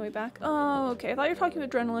 Adrenaline on the way back. Oh, okay. I thought you were talking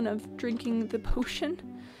about adrenaline of drinking the potion.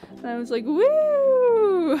 And I was like,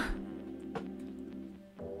 woo!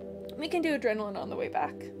 We can do adrenaline on the way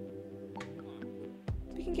back.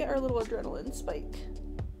 We can get our little adrenaline spike.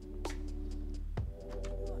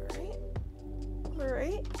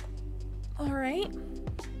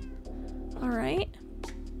 Alright.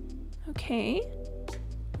 Okay.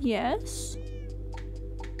 Yes.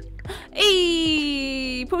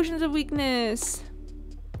 Hey! Potions of weakness!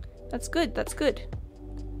 That's good.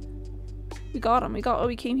 We got him. We got what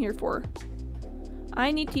we came here for.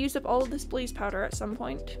 I need to use up all of this blaze powder at some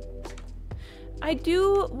point. I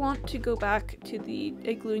do want to go back to the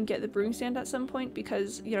igloo and get the brewing stand at some point,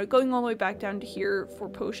 because, you know, going all the way back down to here for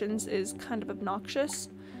potions is kind of obnoxious.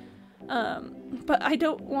 But I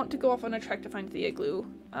don't want to go off on a trek to find the igloo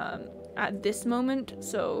at this moment,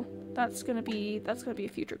 so that's gonna be a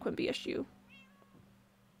future Quimby issue.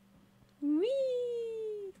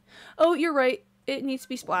 Whee! Oh, you're right. It needs to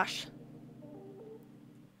be splash.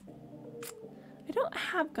 I don't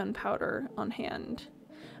have gunpowder on hand.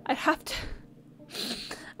 I'd have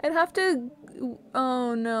to,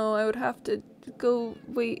 oh no, I would have to go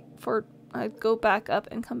I'd go back up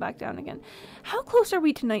and come back down again. How close are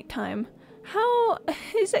we to nighttime? How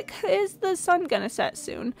is the sun gonna set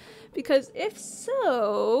soon? Because if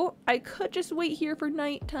so, I could just wait here for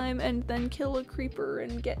nighttime and then kill a creeper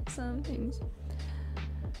and get some things.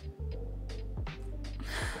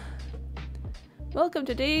 Welcome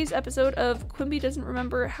to today's episode of Quimby Doesn't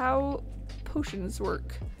Remember How Potions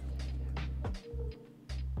Work.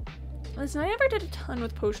 Listen, I never did a ton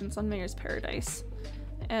with potions on Mayor's Paradise.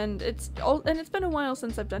 And it's been a while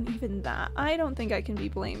since I've done even that. I don't think I can be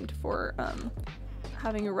blamed for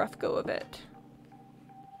having a rough go of it.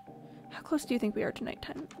 How close do you think we are to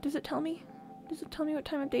nighttime? Does it tell me? Does it tell me what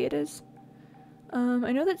time of day it is?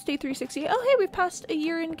 I know that's day 360. Oh hey, we've passed a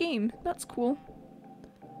year in game. That's cool.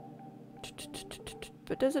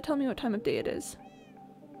 But does it tell me what time of day it is?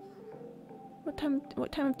 What time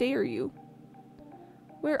of day are you?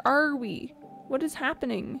 Where are we? What is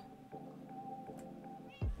happening?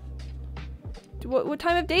 What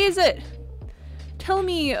time of day is it? Tell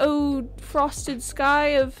me, oh frosted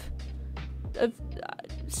sky of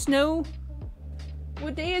snow.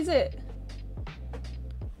 What day is it?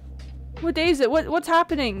 What day is it? What's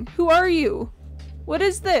happening? Who are you? What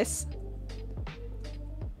is this?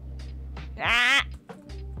 Ah!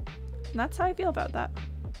 And that's how I feel about that.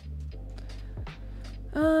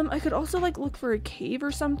 I could also like look for a cave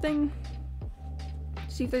or something.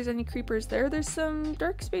 See if there's any creepers there. There's some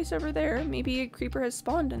dark space over there. Maybe a creeper has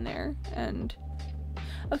spawned in there. And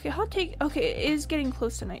okay, okay, it is getting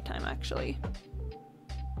close to nighttime actually.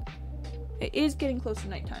 It is getting close to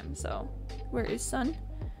nighttime, so where is sun?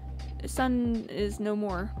 Sun is no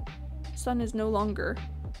more. Sun is no longer.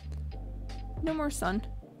 No more sun.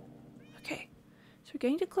 Okay, so we're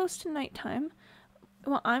getting too close to nighttime.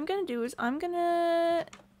 What I'm gonna do is I'm gonna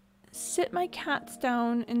sit my cats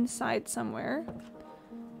down inside somewhere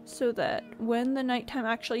so that when the nighttime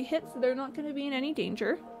actually hits, they're not gonna be in any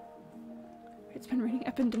danger. It's been reading.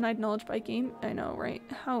 I've been denied knowledge by game. I know, right?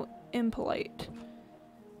 How impolite.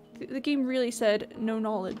 The game really said no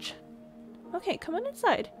knowledge. Okay, come on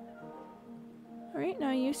inside. Alright,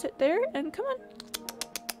 now you sit there and come on.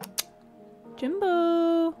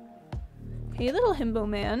 Jimbo! Hey, little himbo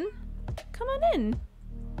man. Come on in.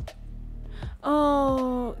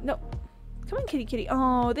 Oh, no. Come on, kitty kitty.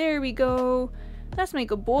 Oh, there we go. That's my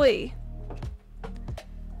good boy.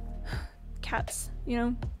 Cats, you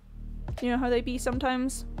know how they be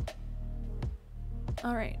sometimes.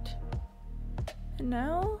 Alright. And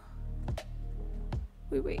now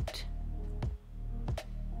we wait.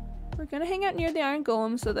 We're gonna hang out near the iron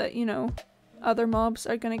golem so that, you know, other mobs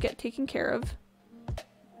are gonna get taken care of.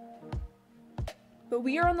 But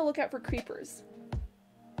we are on the lookout for creepers.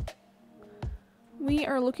 We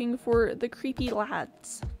are looking for the creepy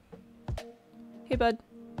lads. Hey, bud.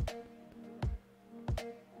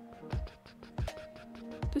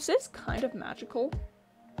 This is kind of magical.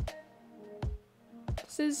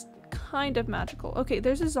 This is kind of magical. Okay,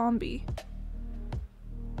 there's a zombie.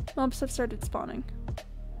 Mobs have started spawning.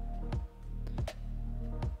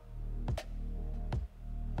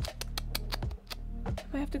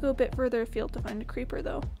 I have to go a bit further afield to find a creeper,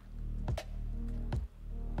 though.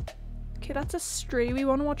 Okay, that's a stray. We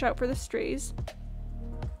want to watch out for the strays.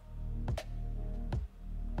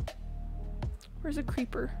 Where's a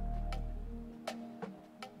creeper?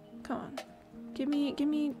 Come on. Give me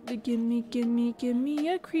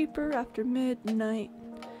a creeper after midnight.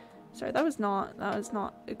 Sorry, that was not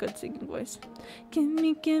a good singing voice. Give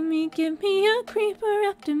me a creeper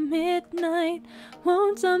after midnight.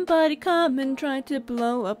 Won't somebody come and try to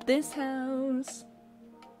blow up this house?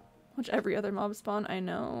 Watch every other mob spawn. I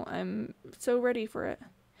know. I'm so ready for it.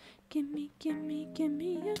 Give me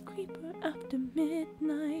a creeper after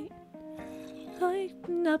midnight.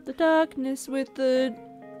 Lighten up the darkness with the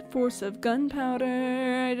force of gunpowder.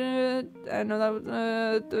 I know that was,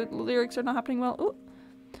 the lyrics are not happening well. Ooh.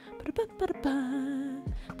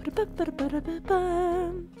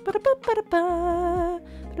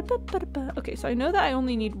 Okay, so I know that I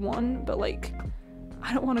only need one, but like,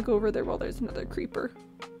 I don't want to go over there while there's another creeper.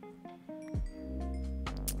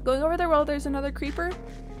 Going over there while there's another creeper?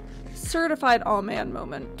 Certified all man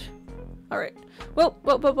moment. Alright. Whoa.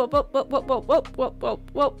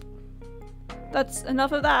 That's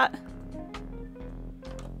enough of that.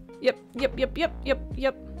 Yep.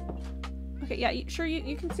 Okay, yeah, sure,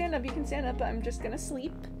 you can stand up, but I'm just gonna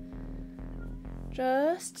sleep.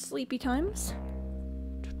 Just sleepy times.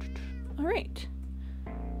 Alright.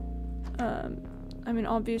 I mean,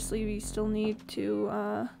 obviously we still need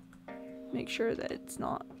to, make sure that it's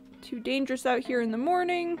not too dangerous out here in the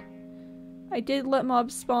morning. I did let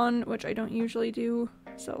mobs spawn, which I don't usually do,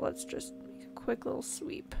 so let's just make a quick little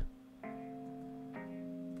sweep.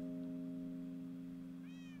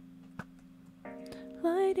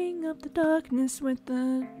 Lighting up the darkness with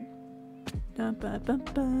the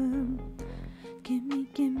Give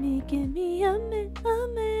me a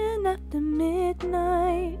man after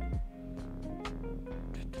midnight.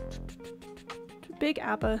 Big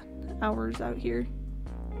ABBA hours out here.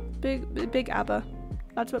 Big ABBA.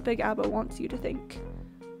 That's what Big ABBA wants you to think.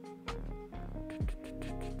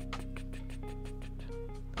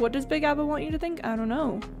 What does Big ABBA want you to think? I don't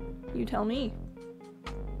know. You tell me.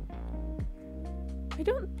 I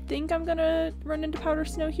don't think I'm gonna run into powder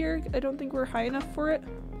snow here. I don't think we're high enough for it.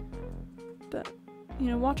 But, you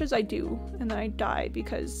know, watch as I do, and then I die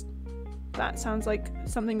because that sounds like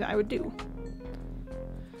something that I would do.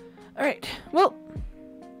 Alright, well,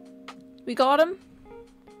 we got him.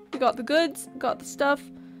 We got the goods, got the stuff.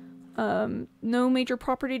 No major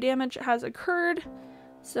property damage has occurred.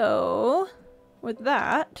 So, with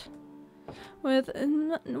that, with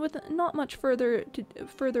not much further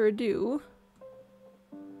ado,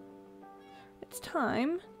 it's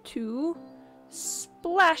time to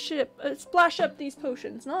splash up these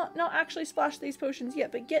potions. Not actually splash these potions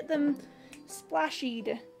yet, but get them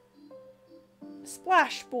splashied.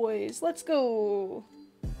 Splash, boys. Let's go.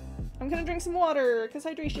 I'm gonna drink some water, cause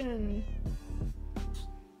hydration.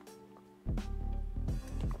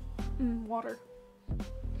 Water.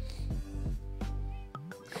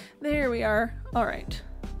 There we are. Alright.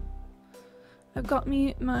 I've got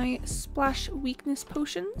me my splash weakness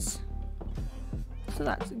potions. So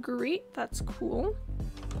that's great. That's cool.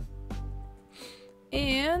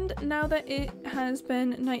 And now that it has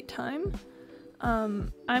been nighttime,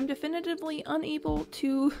 I'm definitively unable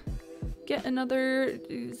to get another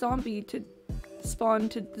zombie to spawn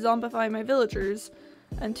to zombify my villagers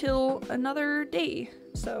until another day.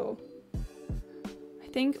 So I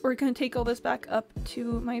think we're going to take all this back up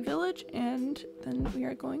to my village, and then we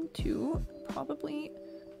are going to probably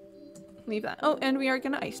leave that. Oh, and we are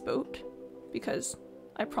going to ice boat, because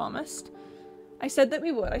I promised. I said that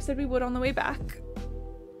we would. I said we would on the way back.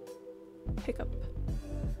 Pick up.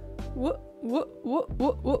 What?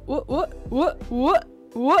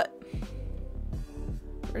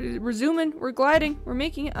 We're zooming. We're gliding. We're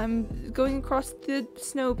making it. I'm going across the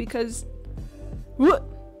snow because... What?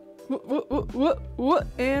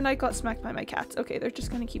 And I got smacked by my cats. Okay, they're just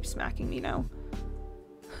gonna keep smacking me now.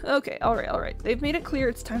 Okay, alright. They've made it clear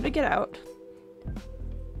it's time to get out.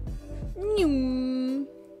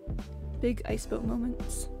 Big ice boat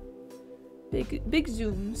moments. Big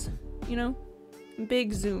zooms, you know?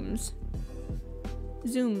 Big zooms.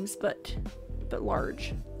 Zooms, but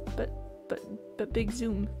large. But big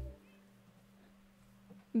zoom.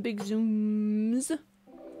 Big zooms.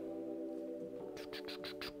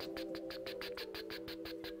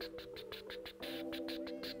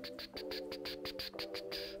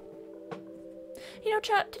 You know,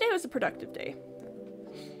 chat, today was a productive day.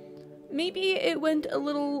 Maybe it went a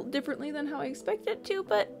little differently than how I expected it to,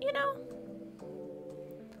 but, you know,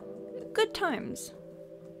 good times.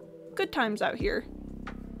 Good times out here.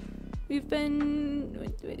 We've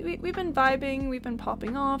been vibing, we've been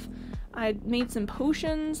popping off. I made some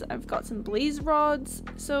potions, I've got some blaze rods,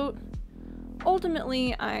 so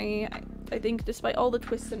ultimately I think despite all the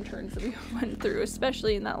twists and turns that we went through,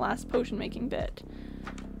 especially in that last potion making bit,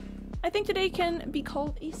 I think today can be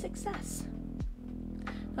called a success.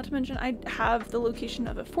 Not to mention I have the location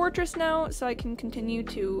of a fortress now, so I can continue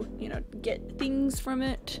to, you know, get things from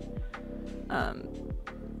it.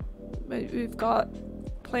 We've got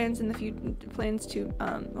plans in the future, plans to,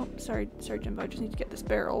 oh, sorry Jimbo, I just need to get this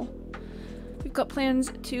barrel. We've got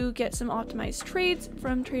plans to get some optimized trades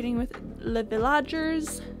from trading with the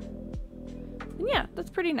villagers. And yeah, that's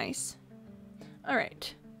pretty nice.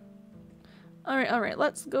 Alright,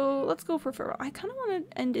 let's go for farewell. I kind of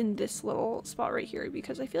want to end in this little spot right here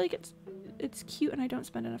because I feel like it's cute and I don't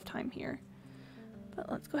spend enough time here.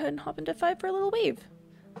 But let's go ahead and hop into 5 for a little wave.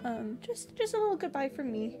 Just a little goodbye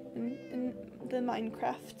from me in the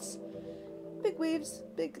Minecrafts. Big waves,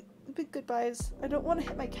 big goodbyes. I don't want to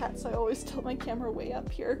hit my cat, so I always tilt my camera way up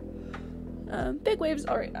here. Big waves.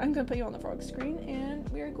 Alright, I'm gonna put you on the frog screen and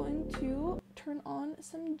we are going to turn on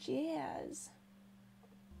some jazz.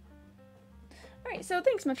 Alright, so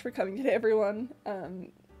thanks much for coming today, everyone.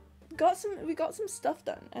 We got some stuff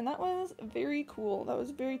done, and that was very cool. That was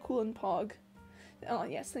very cool and pog. Oh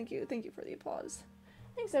yes, thank you for the applause.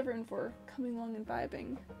 Thanks everyone for coming along and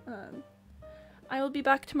vibing. I will be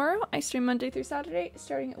back tomorrow. I stream Monday through Saturday,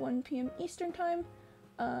 starting at 1 PM Eastern time.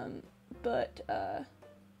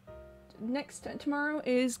 Tomorrow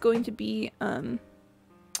is going to be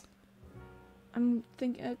I'm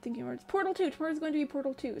thinking words. Portal 2. Tomorrow's going to be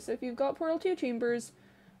Portal 2. So if you've got Portal 2 chambers,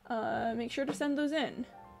 make sure to send those in.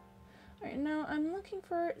 Alright, now I'm looking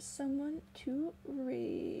for someone to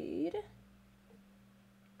raid.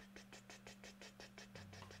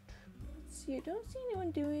 Let's see, I don't see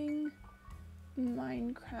anyone doing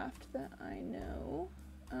Minecraft that I know.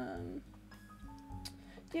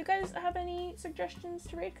 Do you guys have any suggestions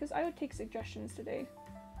to raid? Because I would take suggestions today.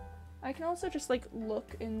 I can also just like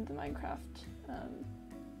look in the Minecraft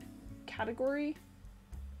category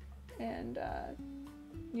and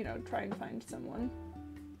you know, try and find someone.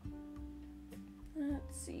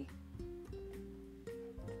 Let's see.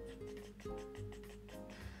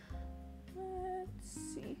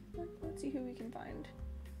 Let's see who we can find.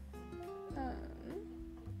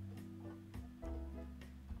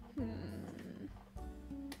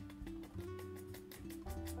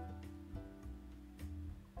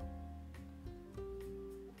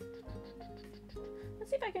 Let's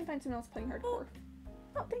see if I can find someone else playing hardcore.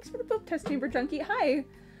 Oh, thanks for the book test, Chamber Junkie. Hi!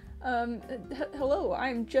 Hello,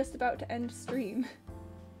 I'm just about to end stream.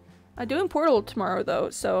 I'm doing Portal tomorrow though,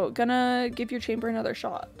 so gonna give your chamber another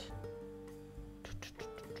shot.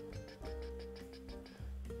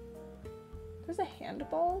 There's a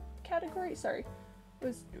handball category? Sorry.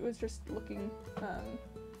 Was just looking,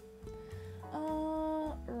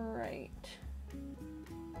 right.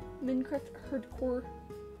 Minecraft hardcore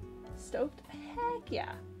stoked? Heck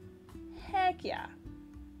yeah. Heck yeah.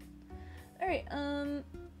 Alright,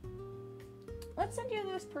 let's send you to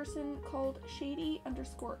this person called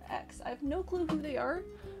Shady_X. I have no clue who they are,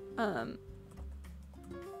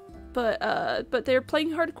 but they're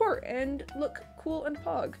playing hardcore and look cool and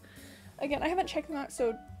pog. Again, I haven't checked them out,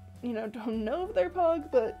 so, you know, don't know if they're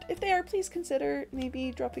pog, but if they are, please consider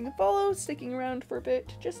maybe dropping a follow, sticking around for a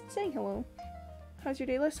bit, just saying hello. How's your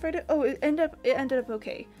day last Friday? Oh, it ended up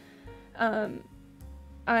okay.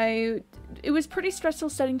 it was pretty stressful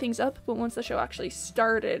setting things up, but once the show actually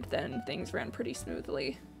started, then things ran pretty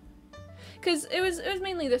smoothly. Because it was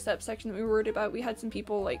mainly this up section that we were worried about. We had some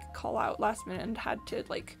people like call out last minute and had to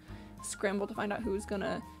like scramble to find out who was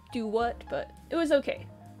gonna do what, but it was okay.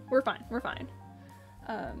 We're fine.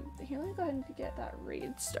 Here, let me go ahead and get that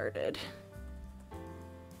raid started.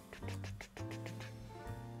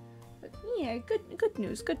 But yeah, good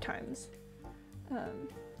news, good times. Oh,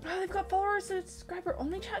 they've got followers and subscriber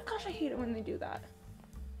only chat. Gosh, I hate it when they do that.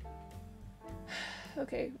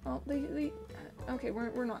 Okay, well, okay,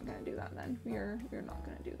 we're not gonna do that then. We're not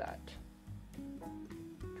gonna do that.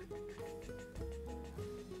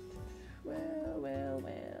 Well.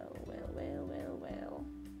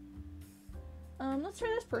 Let's try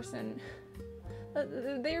this person.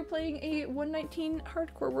 They are playing a 119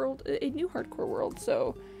 hardcore world, a new hardcore world,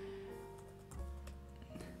 so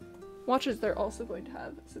watch as they're also going to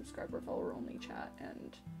have subscriber follower only chat,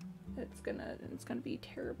 and it's gonna be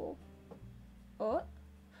terrible. Oh,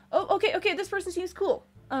 okay, this person seems cool.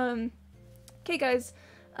 Okay guys,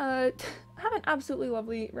 have an absolutely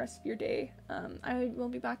lovely rest of your day. I will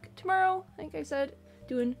be back tomorrow, like I said,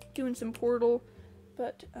 doing some Portal,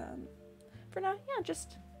 but for now, yeah,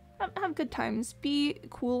 just have good times, be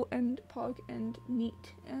cool and pog and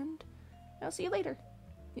neat, and I'll see you later.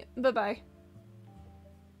 Yeah, bye-bye.